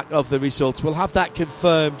the back of the results. We'll have that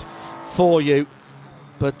confirmed for you.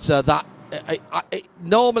 But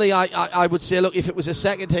normally I would say, look, if it was a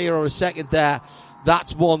second here or a second there,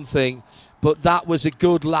 that's one thing. But that was a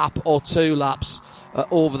good lap or two laps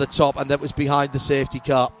over the top, and that was behind the safety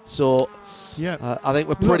car. So I think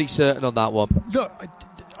we're pretty certain on that one. Look,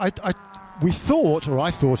 I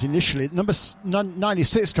thought initially, number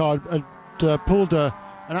 96 car had pulled an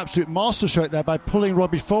absolute masterstroke there by pulling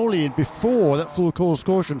Robbie Foley in before that full course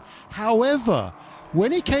caution. However,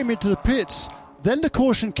 when he came into the pits, Then the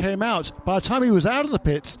caution came out. By the time he was out of the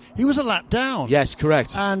pits, he was a lap down. Yes,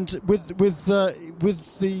 correct. And with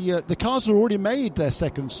the cars that already made their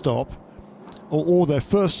second stop, or their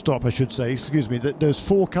first stop, I should say, excuse me, there's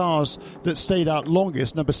 4 cars that stayed out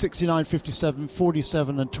longest, number 69, 57,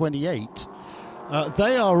 47 and 28.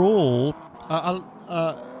 They are all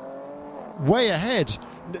way ahead.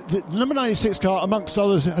 The number 96 car, amongst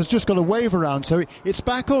others, has just got a wave around, so it's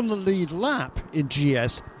back on the lead lap in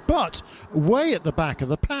GS, but way at the back of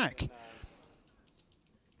the pack.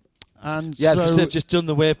 And yeah, so, because they've just done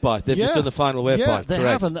the wave by. They've just done the final wave by. Yeah, they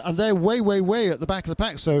correct. have, and they're way at the back of the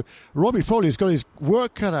pack. So Robbie Foley's got his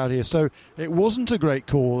work cut out here. So it wasn't a great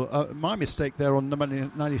call. My mistake there on number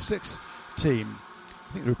 96 team.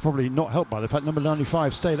 I think they were probably not helped by the fact number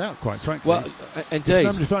 95 stayed out, quite frankly. Well, indeed.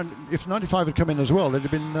 If 95 had come in as well, they'd have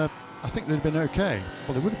been. I think they'd have been okay.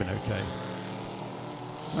 Well, they would have been okay.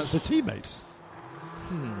 That's their teammates.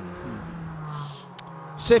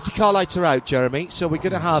 Safety car lights are out, Jeremy, so we're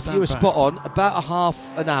going to have you a spot on about a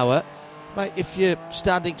half an hour. If you're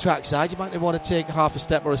standing trackside, you might want to take half a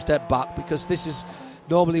step or a step back, because this is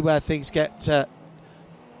normally where things get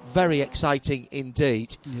very exciting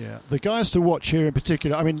indeed. Yeah, the guys to watch here in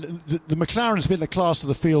particular, I mean, the McLaren's been the class of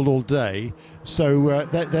the field all day, so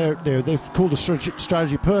they've called the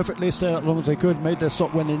strategy perfectly, stayed out as long as they could, made their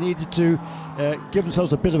stop when they needed to, give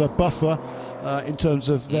themselves a bit of a buffer in terms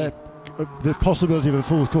of the possibility of a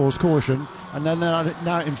full course caution, and then they're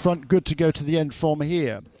now in front, good to go to the end from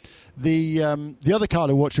here. The other car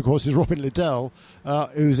to watch, of course, is Robin Liddell,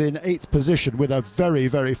 who's in 8th position with a very,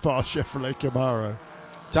 very fast Chevrolet Camaro.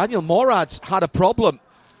 Daniel Morad's had a problem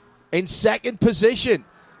in 2nd position,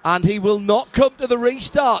 and he will not come to the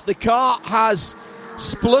restart. The car has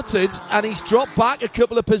spluttered, and he's dropped back a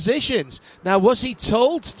couple of positions. Now, was he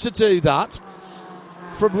told to do that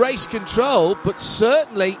from race control? But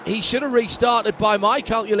certainly he should have restarted by my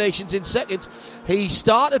calculations in 2nd. He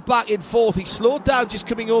started back in 4th. He slowed down just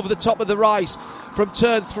coming over the top of the rise from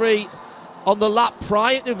turn 3 on the lap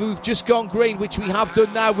prior to we've just gone green, which we have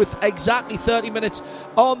done now with exactly 30 minutes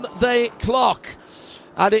on the clock.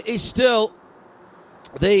 And it is still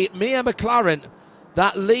the Mia McLaren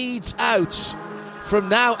that leads out from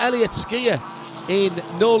now Elliott Skier in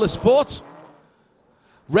Nola Sport.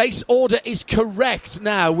 Race order is correct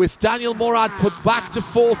now, with Daniel Morad put back to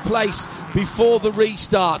 4th place before the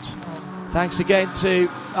restart. Thanks again to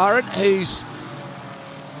Aaron, who's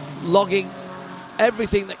logging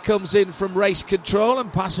everything that comes in from race control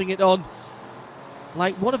and passing it on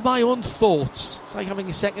like one of my own thoughts. It's like having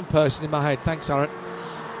a second person in my head. Thanks, Aaron.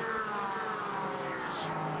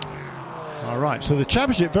 All right, so the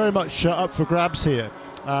championship very much up for grabs here.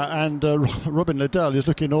 And Robin Liddell is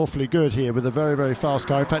looking awfully good here with a very, very fast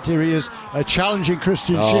car. In fact, here he is challenging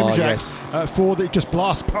Christian Shimjak yes. for the just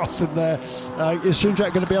blast past him there. Is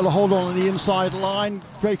Shimjak going to be able to hold on the inside line,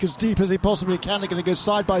 break as deep as he possibly can? They're going to go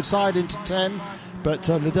side by side into 10, but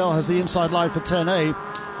Liddell has the inside line for 10A,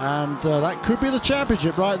 and that could be the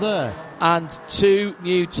championship right there. And 2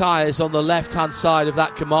 new tyres on the left-hand side of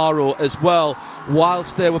that Camaro as well,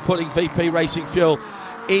 whilst they were putting VP Racing Fuel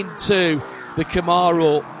into the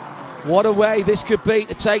Camaro. What a way this could be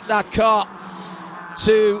to take that car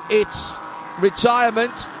to its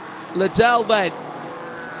retirement. Liddell then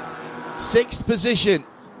 6th position,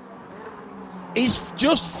 is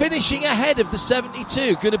just finishing ahead of the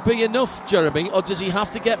 72 going to be enough, Jeremy, or does he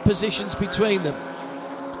have to get positions between them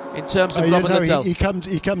in terms of Robin Liddell? He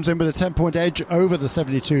comes in with a 10-point edge over the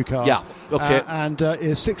 72 car. Yeah, okay. And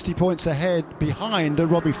is 60 points ahead behind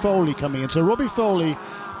Robbie Foley coming in. So Robbie Foley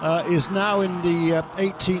is now in the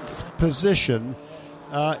 18th position.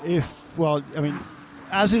 As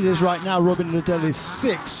it is right now, Robin Liddell is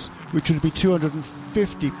 6th, which would be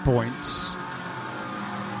 250 points.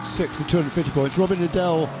 6 to 250 points. Robin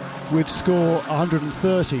Liddell would score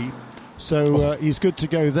 130, so he's good to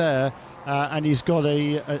go there. And he's got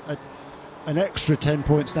an extra 10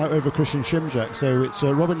 points now over Christian Shimjak. So it's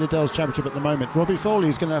Robin Liddell's championship at the moment. Robbie Foley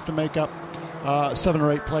is going to have to make up 7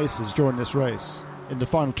 or 8 places during this race in the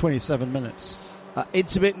final 27 minutes.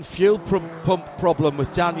 Intermittent fuel pump problem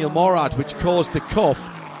with Daniel Morad, which caused the cuff,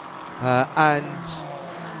 and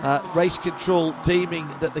race control deeming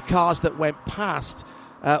that the cars that went past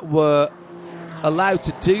were allowed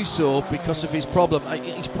to do so because of his problem.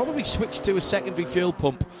 He's probably switched to a secondary fuel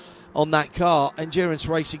pump on that car. Endurance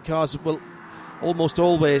racing cars will almost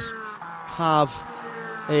always have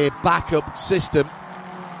a backup system.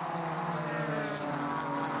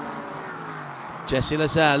 Jesse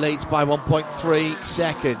Lazare leads by 1.3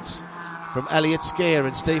 seconds from Elliott Skier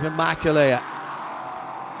and Stephen McAleer.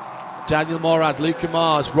 Daniel Morad, Luca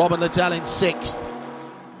Mars, Robin Liddell in 6th.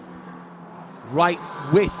 right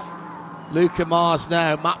with Luca Mars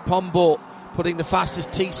now. Matt Pombo putting the fastest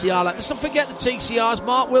TCR lap. Let's not forget the TCRs.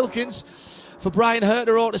 Mark Wilkins for Brian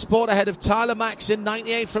Herter Autosport ahead of Tyler Maxson,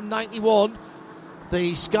 98 from 91.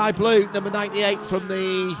 The Sky Blue, number 98 from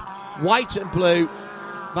the white and blue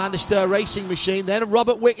Van der Steur Racing Machine. Then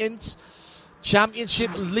Robert Wickens,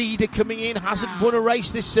 championship leader coming in, hasn't won a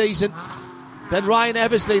race this season. Then Ryan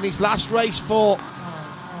Eversley in his last race for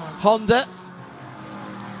Honda.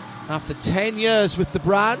 After 10 years with the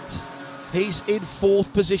brand, he's in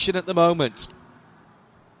 4th position at the moment.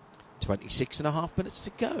 26 and a half minutes to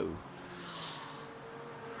go.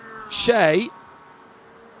 Shay,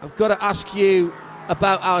 I've got to ask you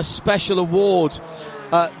about our special award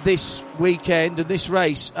this weekend and this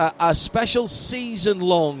race. A special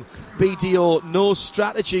season-long BDO No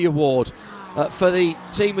Strategy Award for the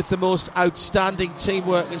team with the most outstanding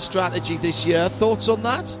teamwork and strategy this year. Thoughts on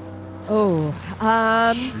that?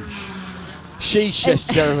 Sheesh,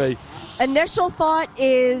 yes, Jeremy. Initial thought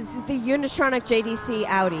is the Unitronic JDC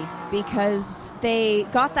Audi, because they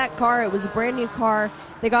got that car. It was a brand new car.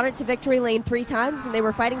 They got into victory lane 3 times, and they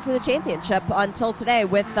were fighting for the championship until today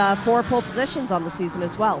with 4 pole positions on the season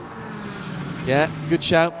as well. Yeah, good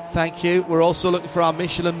shout. Thank you. We're also looking for our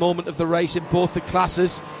Michelin moment of the race in both the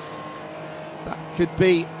classes. That could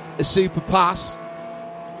be a super pass.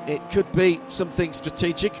 It could be something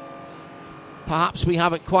strategic. Perhaps we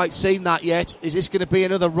haven't quite seen that yet. Is this going to be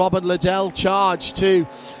another Robin Liddell charge to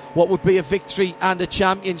what would be a victory and a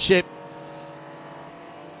championship?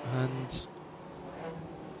 And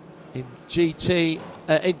in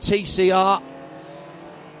TCR,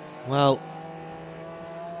 well,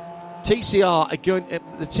 TCR are going.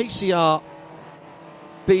 The TCR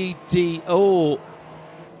BDO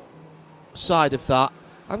side of that,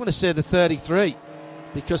 I'm going to say the 33,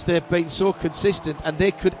 because they've been so consistent, and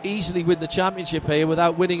they could easily win the championship here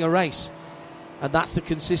without winning a race, and that's the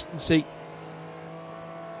consistency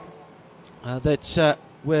that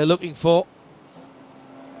we're looking for.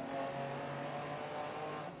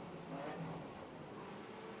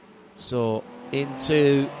 So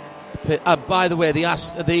into the pit. By the way, the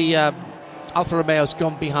Alfa Romeo's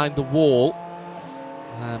gone behind the wall.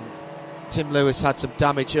 Tim Lewis had some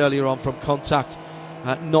damage earlier on from contact,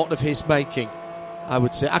 not of his making, I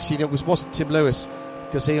would say. Actually, it wasn't Tim Lewis,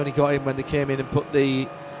 because he only got in when they came in and put the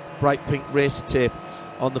bright pink racer tape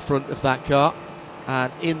on the front of that car.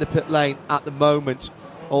 And in the pit lane at the moment,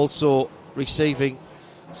 also receiving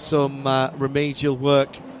some remedial work,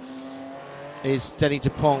 is Denny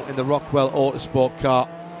Dupont in the Rockwell Autosport car.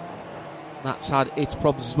 That's had its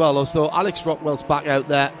problems as well, although Alex Rockwell's back out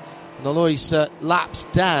there, and although he's laps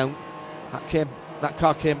down, that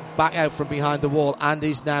car came back out from behind the wall and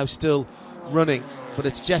is now still running. But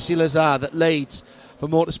it's Jesse Lazar that leads for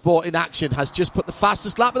Motorsport in Action, has just put the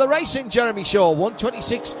fastest lap of the race in, Jeremy Shaw,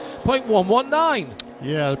 126.119.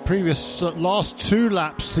 Yeah, the previous last 2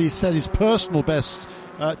 laps, he said his personal best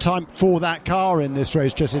time for that car in this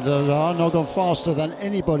race. Jesse Lazar now gone faster than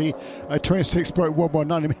anybody at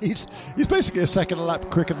 26.119. I mean, he's basically a second a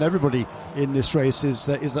lap quicker than everybody in this race is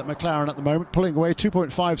at McLaren at the moment, pulling away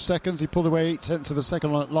 2.5 seconds. He pulled away 0.8 of a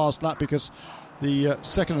second on that last lap, because the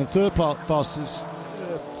second and third fastest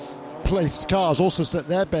placed cars also set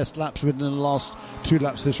their best laps within the last 2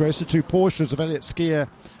 laps of this race. The 2 Porsches of Elliott Skier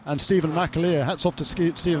and Stephen McAleer. Hats off to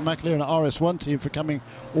Stephen McAleer and the RS1 team for coming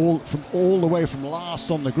all the way from last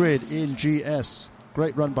on the grid in GS.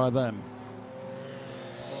 Great run by them.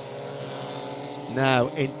 Now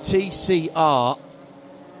in TCR,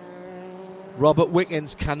 Robert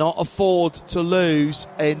Wickens cannot afford to lose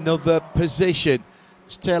another position.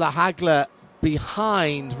 It's Taylor Hagler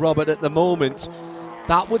behind Robert at the moment.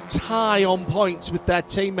 That would tie on points with their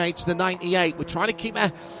teammates, the 98. We're trying to keep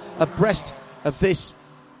abreast of this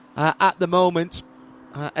at the moment.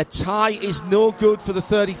 A tie is no good for the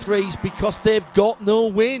 33s because they've got no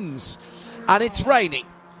wins. And it's raining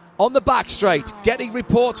on the back straight. Getting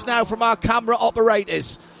reports now from our camera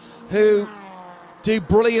operators who do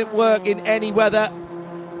brilliant work in any weather.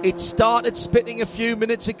 It started spitting a few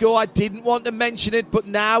minutes ago. I didn't want to mention it, but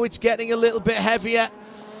now it's getting a little bit heavier.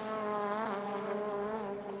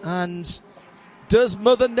 And does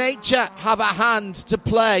Mother Nature have a hand to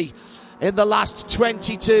play in the last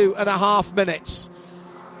 22 and a half minutes?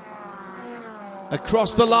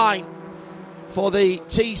 Across the line for the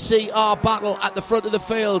TCR battle at the front of the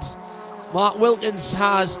field, Mark Wilkins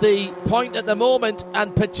has the point at the moment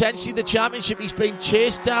and potentially the championship. He's been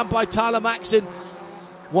chased down by Tyler Maxson.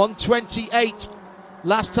 128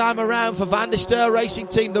 last time around for Van der Steur Racing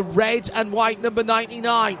Team, the red and white number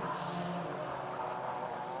 99.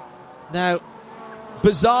 Now,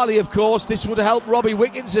 bizarrely, of course, this would help Robbie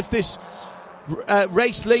Wickens if this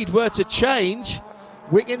race lead were to change,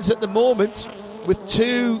 Wiggins at the moment with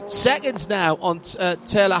 2 seconds now on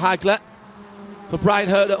Taylor Hagler for Brian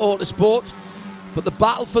Herter Autosport. But the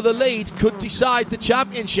battle for the lead could decide the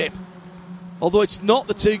championship. Although it's not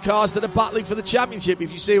the 2 cars that are battling for the championship,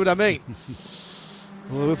 if you see what I mean.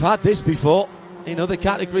 Well, we've had this before in other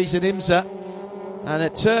categories in IMSA. And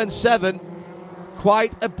at turn 7,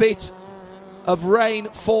 quite a bit of rain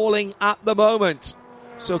falling at the moment.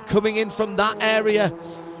 So coming in from that area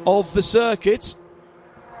of the circuit,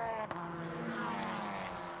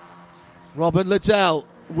 Robin Liddell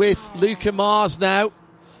with Luca Mars now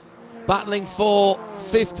battling for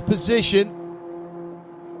 5th position.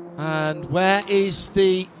 And where is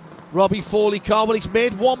the Robbie Fawley car? Well, he's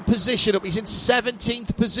made 1 position up. He's in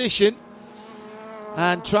 17th position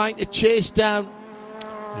and trying to chase down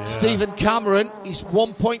Stephen Cameron. He's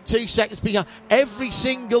 1.2 seconds behind. Every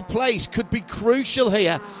single place could be crucial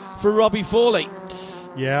here for Robbie Fawley.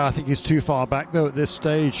 Yeah, I think he's too far back though at this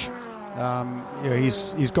stage.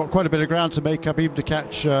 He's got quite a bit of ground to make up, even to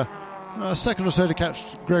catch a second or so to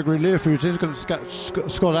catch Gregory Learfoot. He's going to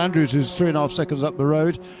catch Scott Andrews, who's 3.5 seconds up the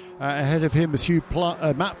road. Ahead of him is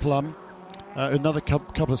Matt Plum, another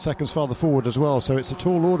couple of seconds farther forward as well. So it's a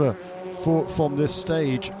tall order from this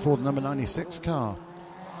stage for the number 96 car.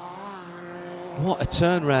 What a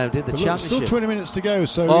turnaround in the championship. Still 20 minutes to go,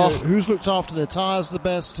 so who's looked after their tyres the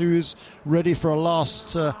best, who's ready for a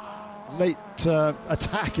last late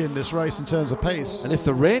attack in this race in terms of pace. And if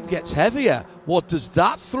the rain gets heavier, what does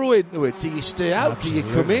that throw into it? Do you stay out? Absolutely. Do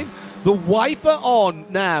you come in? The wiper on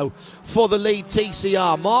now for the lead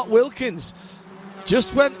TCR. Mark Wilkins,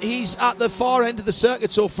 just when he's at the far end of the circuit,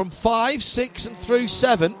 so from 5, 6 and through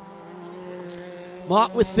 7,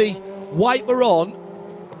 Mark with the wiper on.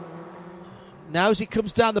 Now as he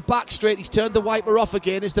comes down the back straight, he's turned the wiper off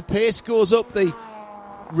again. As the pace goes up, the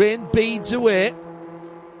rain beads away.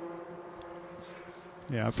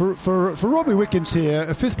 Yeah, for Robbie Wiggins here,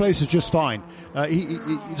 5th place is just fine. He,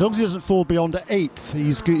 as long as he doesn't fall beyond 8th,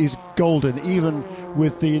 he's golden, even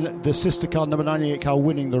with the sister car, number 98 car,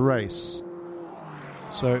 winning the race.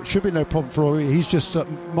 So it should be no problem for Robbie. He's just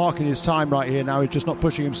marking his time right here now. He's just not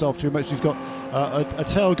pushing himself too much. He's got a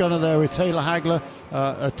tail gunner there with Taylor Hagler,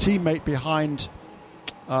 a teammate behind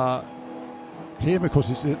him. Of course,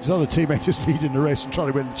 his other teammate is leading the race and trying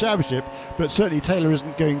to win the championship, but certainly Taylor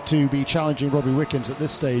isn't going to be challenging Robbie Wiggins at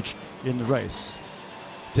this stage in the race.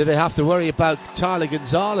 Do they have to worry about Tyler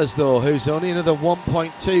Gonzalez, though, who's only another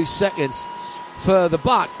 1.2 seconds further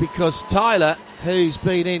back? Because Tyler, who's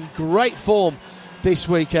been in great form this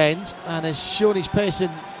weekend and has shown his pace in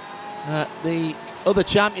the other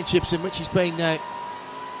championships in which he's been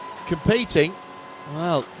competing,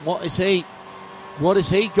 well, what has he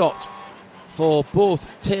got for both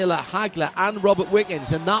Taylor Hagler and Robert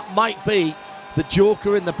Wiggins? And that might be the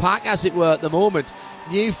joker in the pack, as it were, at the moment.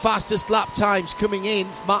 New fastest lap times coming in.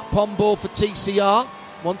 Matt Pombo for TCR,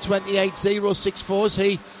 1:28.064, as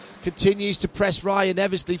he continues to press Ryan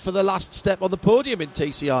Eversley for the last step on the podium in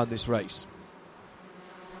TCR in this race.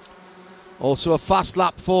 Also a fast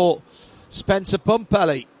lap for Spencer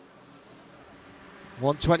Pumpelly,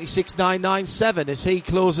 1:26.997, as he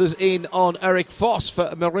closes in on Eric Foss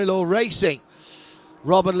for Murillo Racing.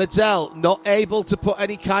 Robin Liddell not able to put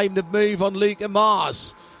any kind of move on Luca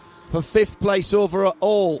Mars for 5th place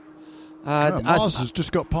overall. And Mars has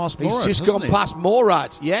just got past Morad. He's just gone past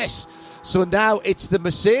Morad, yes. So now it's the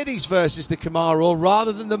Mercedes versus the Camaro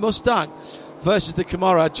rather than the Mustang versus the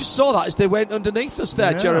Camaro. I just saw that as they went underneath us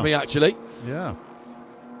there, Jeremy, actually. Yeah.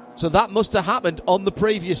 So that must have happened on the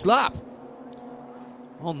previous lap.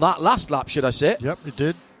 On that last lap, should I say? Yep, it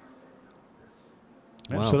did.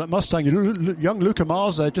 Wow. So that Mustang, young Luca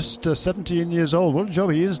Mars there, just 17 years old. What a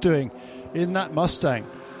job he is doing in that Mustang.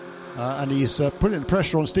 And he's putting the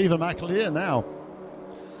pressure on Stephen McAleer now.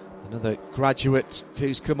 Another graduate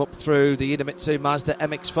who's come up through the Idemitsu Mazda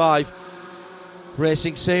MX-5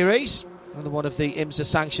 Racing Series. Another one of the IMSA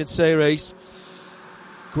sanctioned series.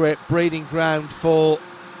 Great breeding ground for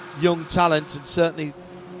young talent, and certainly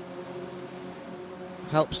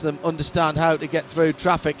helps them understand how to get through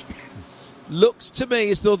traffic. Looks to me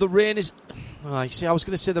as though the rain is... I was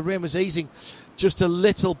going to say the rain was easing just a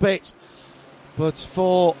little bit. But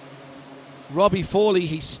for Robbie Fawley,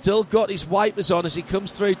 he's still got his wipers on as he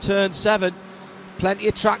comes through turn 7. Plenty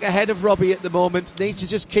of track ahead of Robbie at the moment. Needs to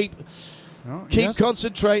just keep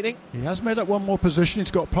concentrating. He has made up one more position.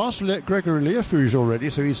 He's got past Gregory Learfoot already,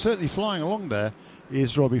 so he's certainly flying along there,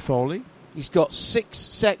 is Robbie Fawley. He's got 6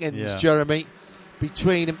 seconds, Jeremy,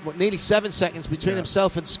 between him, nearly 7 seconds between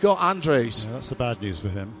himself and Scott Andrews. Yeah, that's the bad news for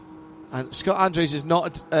him. And Scott Andrews is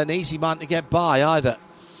not an easy man to get by either.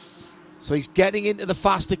 So he's getting into the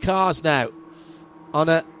faster cars now,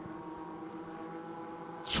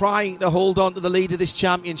 trying to hold on to the lead of this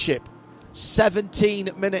championship.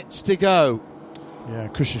 17 minutes to go. Yeah,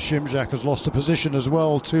 Christian Shimjak has lost a position as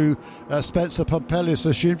well to Spencer Pumpelly.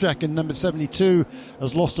 So Shimjak in number 72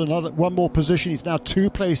 has lost one more position. He's now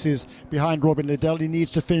 2 places behind Robin Liddell. He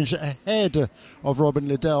needs to finish ahead of Robin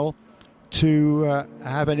Liddell to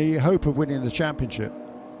have any hope of winning the championship.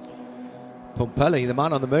 Pumpelly, the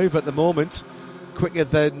man on the move at the moment, quicker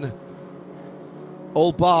than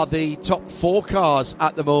all bar the top 4 cars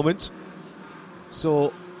at the moment.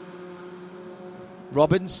 So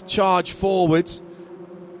Robin's charge forwards.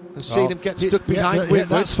 I've seen him get stuck behind Whitworth.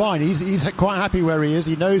 That's fine. He's quite happy where he is.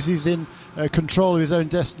 He knows he's in control of his own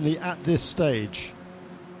destiny at this stage.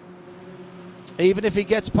 Even if he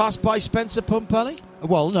gets passed by Spencer Pumpelly?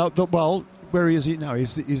 Well, no. Well, where is he now?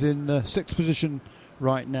 He's in 6th position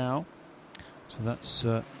right now. So that's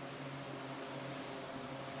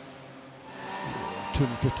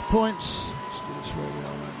 250 points. That's where we are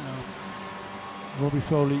right now. Robbie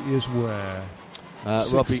Foley is where?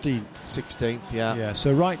 16th. 16th, yeah. Yeah,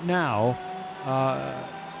 so right now,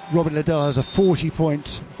 Robin Liddell has a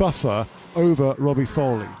 40-point buffer over Robbie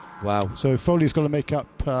Foley. Wow. So Foley's got to make up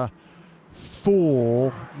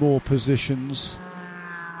 4 more positions.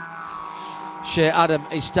 Shea Adam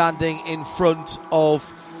is standing in front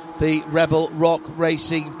of the Rebel Rock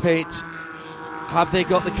Racing pit. Have they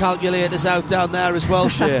got the calculators out down there as well,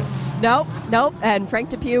 Shea? Nope. And Frank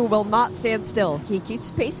Depew will not stand still. He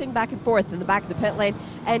keeps pacing back and forth in the back of the pit lane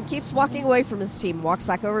and keeps walking away from his team. Walks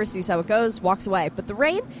back over, sees how it goes, walks away. But the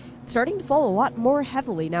rain starting to fall a lot more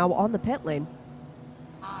heavily now on the pit lane.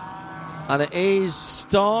 And it is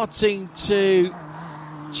starting to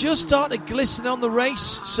glisten on the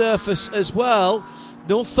race surface as well.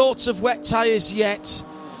 No thoughts of wet tyres yet.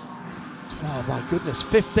 Oh my goodness,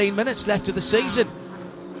 15 minutes left of the season.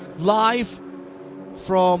 Live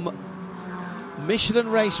from Michelin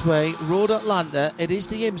Raceway, Road Atlanta, it is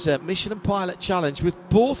the IMSA Michelin Pilot Challenge, with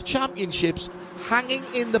both championships hanging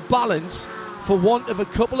in the balance for want of a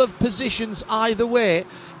couple of positions either way.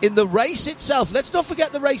 In the race itself, let's not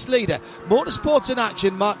forget the race leader, Motorsports in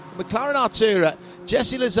Action, McLaren Artura,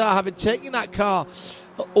 Jesse Lazar having taken that car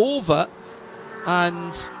over,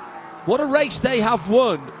 and what a race they have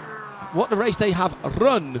won. What a race they have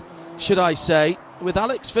run, should I say, with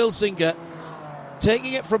Alex Filsinger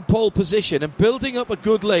taking it from pole position and building up a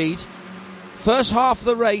good lead. First half of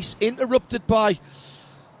the race interrupted by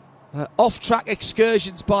off-track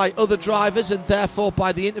excursions by other drivers and therefore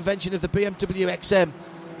by the intervention of the BMW XM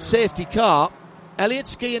safety car. Elliott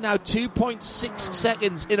Skier now 2.6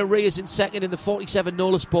 seconds in arrears in second in the 47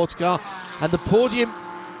 Nola Sports car, and the podium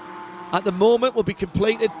at the moment will be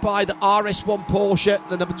completed by the RS1 Porsche,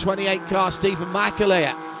 the number 28 car, Stephen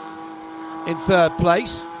McAleer, in 3rd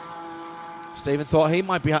place. Stephen thought he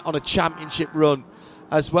might be on a championship run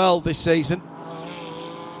as well this season.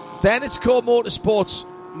 Then it's Core Motorsports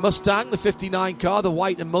Mustang, the 59 car, the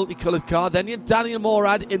white and multicoloured car. Then Daniel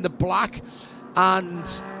Morad in the black and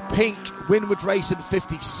pink Winward Racing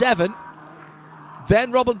 57.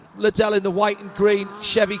 Then Robin Liddell in the white and green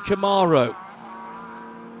Chevy Camaro.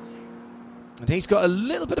 And he's got a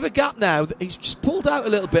little bit of a gap now. He's just pulled out a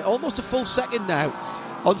little bit, almost a full second now,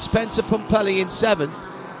 on Spencer Pumpelly in 7th.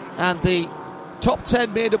 And the top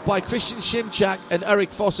 10 made up by Christian Shimchak and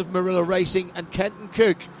Eric Foss of Murillo Racing and Kenton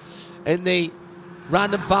Cook in the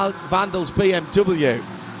Random Vandals BMW.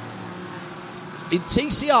 In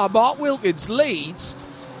TCR, Mark Wilkins leads,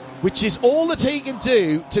 which is all that he can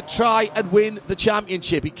do to try and win the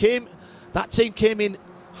championship. That team came in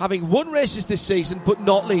having won races this season but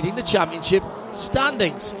not leading the championship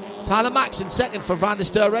standings. Tyler Max in second for Van der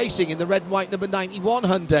Steur Racing in the red and white number 91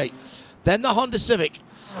 Hyundai. Then the Honda Civic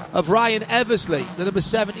of Ryan Eversley, the number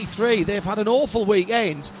 73. They've had an awful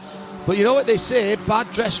weekend, but you know what they say,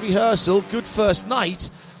 bad dress rehearsal, good first night.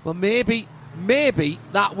 Well, maybe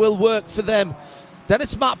that will work for them. Then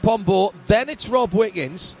it's Matt Pombo, then it's Rob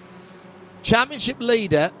Wickens, championship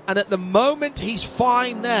leader, and at the moment he's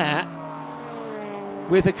fine there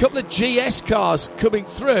with a couple of GS cars coming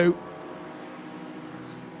through.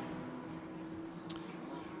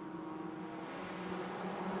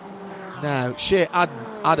 Now, Shea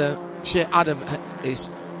Adam is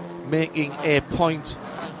making a point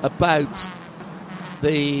about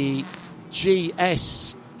the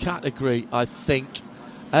GS category, I think.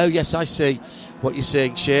 Oh, yes, I see what you're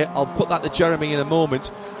saying, Shea. I'll put that to Jeremy in a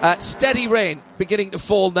moment. Steady rain beginning to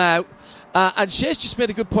fall now. And Shea's just made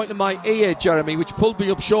a good point in my ear, Jeremy, which pulled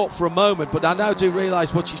me up short for a moment, but I now do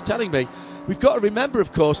realise what she's telling me. we've got to remember,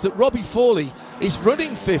 of course, that Robbie Foley is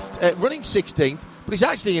running 16th, but he's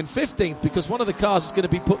actually in 15th because one of the cars is going to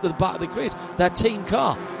be put to the back of the grid. Their team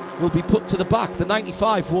car will be put to the back. The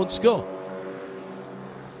 95 won't score.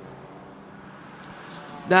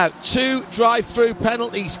 Now, 2 drive-through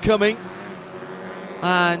penalties coming,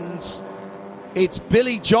 and it's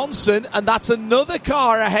Billy Johnson, and that's another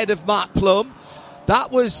car ahead of Matt Plum.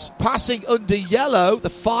 That was passing under yellow, the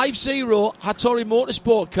 5-0 Hattori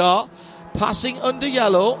Motorsport car, passing under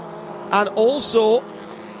yellow, and also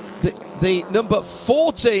the number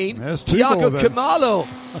 14, Tiago Camilo.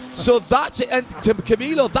 So that's it, and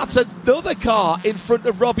Camilo, that's another car in front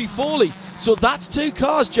of Robbie Foley. So that's 2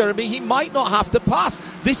 cars, Jeremy. He might not have to pass.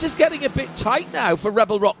 This is getting a bit tight now for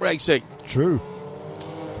Rebel Rock Racing. True.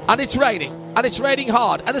 And it's raining. And it's raining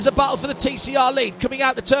hard. And there's a battle for the TCR lead coming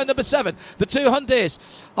out to turn number 7. The 2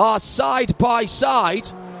 Hyundais are side by side.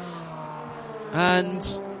 And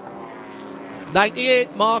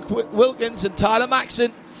 98, Mark Wilkins and Tyler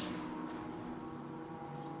Maxson.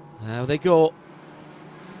 Now they go.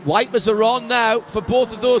 Wipers are on now for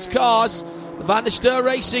both of those cars. The Van der Steur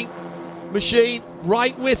Racing machine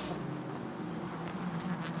right with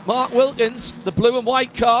Mark Wilkins, the blue and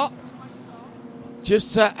white car.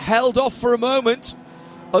 Just held off for a moment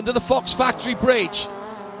under the Fox Factory Bridge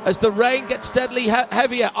as the rain gets steadily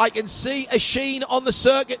heavier. I can see a sheen on the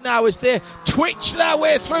circuit now as they twitch their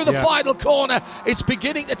way through the final corner. It's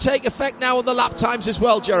beginning to take effect now on the lap times as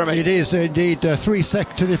well, Jeremy. It is indeed 3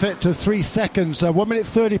 seconds to the effect of 3 seconds. 1 minute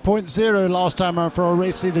 30.0 last time around for our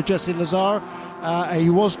race leader Jesse Lazar. He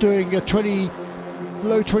was doing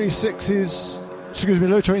low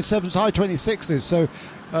 27s, high 26s. So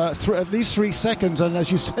at least 3 seconds, and as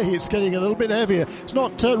you say, it's getting a little bit heavier. It's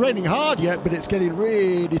not raining hard yet, but it's getting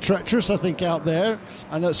really treacherous, I think, out there.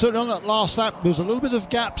 And certainly on that last lap, there's a little bit of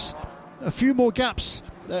gaps, a few more gaps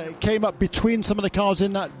came up between some of the cars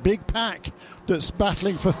in that big pack that's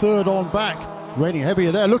battling for third on back. Raining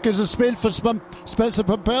heavier there. Look, there's a spin for Spencer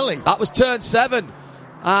Pumpelly. That was turn 7.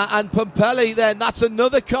 And Pumpelly then, that's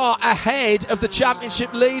another car ahead of the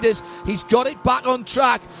championship leaders. He's got it back on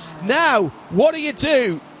track. Now, what do you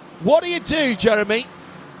do? What do you do, Jeremy?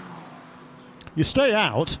 You stay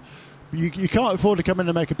out. You can't afford to come in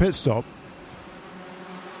and make a pit stop.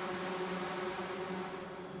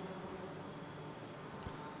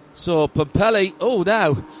 So Pumpelly,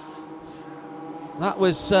 now, that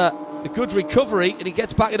was a good recovery, and he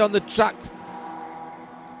gets back in on the track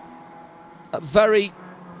very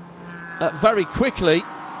quickly.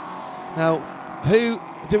 Now, who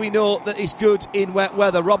do we know that is good in wet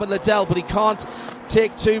weather? Robin Liddell, but he can't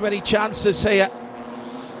take too many chances here.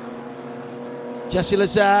 Jesse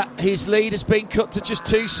Lazare, his lead has been cut to just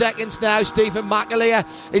 2 seconds now. Stephen McAleer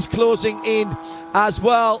is closing in as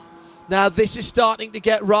well. Now, this is starting to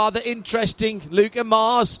get rather interesting. Luca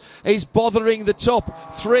Mars is bothering the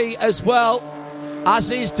top 3 as well,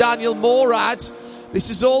 as is Daniel Morad. This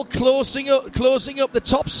is all closing up. The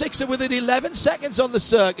top 6 are within 11 seconds on the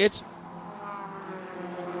circuit.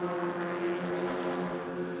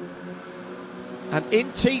 And in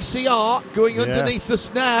TCR, going underneath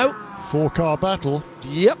us now. 4-car battle.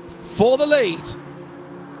 Yep, for the lead.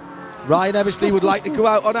 Ryan Eversley would like to go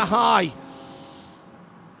out on a high.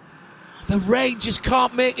 The rain just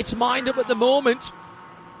can't make its mind up at the moment.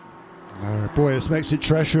 Boy, this makes it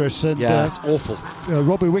treacherous. And, it's awful.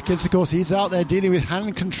 Robbie Wickens, of course, he's out there dealing with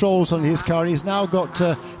hand controls on his car. He's now got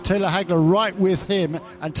Taylor Hagler right with him,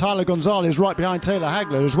 and Tyler Gonzalez right behind Taylor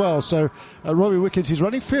Hagler as well. So Robbie Wickens is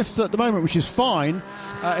running 5th at the moment, which is fine.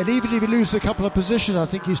 And even if he loses a couple of positions, I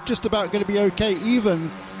think he's just about going to be okay,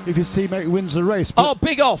 even if his teammate wins the race. But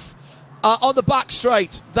big off. On the back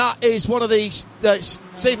straight, that is one of the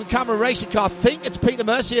Stephen Cameron racing car. I think it's Peter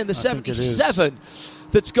Mercier in the 77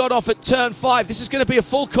 that's got off at turn 5. This is going to be a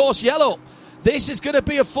full course yellow. This is going to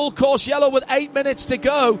be a full course yellow with 8 minutes to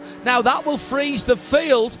go. Now, that will freeze the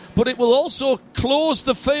field, but it will also close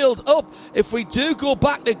the field up. If we do go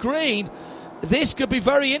back to green, this could be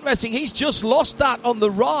very interesting. He's just lost that on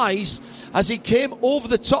the rise as he came over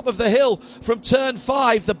the top of the hill from turn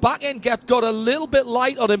 5. The back end got a little bit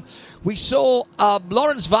light on him. We saw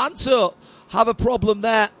Lawrence Vanter have a problem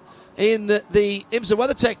there in the IMSA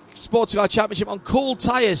WeatherTech Sports Car Championship on cold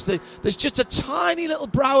tyres. There's just a tiny little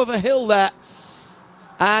brow of a hill there.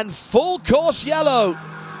 And full course yellow.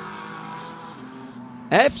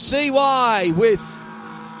 FCY with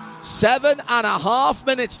 7.5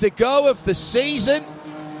 minutes to go of the season.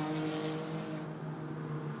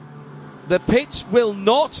 The pits will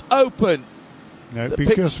not open. No,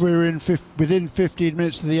 because we're within 15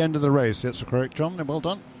 minutes of the end of the race. That's correct, John. Well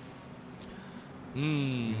done.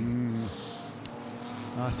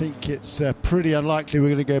 I think it's pretty unlikely we're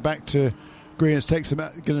going to go back to green. It's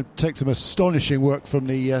going to take some astonishing work from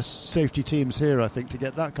the safety teams here, I think, to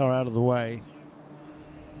get that car out of the way.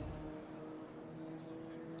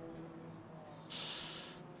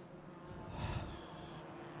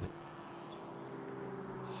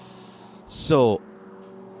 So,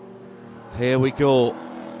 here we go.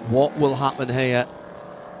 What will happen here?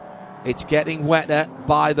 It's getting wetter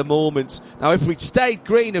by the moment. Now, if we'd stayed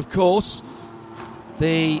green, of course,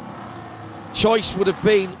 the choice would have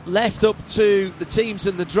been left up to the teams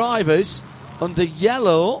and the drivers. Under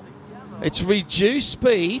yellow, it's reduced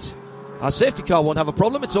speed. Our safety car won't have a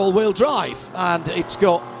problem. It's all-wheel drive, and it's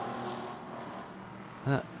got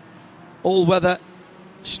all-weather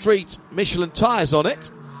street Michelin tyres on it.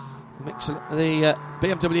 The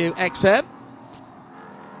BMW XM.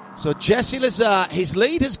 So Jesse Lazare, his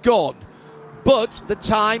lead has gone, but the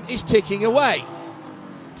time is ticking away.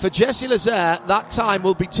 For Jesse Lazare, that time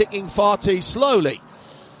will be ticking far too slowly.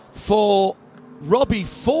 For Robbie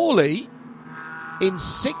Foley, in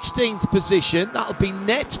 16th position, that'll be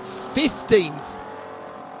net 15th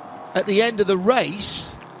at the end of the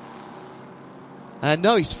race.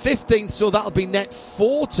 No, he's 15th, so that'll be net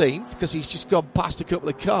 14th, because he's just gone past a couple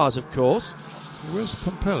of cars, of course. Where's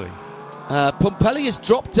Pompelli? Pompelli has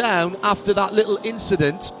dropped down after that little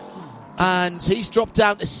incident, and he's dropped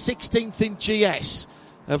down to 16th in GS.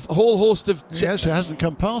 A whole host of... He actually hasn't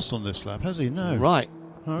come past on this lap, has he? No. Right.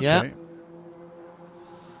 Okay. Yeah.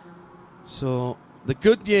 So the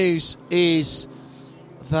good news is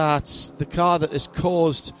that the car that has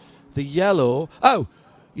caused the yellow... Oh,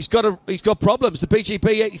 he's got problems. The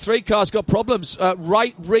BGB 83 car's got problems.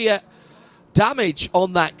 Right rear damage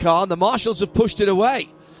on that car, and the marshals have pushed it away.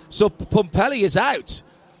 So Pompelli is out.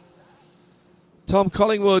 Tom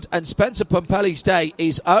Collingwood and Spencer Pompelli's day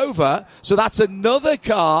is over. So that's another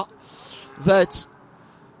car that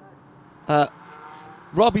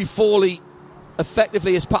Robbie Foley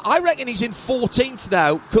effectively has... I reckon he's in 14th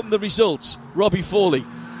now, come the results, Robbie Foley.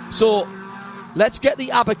 So let's get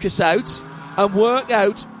the abacus out and work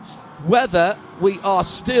out whether we are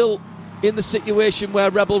still in the situation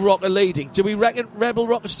where Rebel Rock are leading. Do we reckon Rebel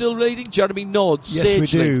Rock are still leading? Jeremy nods. Yes,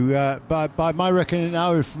 sagely. we do. By my reckoning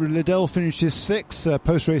now, if Liddell finishes 6th,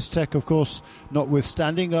 post-race tech, of course,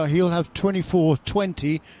 notwithstanding, he'll have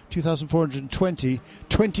 2,420,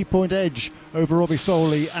 20-point edge over Robbie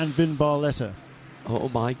Foley and Vin Barletta. Oh,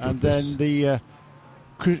 my goodness. And then the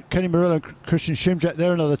Kenny Murillo and Christian Shimjak,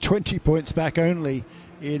 they're another 20 points back only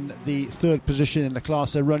in the 3rd position in the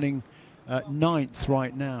class. They're running 9th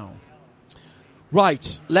right now.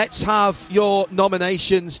 Right, let's have your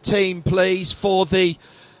nominations, team, please, for the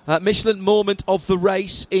Michelin moment of the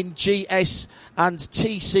race in GS and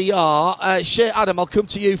TCR. Shea Adam, I'll come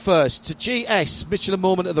to you first. To GS, Michelin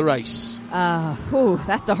moment of the race.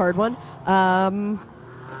 That's a hard one.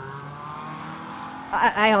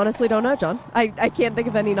 I honestly don't know, John. I can't think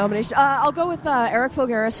of any nomination. I'll go with Eric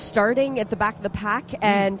Fogaris starting at the back of the pack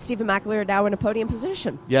and Stephen McAleer now in a podium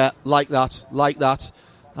position. Yeah, like that.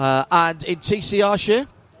 And in TCR, Shea?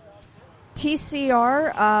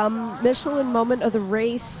 TCR, Michelin moment of the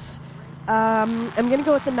race. I'm going to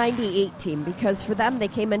go with the 98 team, because for them, they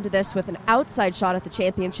came into this with an outside shot at the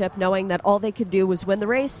championship, knowing that all they could do was win the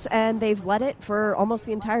race, and they've led it for almost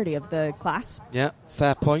the entirety of the class. Yeah,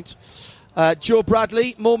 fair point. Joe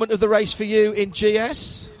Bradley, moment of the race for you in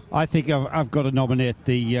GS? I think I've got to nominate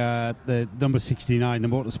the number 69, the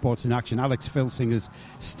Motorsports in Action. Alex Filsinger's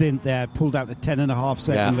stint there, pulled out a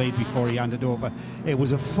 10.5-second lead before he handed over. It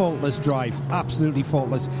was a faultless drive, absolutely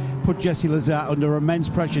faultless. Put Jesse Lazare under immense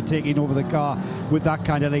pressure taking over the car with that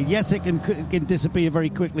kind of lead. Yes, it can disappear very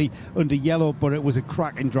quickly under yellow, but it was a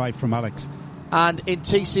cracking drive from Alex. And in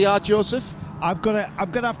TCR, Joseph? I'm gonna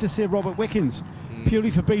have to say Robert Wickens,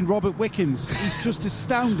 purely for being Robert Wickens. He's just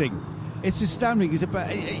astounding. It's astounding.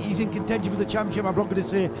 He's in contention for the championship. I'm not going to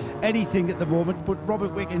say anything at the moment, but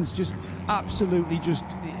Robert Wickens just absolutely just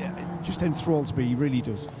enthralls me. He really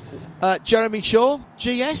does. Jeremy Shaw,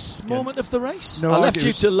 GS moment of the race. No, I left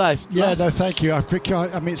you to left. Yeah, no, thank you.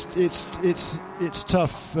 I mean, it's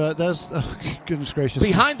tough. There's goodness gracious.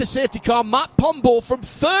 Behind the safety car, Matt Pombo from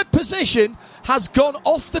 3rd position has gone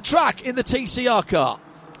off the track in the TCR car.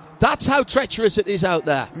 That's how treacherous it is out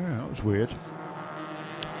there. Yeah, that was weird.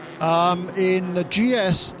 In the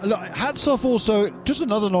GS, look, hats off also, just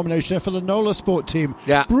another nomination for the NOLA Sport team.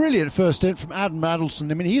 Yeah. Brilliant first stint from Adam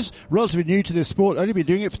Adelson. I mean, he's relatively new to this sport, only been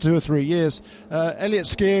doing it for 2 or 3 years. Elliot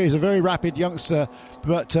Skier is a very rapid youngster,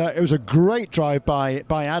 but it was a great drive by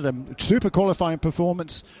Adam. Super qualifying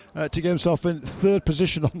performance to get himself in 3rd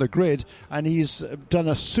position on the grid, and he's done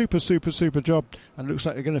a super job, and looks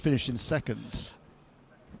like they're going to finish in 2nd.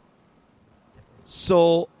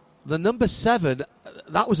 So the number 7,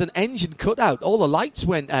 that was an engine cutout. All the lights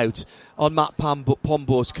went out on Matt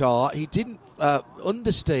Pombo's car. He didn't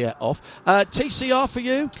understeer off. TCR for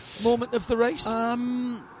you, moment of the race?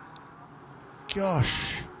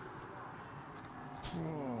 Gosh.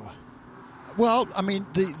 Well, I mean,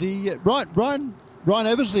 the Ryan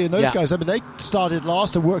Eversley and those guys, I mean, they started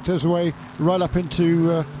last and worked their way right up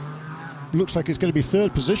into, looks like it's going to be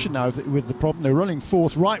third position now with the problem. They're running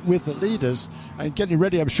fourth right with the leaders and getting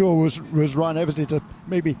ready, I'm sure, was Ryan Eversley to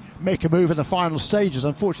maybe make a move in the final stages.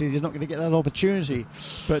 Unfortunately, he's not going to get that opportunity.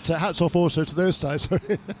 But hats off also to those guys.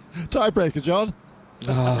 Tiebreaker, John.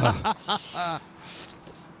 I'm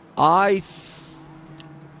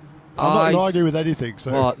not going to argue with anything.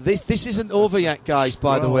 So. Well, this isn't over yet, guys,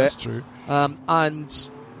 by the way. That's true. And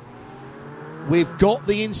we've got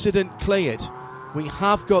the incident cleared. We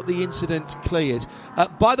have got the incident cleared.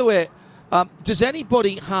 By the way, does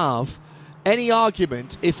anybody have any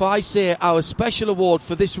argument if I say our special award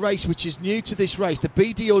for this race, which is new to this race, the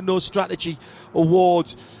BDO No Strategy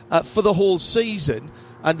Award for the whole season,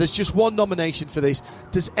 and there's just one nomination for this.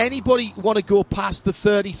 Does anybody want to go past the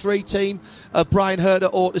 33 team of Brian Herter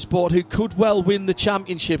Autosport, who could well win the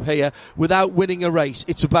championship here without winning a race?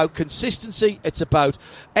 It's about consistency, it's about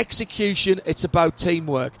execution, it's about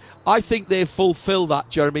teamwork. I think they fulfil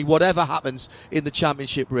that, Jeremy, whatever happens in the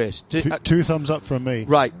championship race. Two thumbs up from me.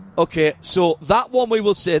 Right, okay, so that one we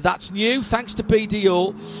will say, that's new, thanks to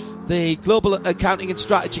BDO, the Global Accounting and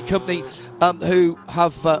Strategy Company, who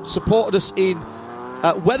have supported us in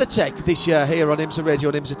WeatherTech this year here on IMSA Radio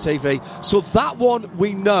and IMSA TV. So that one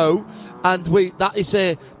we know, and that is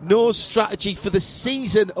a No Strategy for the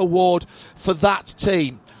Season award for that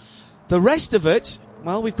team. The rest of it,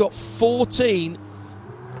 well, we've got 14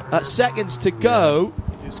 seconds to go.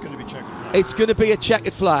 It's going to be checkered flag. It's going to be a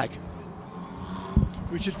checkered flag.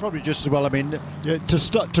 Which is probably just as well. I mean, to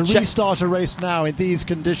restart a race now in these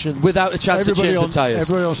conditions without a chance to change the tyres.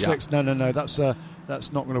 Everybody else thinks, no,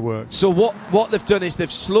 that's not going to work. So what they've done is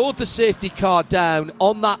they've slowed the safety car down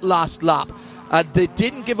on that last lap, and they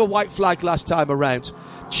didn't give a white flag last time around.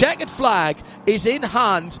 Checkered flag is in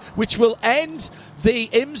hand, which will end the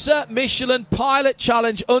IMSA Michelin Pilot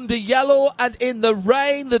Challenge under yellow and in the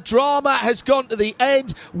rain. The drama has gone to the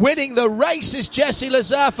end. Winning the race is Jesse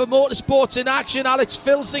Lazare for Motorsports in Action. Alex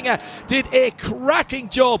Filsinger did a cracking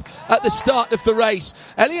job at the start of the race.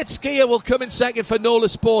 Elliot Skier will come in second for NOLA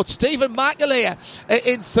Sports. Stephen McAleer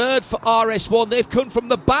in third for RS1. They've come from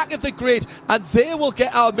the back of the grid, and they will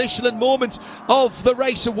get our Michelin Moment of the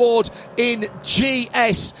Race Award in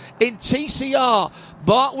GS. In TCR,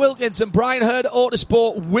 Mark Wilkins and Brian Herter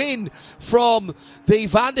Autosport win from the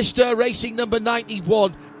Van der Steur Racing number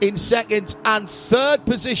 91 in second, and third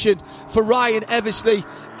position for Ryan Eversley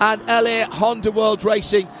and LA Honda World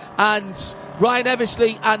Racing. And Ryan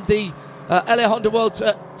Eversley and the LA Honda World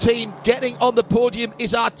team getting on the podium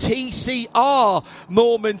is our TCR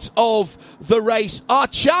moment of the race. Our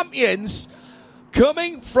champions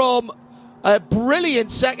coming from a brilliant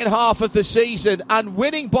second half of the season and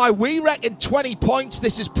winning by, we reckon, 20 points.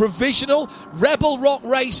 This is provisional. Rebel Rock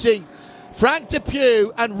Racing, Frank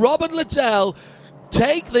Depew and Robin Liddell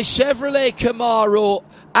take the Chevrolet Camaro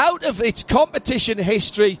out of its competition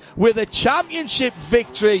history with a championship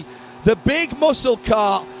victory. The big muscle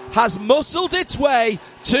car has muscled its way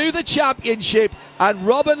to the championship, and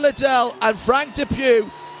Robin Liddell and Frank Depew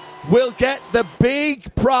will get the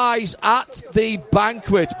big prize at the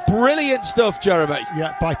banquet. Brilliant stuff, Jeremy.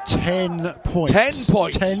 Yeah, by 10 points. 10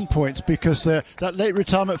 points. 10 points, because that late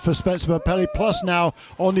retirement for Spencer Mapelli, plus now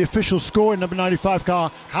on the official score, number 95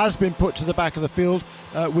 car has been put to the back of the field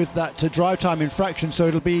with that drive time infraction. So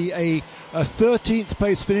it'll be a 13th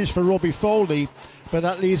place finish for Robbie Foley, but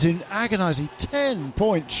that leaves him agonising 10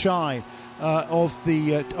 points shy of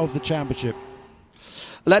the championship.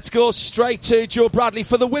 Let's go straight to Joe Bradley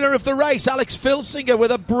for the winner of the race, Alex Filsinger,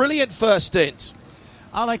 with a brilliant first stint.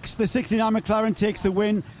 Alex, the 69 McLaren takes the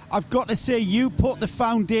win. I've got to say, you put the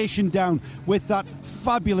foundation down with that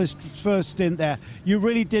fabulous first stint there. You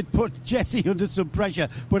really did put Jesse under some pressure.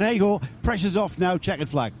 But hey-ho, pressure's off now, checkered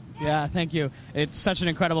flag. Yeah, thank you. It's such an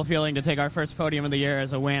incredible feeling to take our first podium of the year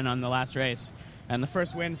as a win on the last race. And the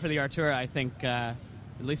first win for the Artura, I think, at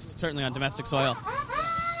least certainly on domestic soil.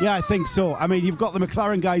 Yeah, I think so. I mean, you've got the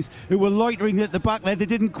McLaren guys who were loitering at the back there. They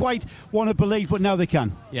didn't quite want to believe, but now they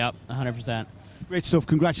can. Yep, 100%. Great stuff.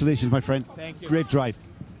 Congratulations, my friend. Thank you. Great drive.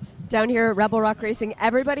 Down here at Rebel Rock Racing,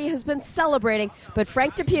 everybody has been celebrating, but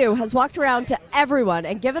Frank Depew has walked around to everyone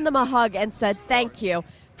and given them a hug and said thank you.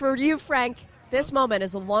 For you, Frank, this moment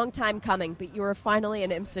is a long time coming, but you are finally an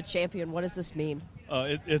IMSA champion. What does this mean?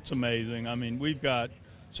 It's amazing. I mean, we've got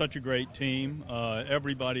such a great team.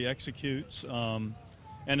 Everybody executes, and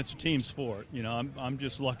it's a team sport. You know, I'm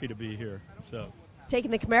just lucky to be here. So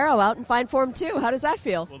taking the Camaro out in fine form too. How does that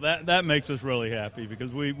feel? Well, that makes us really happy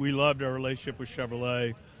because we loved our relationship with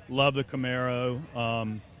Chevrolet, love the Camaro,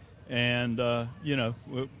 and you know,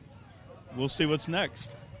 we'll see what's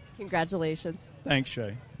next. Congratulations. Thanks,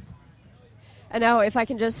 Shay. And now if I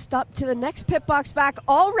can just stop to the next pit box back,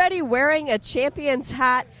 already wearing a champion's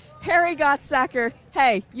hat, Harry Gottsacker.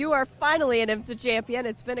 Hey, you are finally an IMSA champion.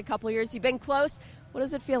 It's been a couple years. You've been close. What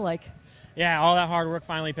does it feel like? Yeah, all that hard work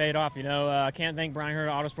finally paid off. You know, I can't thank Brian Hurd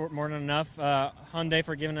Autosport more than enough. Hyundai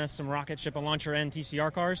for giving us some rocket ship and launcher and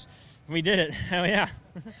TCR cars. We did it. Hell yeah.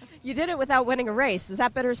 You did it without winning a race. Is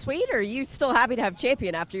that bittersweet, or are you still happy to have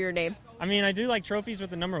champion after your name? I mean, I do like trophies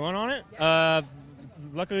with the number 1 on it.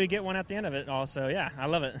 Luckily, we get one at the end of it all, so yeah, I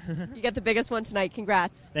love it. You get the biggest one tonight.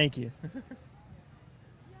 Congrats. Thank you.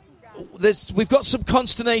 We've got some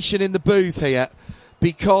consternation in the booth here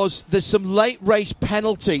because there's some late race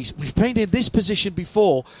penalties. We've been in this position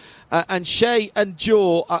before, and Shay and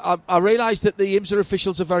Joe, I realise that the IMSA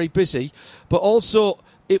officials are very busy, but also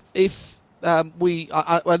I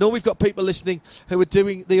know we've got people listening who are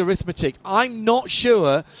doing the arithmetic. I'm not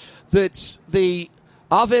sure that the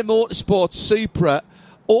Ave Motorsports Supra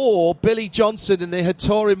or Billy Johnson and the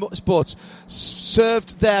Hattori Motorsports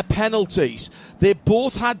served their penalties. They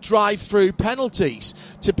both had drive-through penalties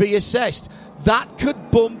to be assessed. That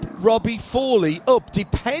could bump Robbie Foley up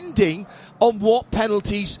depending on what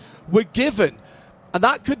penalties were given. And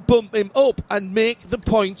that could bump him up and make the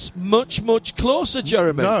points much, much closer,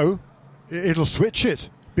 Jeremy. No, it'll switch it.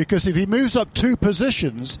 Because if he moves up 2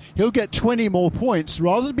 positions, he'll get 20 more points.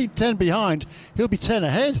 Rather than be 10 behind, he'll be 10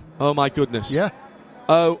 ahead. Oh, my goodness. Yeah.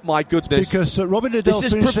 Oh, my goodness. Because Robin Liddell...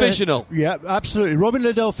 This is provisional. Yeah, absolutely. Robin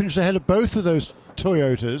Liddell finished ahead of both of those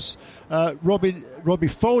Toyotas. Robbie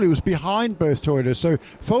Foley was behind both Toyotas. So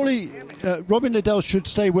Robin Liddell should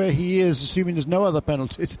stay where he is, assuming there's no other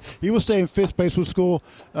penalties. He will stay in 5th place, will score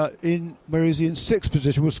in 6th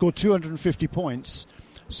position, will score 250 points.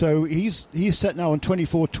 So he's set now on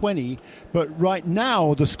 24-20, but right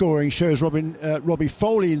now the scoring shows Robbie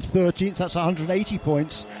Foley in 13th. That's 180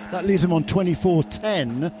 points. That leaves him on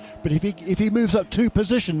 24-10. But if he moves up 2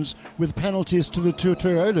 positions with penalties to the 2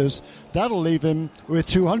 Toyotas, that'll leave him with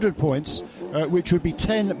 200 points, which would be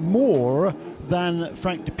 10 more than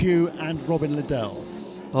Frank Depew and Robin Liddell.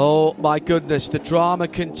 Oh my goodness, the drama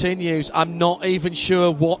continues. I'm not even sure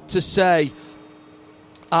what to say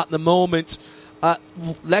at the moment.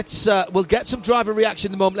 We'll get some driver reaction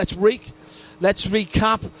in a moment. Let's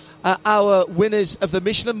recap our winners of the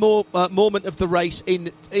Michelin moment of the race in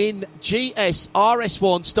GS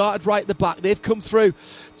RS1. Started right at the back. They've come through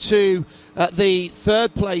to the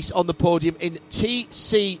 3rd place on the podium in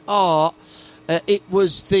TCR. It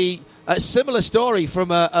was the similar story from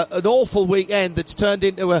an awful weekend that's turned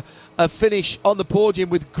into a finish on the podium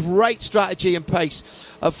with great strategy and pace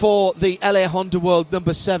for the LA Honda World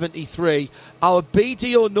number 73. Our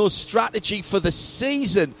BDO No Strategy for the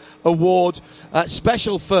Season award,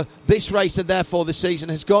 special for this race and therefore the season,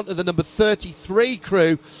 has gone to the number 33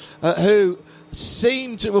 crew who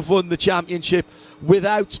seem to have won the championship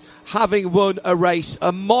without having won a race,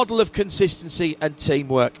 a model of consistency and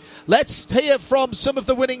teamwork. Let's hear from some of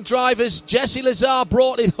the winning drivers. Jesse Lazar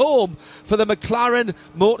brought it home for the McLaren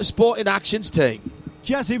Motorsport in Actions team.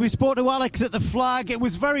 Jesse, we spoke to Alex at the flag. It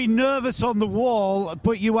was very nervous on the wall,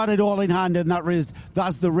 but you had it all in hand, and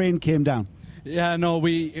that's the rain came down. Yeah, no,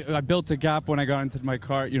 I built a gap when I got into my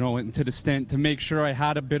car, into the stint to make sure I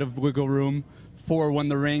had a bit of wiggle room for when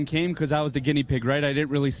the rain came, because I was the guinea pig, right? I didn't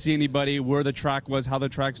really see anybody, where the track was, how the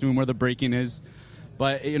track's doing, where the braking is.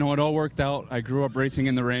 But, it all worked out. I grew up racing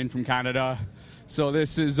in the rain from Canada, so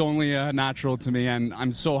this is only natural to me, and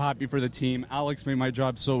I'm so happy for the team. Alex made my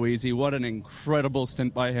job so easy. What an incredible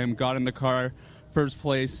stint by him. Got in the car, 1st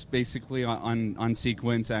place, basically on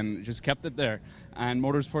sequence, and just kept it there. And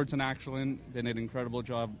Motorsports in Michelin did an incredible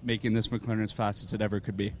job making this McLaren as fast as it ever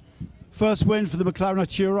could be. First win for the McLaren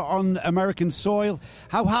Artura on American soil.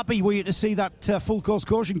 How happy were you to see that full course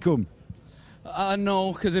caution come?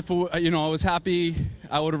 No, because if I was happy,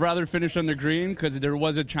 I would have rather finished on the green, because there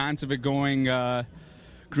was a chance of it going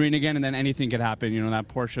green again, and then anything could happen. That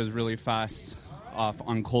Porsche is really fast off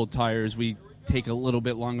on cold tires. We take a little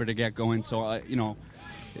bit longer to get going, so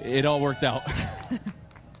it all worked out.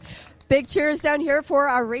 Big cheers down here for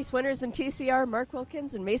our race winners in TCR, Mark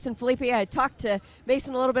Wilkins and Mason Filippi. I talked to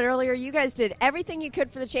Mason a little bit earlier. You guys did everything you could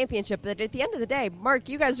for the championship, but at the end of the day, Mark,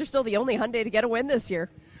 you guys are still the only Hyundai to get a win this year.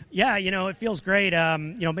 Yeah, it feels great.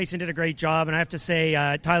 Mason did a great job, and I have to say,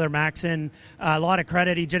 Tyler Maxon, a lot of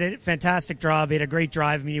credit. He did a fantastic job. He had a great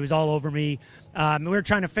drive. He was all over me. We were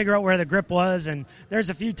trying to figure out where the grip was, and there's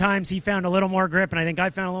a few times he found a little more grip, and I think I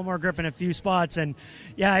found a little more grip in a few spots. And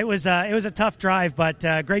yeah, it was a tough drive, but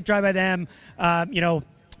great drive by them.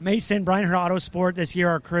 Mason, Brian Hurt Autosport this year,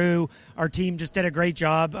 our crew, our team just did a great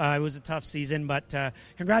job. It was a tough season, but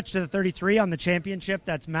congrats to the 33 on the championship.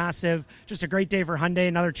 That's massive. Just a great day for Hyundai,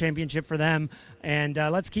 another championship for them, and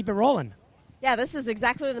let's keep it rolling. Yeah, this is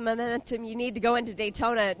exactly the momentum you need to go into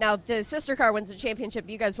Daytona. Now, the sister car wins the championship.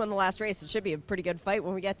 You guys won the last race. It should be a pretty good fight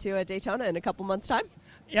when we get to Daytona in a couple months' time.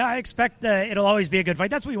 Yeah, I expect it'll always be a good fight.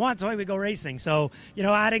 That's what we want. That's why we go racing. So,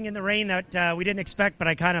 adding in the rain that we didn't expect, but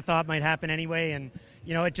I kind of thought might happen anyway, and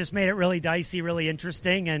it just made it really dicey, really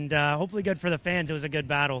interesting, and hopefully good for the fans. It was a good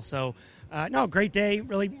battle. So, great day.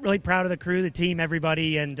 Really, really proud of the crew, the team,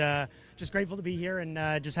 everybody, and just grateful to be here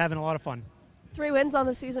and just having a lot of fun. 3 wins on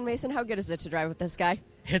the season, Mason. How good is it to drive with this guy?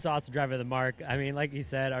 It's awesome driving the Mark. I mean, like you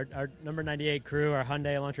said, our number 98 crew, our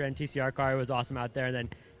Hyundai Elantra and TCR car was awesome out there. And then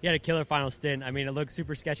he had a killer final stint. I mean, it looked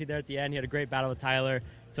super sketchy there at the end. He had a great battle with Tyler.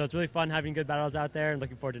 So it's really fun having good battles out there and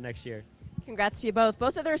looking forward to next year. Congrats to you both.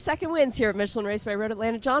 Both of their second wins here at Michelin Raceway Road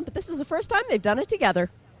Atlanta, John, but this is the first time they've done it together.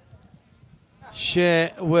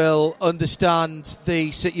 Shea will understand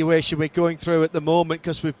the situation we're going through at the moment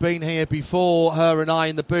because we've been here before, her and I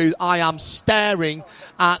in the booth. I am staring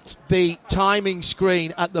at the timing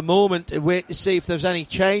screen at the moment to wait to see if there's any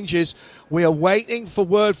changes. We are waiting for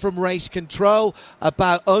word from race control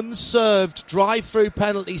about unserved drive-through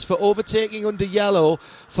penalties for overtaking under yellow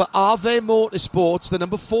for RV Motorsports, the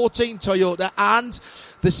number 14 Toyota, and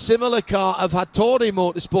the similar car of Hattori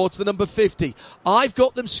Motorsports, the number 50. I've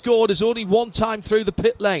got them scored as only one time through the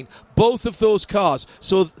pit lane, both of those cars.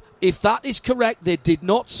 So if that is correct, they did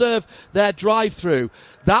not serve their drive-through.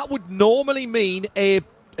 That would normally mean a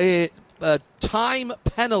time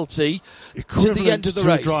penalty to the end of the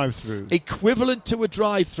race. Drive-through. Equivalent to a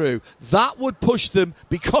drive-through. That would push them,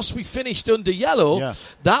 because we finished under yellow,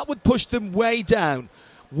 that would push them way down.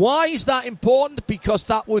 Why is that important? Because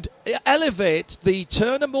that would elevate the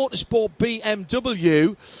Turner Motorsport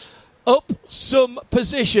BMW up some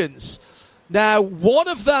positions. Now, one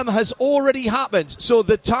of them has already happened. So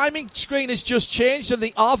the timing screen has just changed and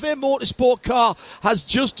the RV Motorsport car has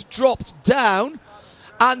just dropped down.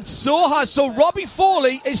 And so Robbie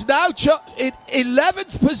Foley is now in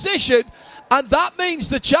 11th position, and that means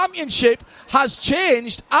the championship has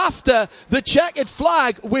changed after the checkered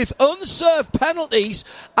flag with unserved penalties,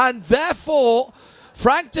 and therefore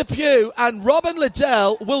Frank Depew and Robin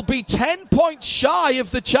Liddell will be 10 points shy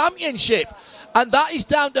of the championship, and that is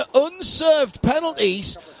down to unserved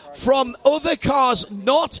penalties from other cars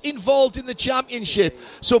not involved in the championship.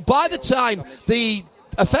 So by the time the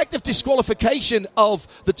effective disqualification of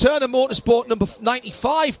the Turner Motorsport number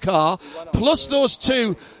 95 car plus those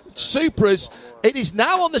two Supras, it is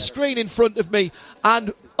now on the screen in front of me,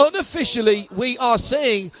 and unofficially we are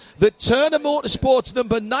saying that Turner Motorsports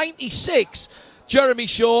number 96, Jeremy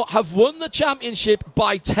Shaw, have won the championship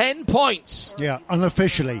by 10 points. Yeah,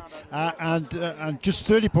 unofficially. And just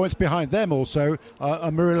 30 points behind them also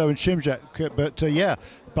are Murillo and Shimjak. But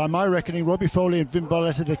by my reckoning, Robbie Foley and Vin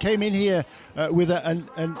Barletta, they came in here with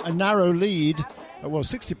a narrow lead,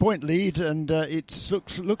 60-point lead, and it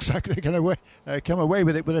looks like they're going to come away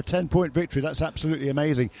with it with a 10-point victory. That's absolutely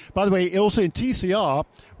amazing. By the way, also in TCR,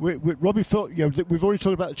 with Robbie Foley, we've already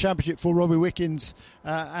talked about the championship for Robbie Wickens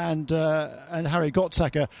and Harry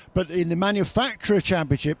Gottsacker, but in the manufacturer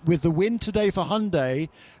championship, with the win today for Hyundai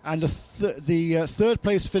and the third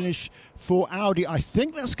place finish for Audi, I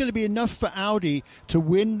think that's going to be enough for Audi to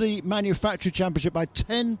win the manufacturer championship by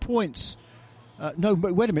 10 points. No,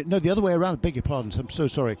 wait a minute. No, the other way around. I beg your pardon. I'm so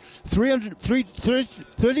sorry.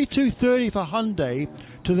 32.30 for Hyundai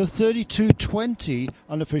to the 32.20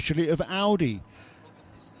 unofficially of Audi.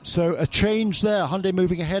 So a change there. Hyundai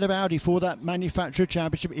moving ahead of Audi for that manufacturer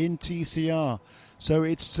championship in TCR. So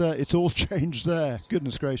it's all changed there.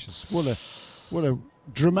 Goodness gracious. What a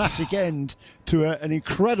dramatic end to an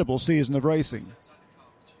incredible season of racing.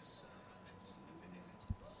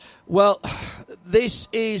 Well, this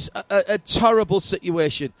is a terrible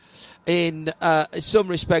situation in some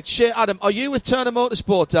respects. Shea, Adam, are you with Turner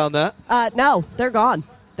Motorsport down there? No, they're gone.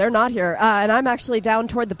 They're not here. And I'm actually down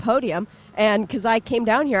toward the podium. And because I came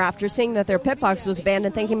down here after seeing that their pit box was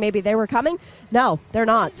abandoned, thinking maybe they were coming. No, they're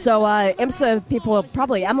not. So IMSA people,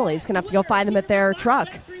 probably Emily's going to have to go find them at their truck.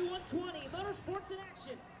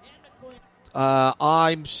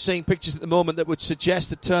 I'm seeing pictures at the moment that would suggest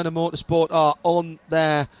that Turner Motorsport are on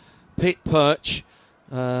their pit perch.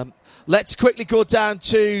 Let's quickly go down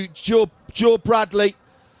to Joe Bradley.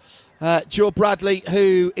 Joe Bradley,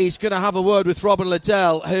 who is going to have a word with Robin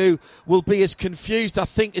Liddell, who will be as confused, I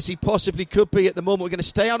think, as he possibly could be at the moment. We're going to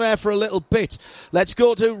stay on air for a little bit. Let's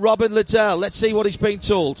go to Robin Liddell. Let's see what he's been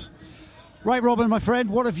told. Right, Robin, my friend,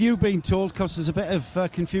 what have you been told? Because there's a bit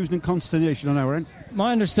of confusion and consternation on our end.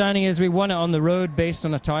 My understanding is we won it on the road based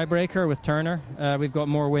on a tiebreaker with Turner. We've got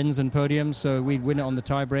more wins and podiums, so we'd win it on the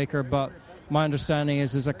tiebreaker. But my understanding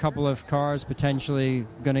is there's a couple of cars potentially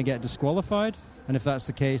going to get disqualified. And if that's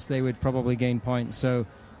the case, they would probably gain points. So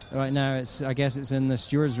right now, I guess it's in the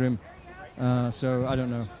stewards' room. So I don't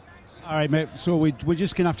know. All right, mate. So we're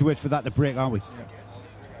just going to have to wait for that to break, aren't we?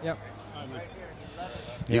 Yep.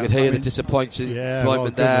 You could hear the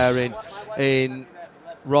disappointment there in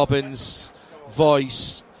Robin's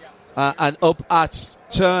voice. And up at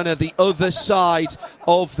Turner, the other side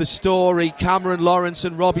of the story, Cameron Lawrence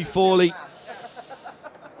and Robbie Foley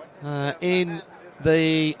they're in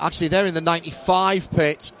the 95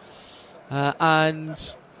 pit,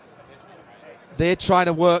 and they're trying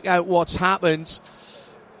to work out what's happened.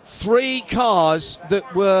 3 cars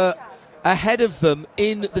that were ahead of them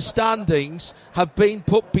in the standings have been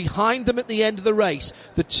put behind them at the end of the race.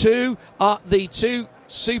 The two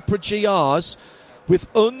Super GRs with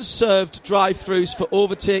unserved drive-throughs for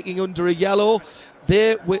overtaking under a yellow.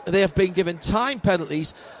 They have been given time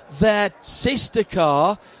penalties. Their sister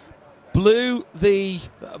car blew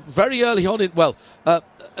very early on in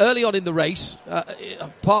the race,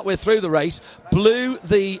 partway through the race, blew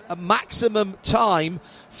the maximum time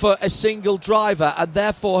for a single driver, and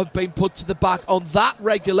therefore have been put to the back on that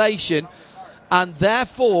regulation, and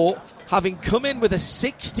therefore, having come in with a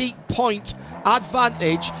 60-point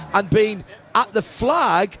advantage and been at the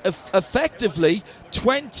flag effectively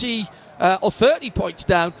 20 or 30 points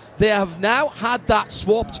down, they have now had that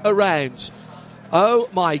swapped around. Oh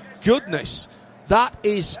my goodness, that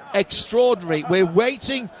is extraordinary. We're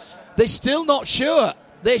waiting. They're still not sure.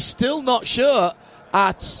 They're still not sure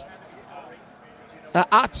at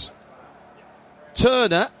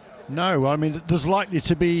Turner. No, I mean, there's likely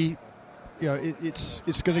to be,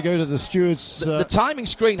 it's going to go to the stewards. The timing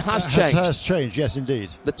screen has changed. Has changed, yes, indeed.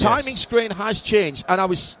 The timing screen has changed, and I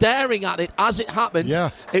was staring at it as it happened. Yeah.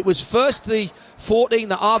 It was first the 14,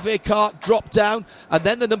 the RV car, dropped down, and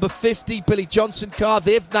then the number 50, Billy Johnson car.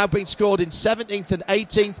 They've now been scored in 17th and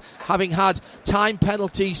 18th, having had time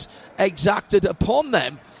penalties exacted upon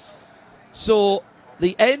them. So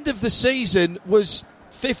the end of the season was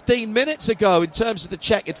 15 minutes ago in terms of the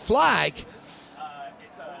checkered flag.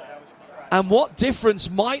 And what difference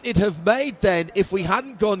might it have made then if we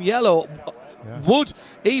hadn't gone yellow? Yeah. Would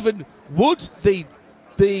the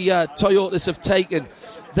Toyotas have taken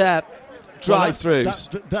their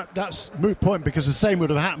drive-throughs? That's moot point, because the same would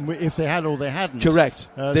have happened if they had or they hadn't. Correct.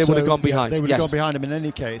 They would have gone behind. They would have gone behind them in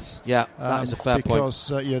any case. Yeah, that is a fair point. Because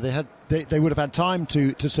they would have had time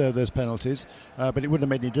to serve those penalties, but it wouldn't have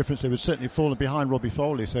made any difference. They would certainly have fallen behind Robbie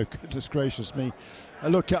Foley. So goodness gracious me.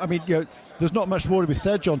 Look, I mean, there's not much more to be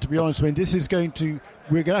said, John, to be honest. I mean, we're going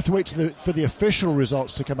to have to wait for the official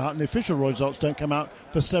results to come out, and the official results don't come out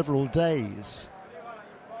for several days.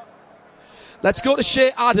 Let's go to Shea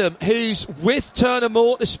Adam, who's with Turner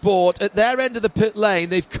Motorsport at their end of the pit lane.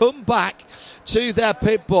 They've come back to their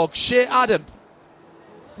pit box. Shea Adam.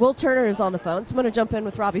 Will Turner is on the phone, so I'm going to jump in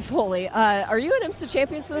with Robbie Foley. Are you an IMSA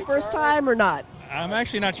champion for the first time or not? I'm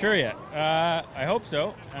actually not sure yet. I hope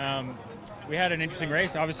so. We had an interesting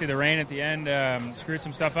race. Obviously, the rain at the end screwed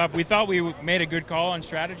some stuff up. We thought we made a good call on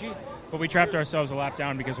strategy, but we trapped ourselves a lap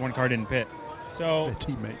down because one car didn't pit. So,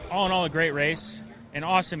 all in all, a great race. An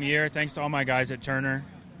awesome year, thanks to all my guys at Turner,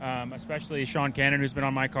 especially Sean Cannon, who's been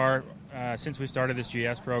on my car since we started this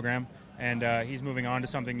GS program, and he's moving on to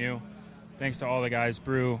something new. Thanks to all the guys,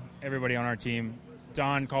 Brew, everybody on our team.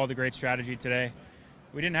 Don called a great strategy today.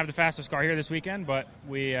 We didn't have the fastest car here this weekend, but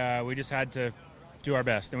we just had to do our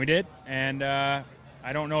best, and we did. And I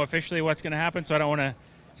don't know officially what's going to happen, so I don't want to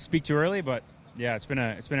speak too early. But yeah, it's been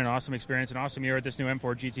an awesome experience, an awesome year at this new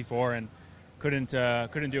M4 GT4, and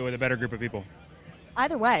couldn't do it with a better group of people.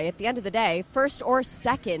 Either way, at the end of the day, first or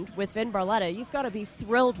second with Vin Barletta, you've got to be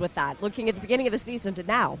thrilled with that, looking at the beginning of the season to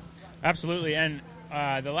now. Absolutely, and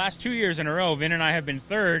the last 2 years in a row, Vin and I have been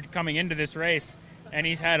third coming into this race, and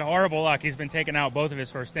he's had horrible luck. He's been taking out both of his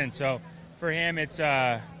first stints. So for him, it's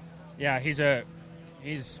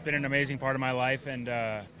he's been an amazing part of my life and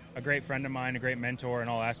a great friend of mine, a great mentor in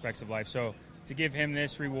all aspects of life. So to give him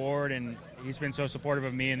this reward, and he's been so supportive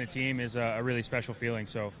of me and the team, is a really special feeling.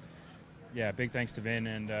 So yeah, big thanks to Vin,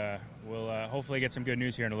 and we'll hopefully get some good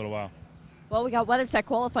news here in a little while. Well, we got WeatherTech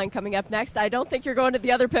qualifying coming up next. I don't think you're going to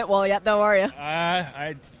the other pit wall yet, though, are you?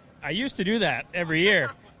 I used to do that every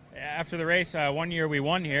year. After the race, one year we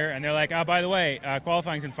won here, and they're like, by the way,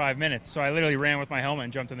 qualifying's in 5 minutes. So I literally ran with my helmet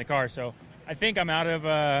and jumped in the car. So I think I'm out of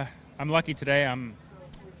I'm lucky today.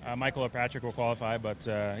 Michael or Patrick will qualify. But,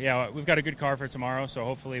 we've got a good car for tomorrow, so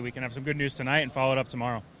hopefully we can have some good news tonight and follow it up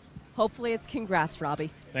tomorrow. Hopefully it's congrats,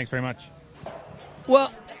 Robbie. Thanks very much.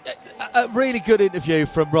 Well, a really good interview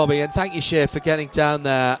from Robbie, and thank you, Shea, for getting down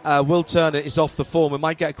there. Will Turner is off the form. We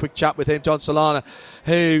might get a quick chat with him. John Solana,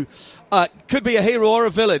 who could be a hero or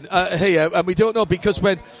a villain here, and we don't know, because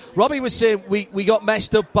when Robbie was saying we got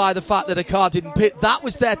messed up by the fact that a car didn't pit, that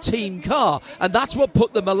was their team car, and that's what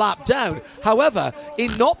put them a lap down. However,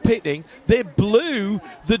 in not pitting, they blew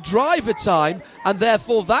the driver time, and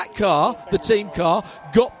therefore that car, the team car,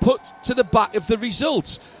 got put to the back of the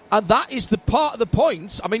results. And that is the part of the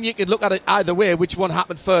points. I mean, you can look at it either way, which one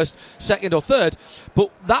happened first, second or third.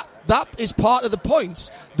 But that is part of the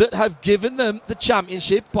points that have given them the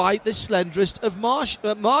championship by the slenderest of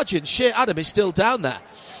margins. Shea Adam is still down there.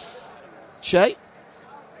 Shea?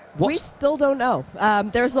 We still don't know.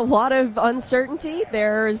 There's a lot of uncertainty.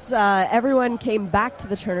 Everyone came back to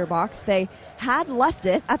the Turner box. They had left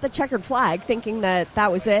it at the checkered flag, thinking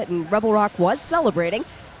that was it, and Rebel Rock was celebrating.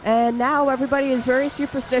 And now everybody is very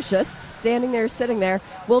superstitious, sitting there.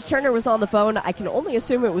 Will Turner was on the phone. I can only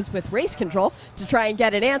assume it was with race control to try and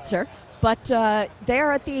get an answer. But they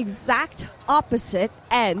are at the exact opposite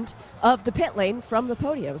end of the pit lane from the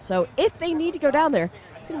podium. So if they need to go down there,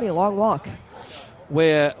 it's going to be a long walk.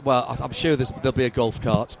 I'm sure there'll be a golf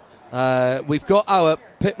cart. We've got our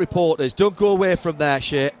pit reporters. Don't go away from there,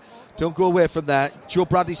 Shea. Don't go away from there. Joe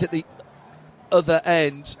Bradley's at the other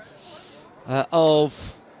end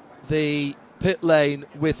of the pit lane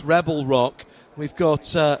with Rebel Rock. We've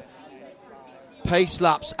got pace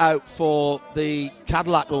laps out for the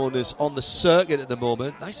Cadillac owners on the circuit at the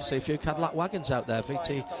moment. Nice to see a few Cadillac wagons out there,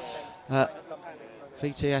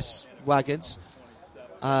 VTS wagons.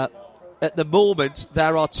 At the moment,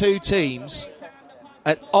 there are two teams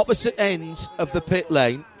at opposite ends of the pit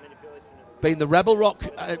lane, being the Rebel Rock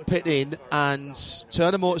pit in and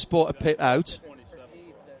Turner Motorsport a pit out.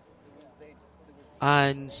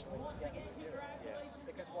 And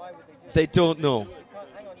they don't know.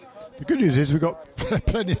 The good news is we've got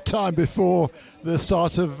plenty of time before the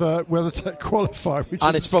start of WeatherTech qualify.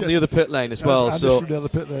 And it's from the other pit lane as well. And so it's from the other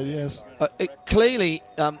pit lane, yes. Clearly,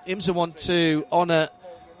 IMSA want to honour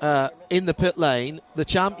in the pit lane the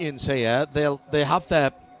champions here. They have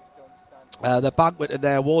their banquet and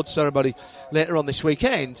their awards ceremony later on this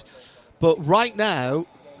weekend. But right now,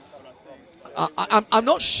 I'm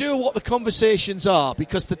not sure what the conversations are,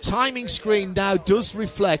 because the timing screen now does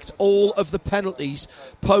reflect all of the penalties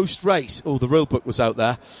post-race. Oh, the rule book was out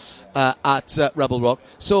there at Rebel Rock.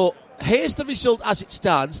 So here's the result as it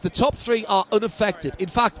stands. The top three are unaffected. In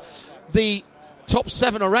fact, the top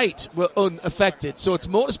 7 or 8 were unaffected. So it's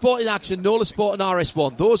Motorsport in Action, Nola Sport and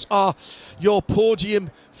RS1. Those are your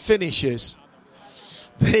podium finishers.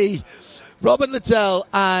 The Robin Liddell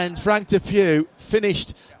and Frank Depew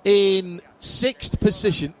finished in 6th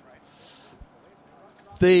position.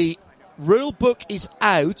 The rule book is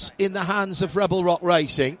out in the hands of Rebel Rock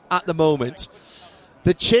Racing at the moment.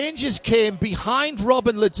 The changes came behind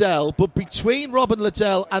Robin Liddell, but between Robin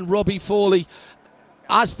Liddell and Robbie Foley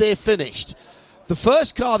as they finished. The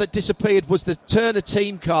first car that disappeared was the Turner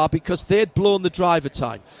team car, because they'd blown the driver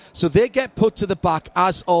time. So they get put to the back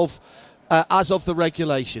as of the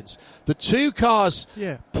regulations. The two cars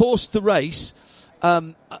post the race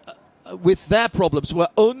with their problems were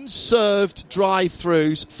unserved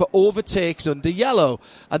drive-throughs for overtakes under yellow,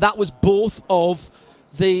 and that was both of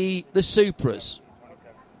the Supras.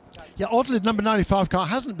 Yeah, oddly, the number 95 car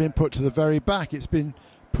hasn't been put to the very back. It's been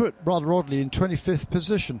put rather oddly in 25th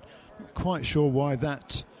position. Not quite sure why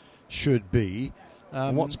that should be.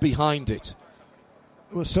 What's behind it?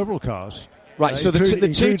 Well, several cars. Right, so the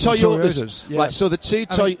two Toyotas. Yeah. Right, so the two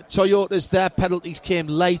Toyotas, their penalties came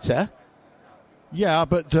later. Yeah,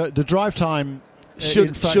 but the drive time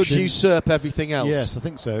should usurp everything else. Yes, I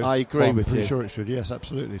think so. I agree with you. I'm pretty sure it should. Yes,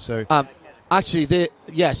 absolutely. So, actually,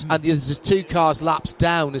 and there's 2 cars laps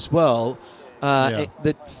down as well.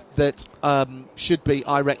 That should be,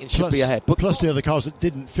 I reckon, be ahead. But plus the other cars that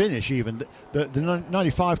didn't finish, even the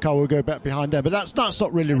 95 car will go back behind there. But that's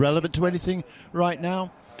not really relevant to anything right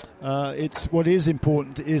now. It's what is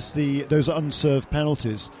important is those unserved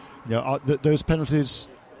penalties. You know, those penalties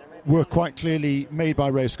were quite clearly made by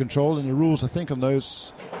race control, and the rules, I think, on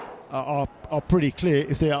those are pretty clear.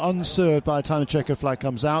 If they are unserved by the time the checkered flag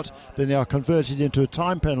comes out, then they are converted into a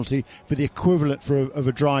time penalty for the equivalent of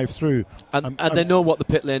a drive-through. And they know what the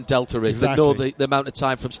pit lane delta is. Exactly. They know the amount of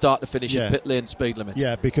time from start to finish in pit lane speed limits.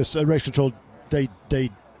 Yeah, because race control, they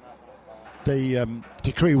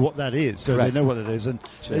decree what that is, so Correct. they know what it is. And,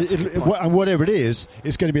 and whatever it is,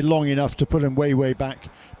 it's going to be long enough to put him way, way back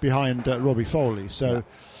behind Robbie Foley. So,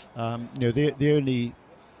 the only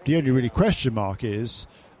really question mark is,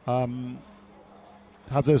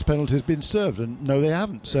 have those penalties been served? And no, they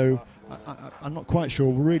haven't. So I'm not quite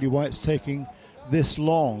sure really why it's taking this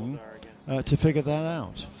long to figure that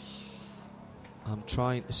out. I'm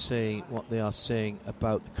trying to see what they are saying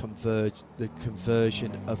about the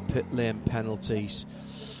conversion of pit lane penalties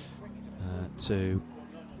to...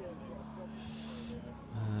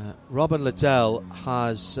 Robin Liddell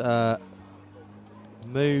has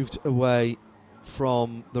moved away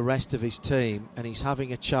from the rest of his team, and he's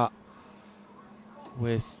having a chat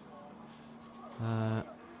with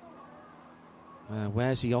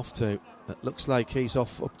where's he off to? It looks like he's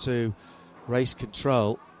off up to race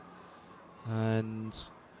control. And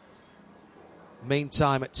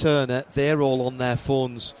meantime at Turner, they're all on their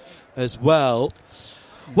phones as well.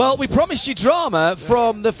 Well, we promised you drama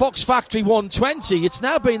from the Fox Factory 120. It's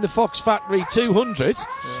now been the Fox Factory 200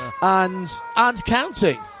 and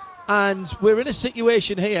counting. And we're in a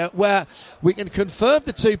situation here where we can confirm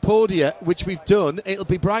the two podia, which we've done. It'll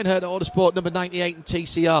be Brian Herter Autosport number 98 and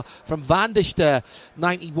TCR from Van der Ster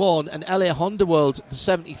 91 and LA Honda World the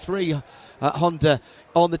 73 Honda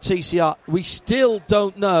on the TCR. We still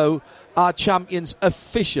don't know our champions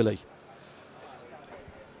officially.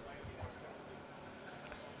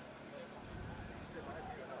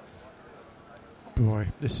 Boy,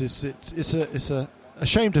 it's a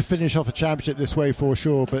shame to finish off a championship this way for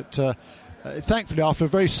sure, but thankfully after a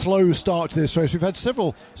very slow start to this race, we've had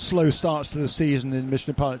several slow starts to the season in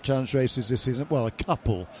Michelin Pilot Challenge races this season. Well, a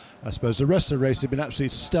couple, I suppose. The rest of the race have been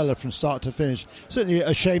absolutely stellar from start to finish. Certainly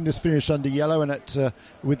a shame this finished under yellow, and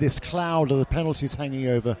with this cloud of the penalties hanging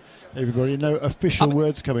over everybody. No official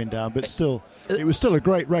words coming down, but still, it was still a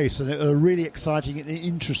great race and a really exciting and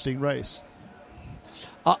interesting race.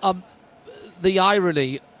 The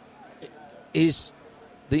irony is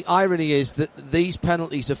that these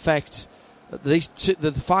penalties affect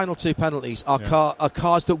the final two penalties are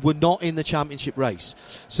cars that were not in the championship race.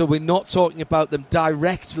 So we're not talking about them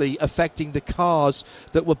directly affecting the cars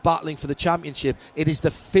that were battling for the championship. It is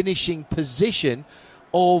the finishing position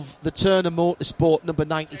of the Turner Motorsport number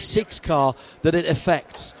 96 car that it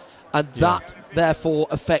affects, and that therefore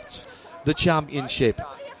affects the championship.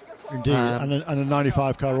 Indeed, and a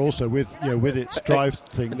 95 car also with its drive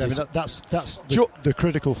thing. I mean, that's the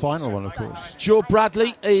critical final one, of course. Joe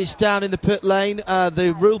Bradley is down in the pit lane.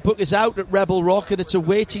 The rule book is out at Rebel Rock, and it's a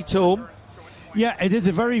weighty tome. Yeah, it is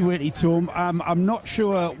a very weighty tome. I'm not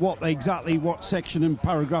sure what section and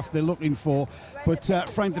paragraph they're looking for, but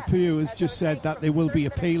Frank Depew has just said that they will be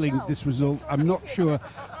appealing this result. I'm not sure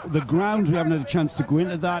the grounds. We haven't had a chance to go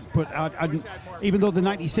into that, but even though the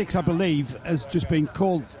 96, I believe, has just been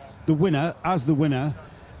called the winner, Frank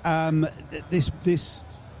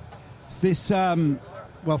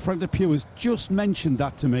Depew has just mentioned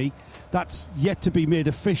that to me. That's yet to be made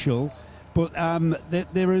official, but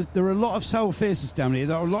there are a lot of sour faces down here.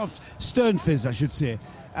 There are a lot of stern faces, I should say.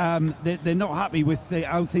 They're not happy with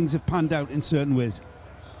how things have panned out in certain ways.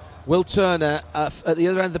 Will Turner at the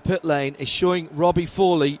other end of the pit lane is showing Robbie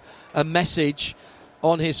Foley a message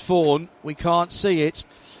on his phone. We can't see it.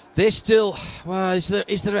 There's still... Well, is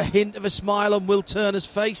there a hint of a smile on Will Turner's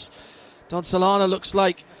face? Don Solana looks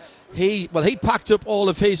like he packed up all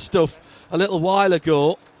of his stuff a little while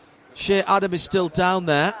ago. Shea Adam is still down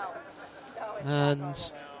there.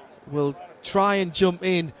 And we'll try and jump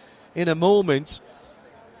in a moment.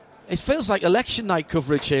 It feels like election night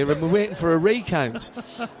coverage here, and we're waiting for a recount.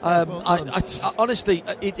 Honestly,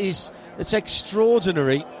 it's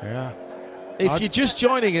extraordinary. Yeah. If you're just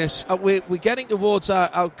joining us, we're getting towards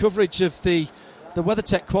our coverage of the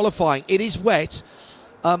WeatherTech qualifying. It is wet.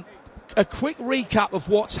 A quick recap of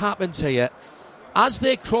what's happened here. As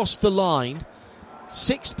they crossed the line,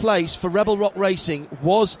 6th place for Rebel Rock Racing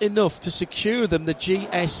was enough to secure them the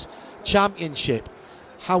GS Championship.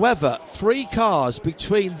 However, 3 cars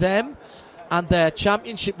between them and their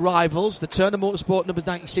championship rivals, the Turner Motorsport number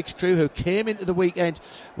 96 crew, who came into the weekend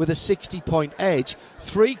with a 60-point edge,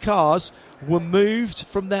 3 cars were moved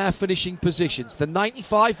from their finishing positions. The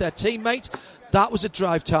 95, their teammate, that was a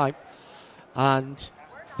drive time, and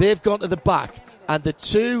they've gone to the back. And the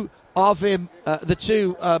two GR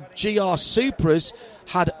Supras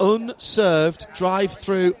had unserved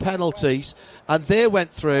drive-through penalties, and they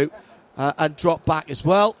went through and dropped back as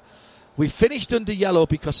well. We finished under yellow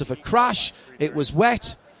because of a crash. It was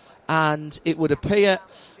wet, and it would appear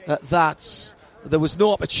that there was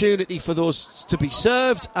no opportunity for those to be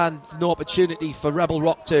served and no opportunity for Rebel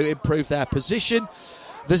Rock to improve their position.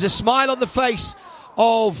 There's a smile on the face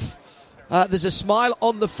of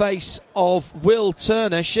Will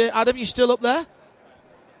Turner. Adam, you still up there?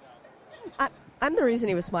 I'm the reason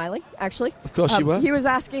he was smiling, actually. Of course you were. He was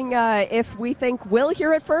asking if we think we'll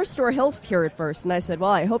hear it first or he'll hear it first. And I said, well,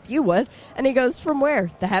 I hope you would. And he goes, from where?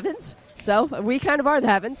 The heavens? So we kind of are the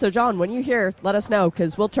heavens. So, John, when you hear, let us know,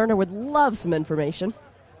 because Will Turner would love some information.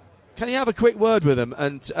 Can you have a quick word with him?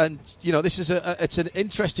 And this is it's an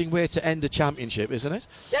interesting way to end a championship, isn't it?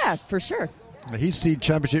 Yeah, for sure. He's seen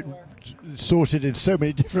championship sorted in so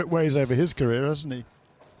many different ways over his career, hasn't he?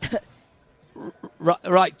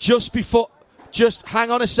 Right, just hang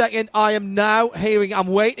on a second. I'm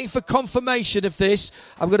waiting for confirmation of this.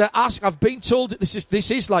 I'm going to ask. I've been told this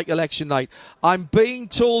is like election night. I'm being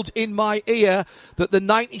told in my ear that the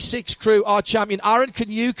 96 crew are champion. Aaron, can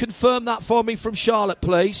you confirm that for me from Charlotte,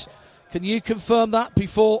 please? Can you confirm that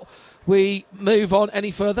before we move on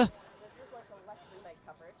any further?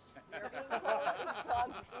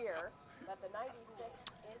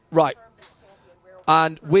 Right.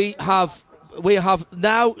 And we have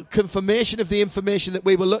now confirmation of the information that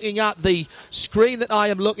we were looking at. The screen that I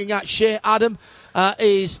am looking at, Adam,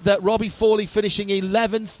 is that Robbie Foley finishing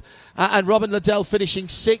 11th and Robin Liddell finishing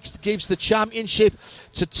 6th gives the championship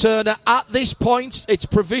to Turner. At this point, it's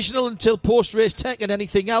provisional until post-race tech and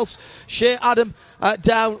anything else. Adam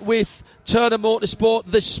down with Turner Motorsport,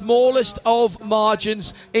 the smallest of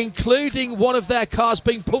margins, including one of their cars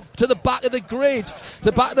being put to the back of the grid,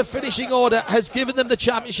 the back of the finishing order, has given them the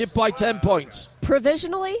championship by 10 points.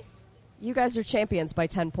 Provisionally, you guys are champions by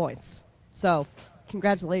 10 points. So,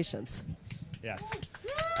 congratulations. Yes.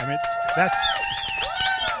 I mean, that's...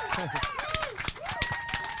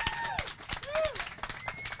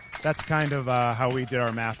 That's kind of how we did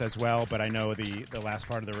our math as well, but I know the last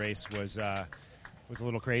part of the race was a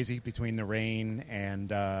little crazy between the rain and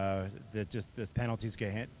the penalties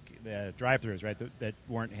the drive-throughs, right, that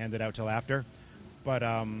weren't handed out till after. But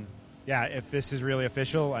if this is really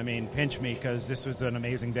official, I mean, pinch me because this was an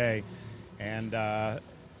amazing day. And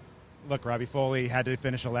look, Robbie Foley had to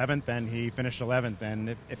finish 11th, and he finished 11th.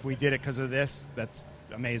 And if we did it because of this, that's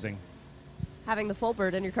amazing. Having the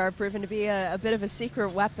Fullbird in your car proven to be a bit of a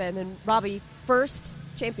secret weapon. And Robbie, first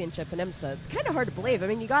championship in IMSA. It's kind of hard to believe. I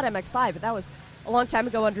mean, you got MX-5, but that was a long time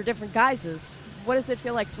ago under different guises. What does it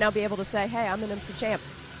feel like to now be able to say, hey, I'm an IMSA champ?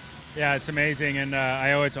 Yeah, it's amazing, and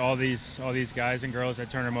I owe it to all these guys and girls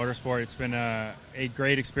at Turner Motorsport. It's been a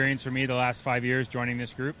great experience for me the last 5 years joining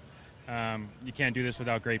this group. You can't do this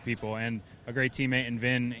without great people, and a great teammate in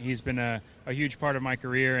Vin. He's been a huge part of my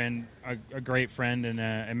career and a great friend and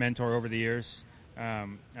a mentor over the years.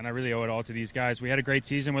 And I really owe it all to these guys. We had a great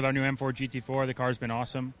season with our new M4 GT4. The car's been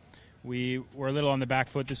awesome. We were a little on the back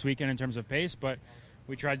foot this weekend in terms of pace, but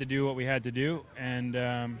we tried to do what we had to do, and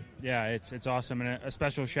it's awesome. And a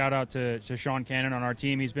special shout out to Sean Cannon on our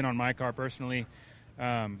team. He's been on my car personally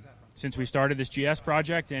since we started this GS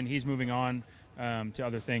project, and he's moving on to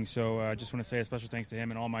other things. So I just want to say a special thanks to him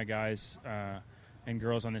and all my guys and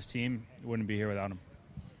girls on this team. Wouldn't be here without him.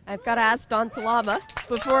 I've got to ask Don Salama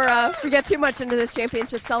before we get too much into this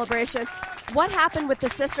championship celebration. What happened with the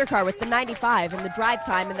sister car with the 95 and the drive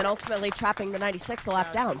time and then ultimately trapping the 96 a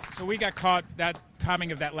lap down? So we got caught. That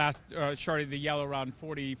timing of that last short of the yellow around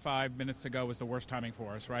 45 minutes ago was the worst timing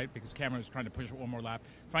for us, right? Because Cameron was trying to push it one more lap.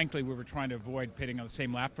 Frankly, we were trying to avoid pitting on the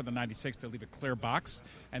same lap for the 96 to leave a clear box,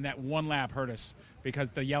 and that one lap hurt us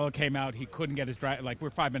because the yellow came out. He couldn't get his drive. Like,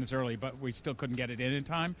 we're 5 minutes early, but we still couldn't get it in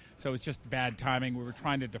time. So it's just bad timing. We were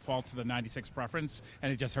trying to default to the 96 preference,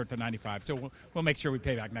 and it just hurt the 95. So we'll make sure we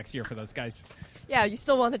pay back next year for those guys. Yeah, you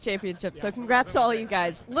still won the championship, so congrats to all you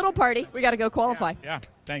guys. Little party. We got to go qualify. Yeah,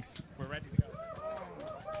 thanks. We're ready to go.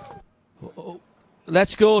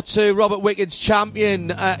 Let's go to Robert Wickens,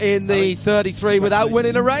 champion in the 33 without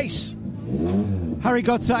winning a race. Harry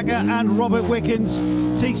Gotzacker and Robert Wickens,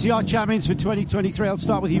 TCR champions for 2023. I'll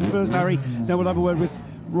start with you first, Harry. Then we'll have a word with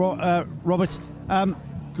Robert.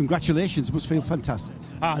 Congratulations. It must feel fantastic.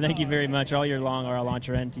 Thank you very much. All year long, our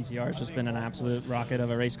launcher and TCR has just been an absolute rocket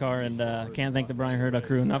of a race car, and can't thank the Brian Herda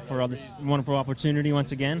crew enough for all this wonderful opportunity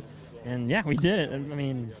once again. And, yeah, we did it. I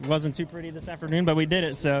mean, it wasn't too pretty this afternoon, but we did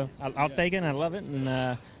it, so I'll take it. I love it,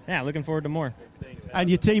 and, looking forward to more. And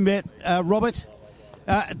your teammate, Robert,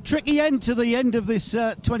 tricky end to the end of this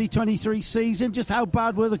 2023 season. Just how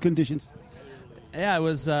bad were the conditions? Yeah, it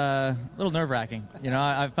was a little nerve-wracking.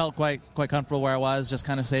 I felt quite comfortable where I was, just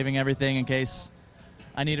kind of saving everything in case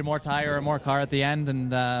I needed more tire or more car at the end.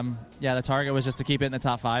 And, the target was just to keep it in the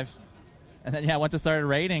top 5. And then, once it started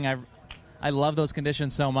raining, I love those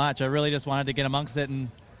conditions so much. I really just wanted to get amongst it and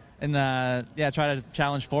try to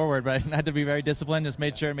challenge forward. But I had to be very disciplined, just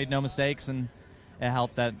made sure I made no mistakes. And it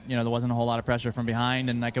helped that, there wasn't a whole lot of pressure from behind.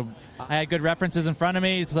 And I had good references in front of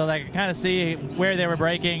me so that I could kind of see where they were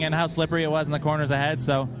braking and how slippery it was in the corners ahead.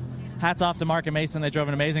 So hats off to Mark and Mason. They drove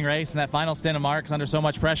an amazing race. And that final stint of Mark's under so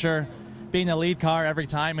much pressure, being the lead car every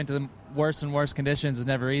time into the worse and worse conditions is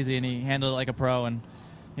never easy. And he handled it like a pro. And,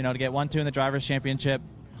 to get 1-2 in the Drivers' Championship,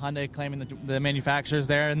 Hyundai claiming the manufacturers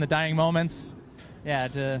there in the dying moments. I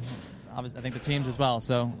think the teams as well.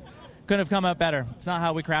 So couldn't have come out better. It's not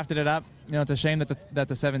how we crafted it up. It's a shame that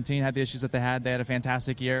the 17 had the issues that they had. They had a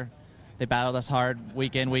fantastic year. They battled us hard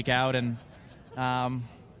week in, week out, and I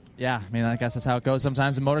guess that's how it goes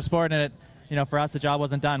sometimes in motorsport. And for us, the job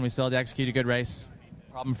wasn't done. We still had to execute a good race,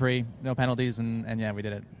 problem-free, no penalties, and we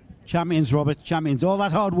did it. Champions, Robert, champions. All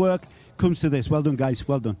that hard work comes to this. Well done, guys.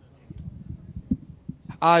 Well done.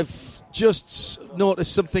 I've just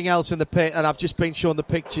noticed something else in the pit, and I've just been shown the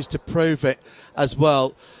pictures to prove it as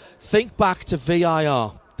well. Think back to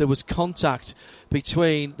VIR. There was contact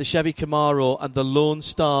between the Chevy Camaro and the Lone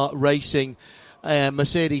Star Racing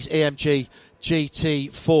Mercedes AMG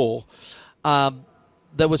GT4.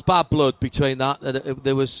 There was bad blood between that.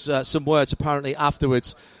 There was some words apparently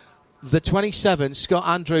afterwards. The 27, Scott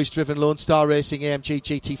Andrews driven Lone Star Racing AMG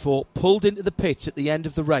GT4, pulled into the pits at the end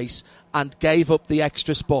of the race and gave up the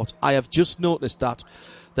extra spot. I have just noticed that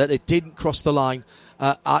it didn't cross the line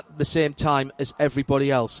at the same time as everybody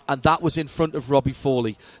else, and that was in front of Robbie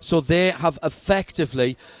Foley. So they have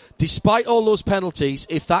effectively, despite all those penalties,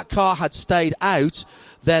 if that car had stayed out,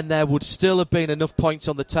 then there would still have been enough points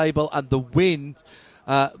on the table, and the win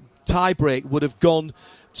tie-break would have gone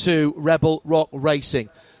to Rebel Rock Racing.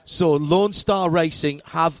 So Lone Star Racing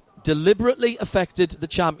have deliberately affected the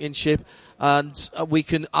championship, and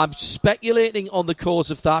I'm speculating on the cause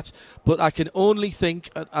of that, but I can only think,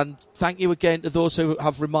 and thank you again to those who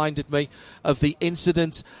have reminded me of the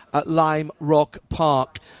incident at Lime Rock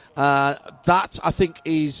Park. That, I think,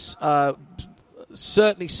 is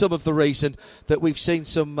certainly some of the reason that we've seen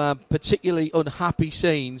some particularly unhappy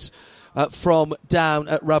scenes from down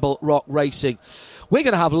at Rebel Rock Racing. We're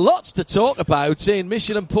going to have lots to talk about in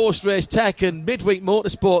Michelin Post-Race Tech and Midweek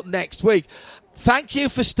Motorsport next week. Thank you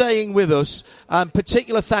for staying with us.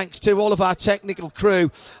 Particular thanks to all of our technical crew,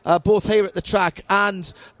 both here at the track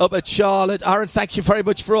and up at Charlotte. Aaron, thank you very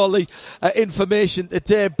much for all the information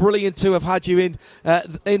today. Brilliant to have had you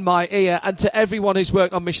in my ear. And to everyone who's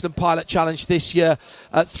worked on Michelin Pilot Challenge this year,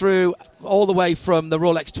 through all the way from the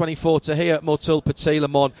Rolex 24 to here at Motul Petit Le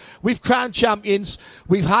Mans. We've crowned champions.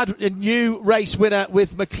 We've had a new race winner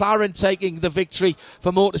with McLaren taking the victory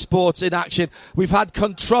for Motorsports in Action. We've had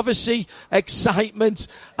controversy, excitement,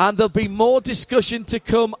 and there'll be more discussion to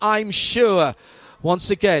come, I'm sure.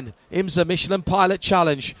 Once again, IMSA Michelin Pilot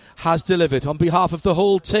Challenge has delivered. On behalf of the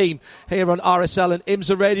whole team here on RSL and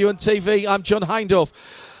IMSA Radio and TV, I'm John Hindorf.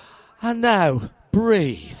 And now,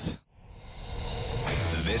 breathe.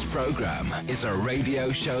 This program is a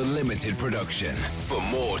Radio Show Limited production. For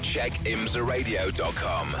more, check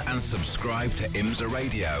imsaradio.com and subscribe to IMSA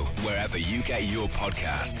Radio wherever you get your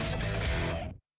podcasts.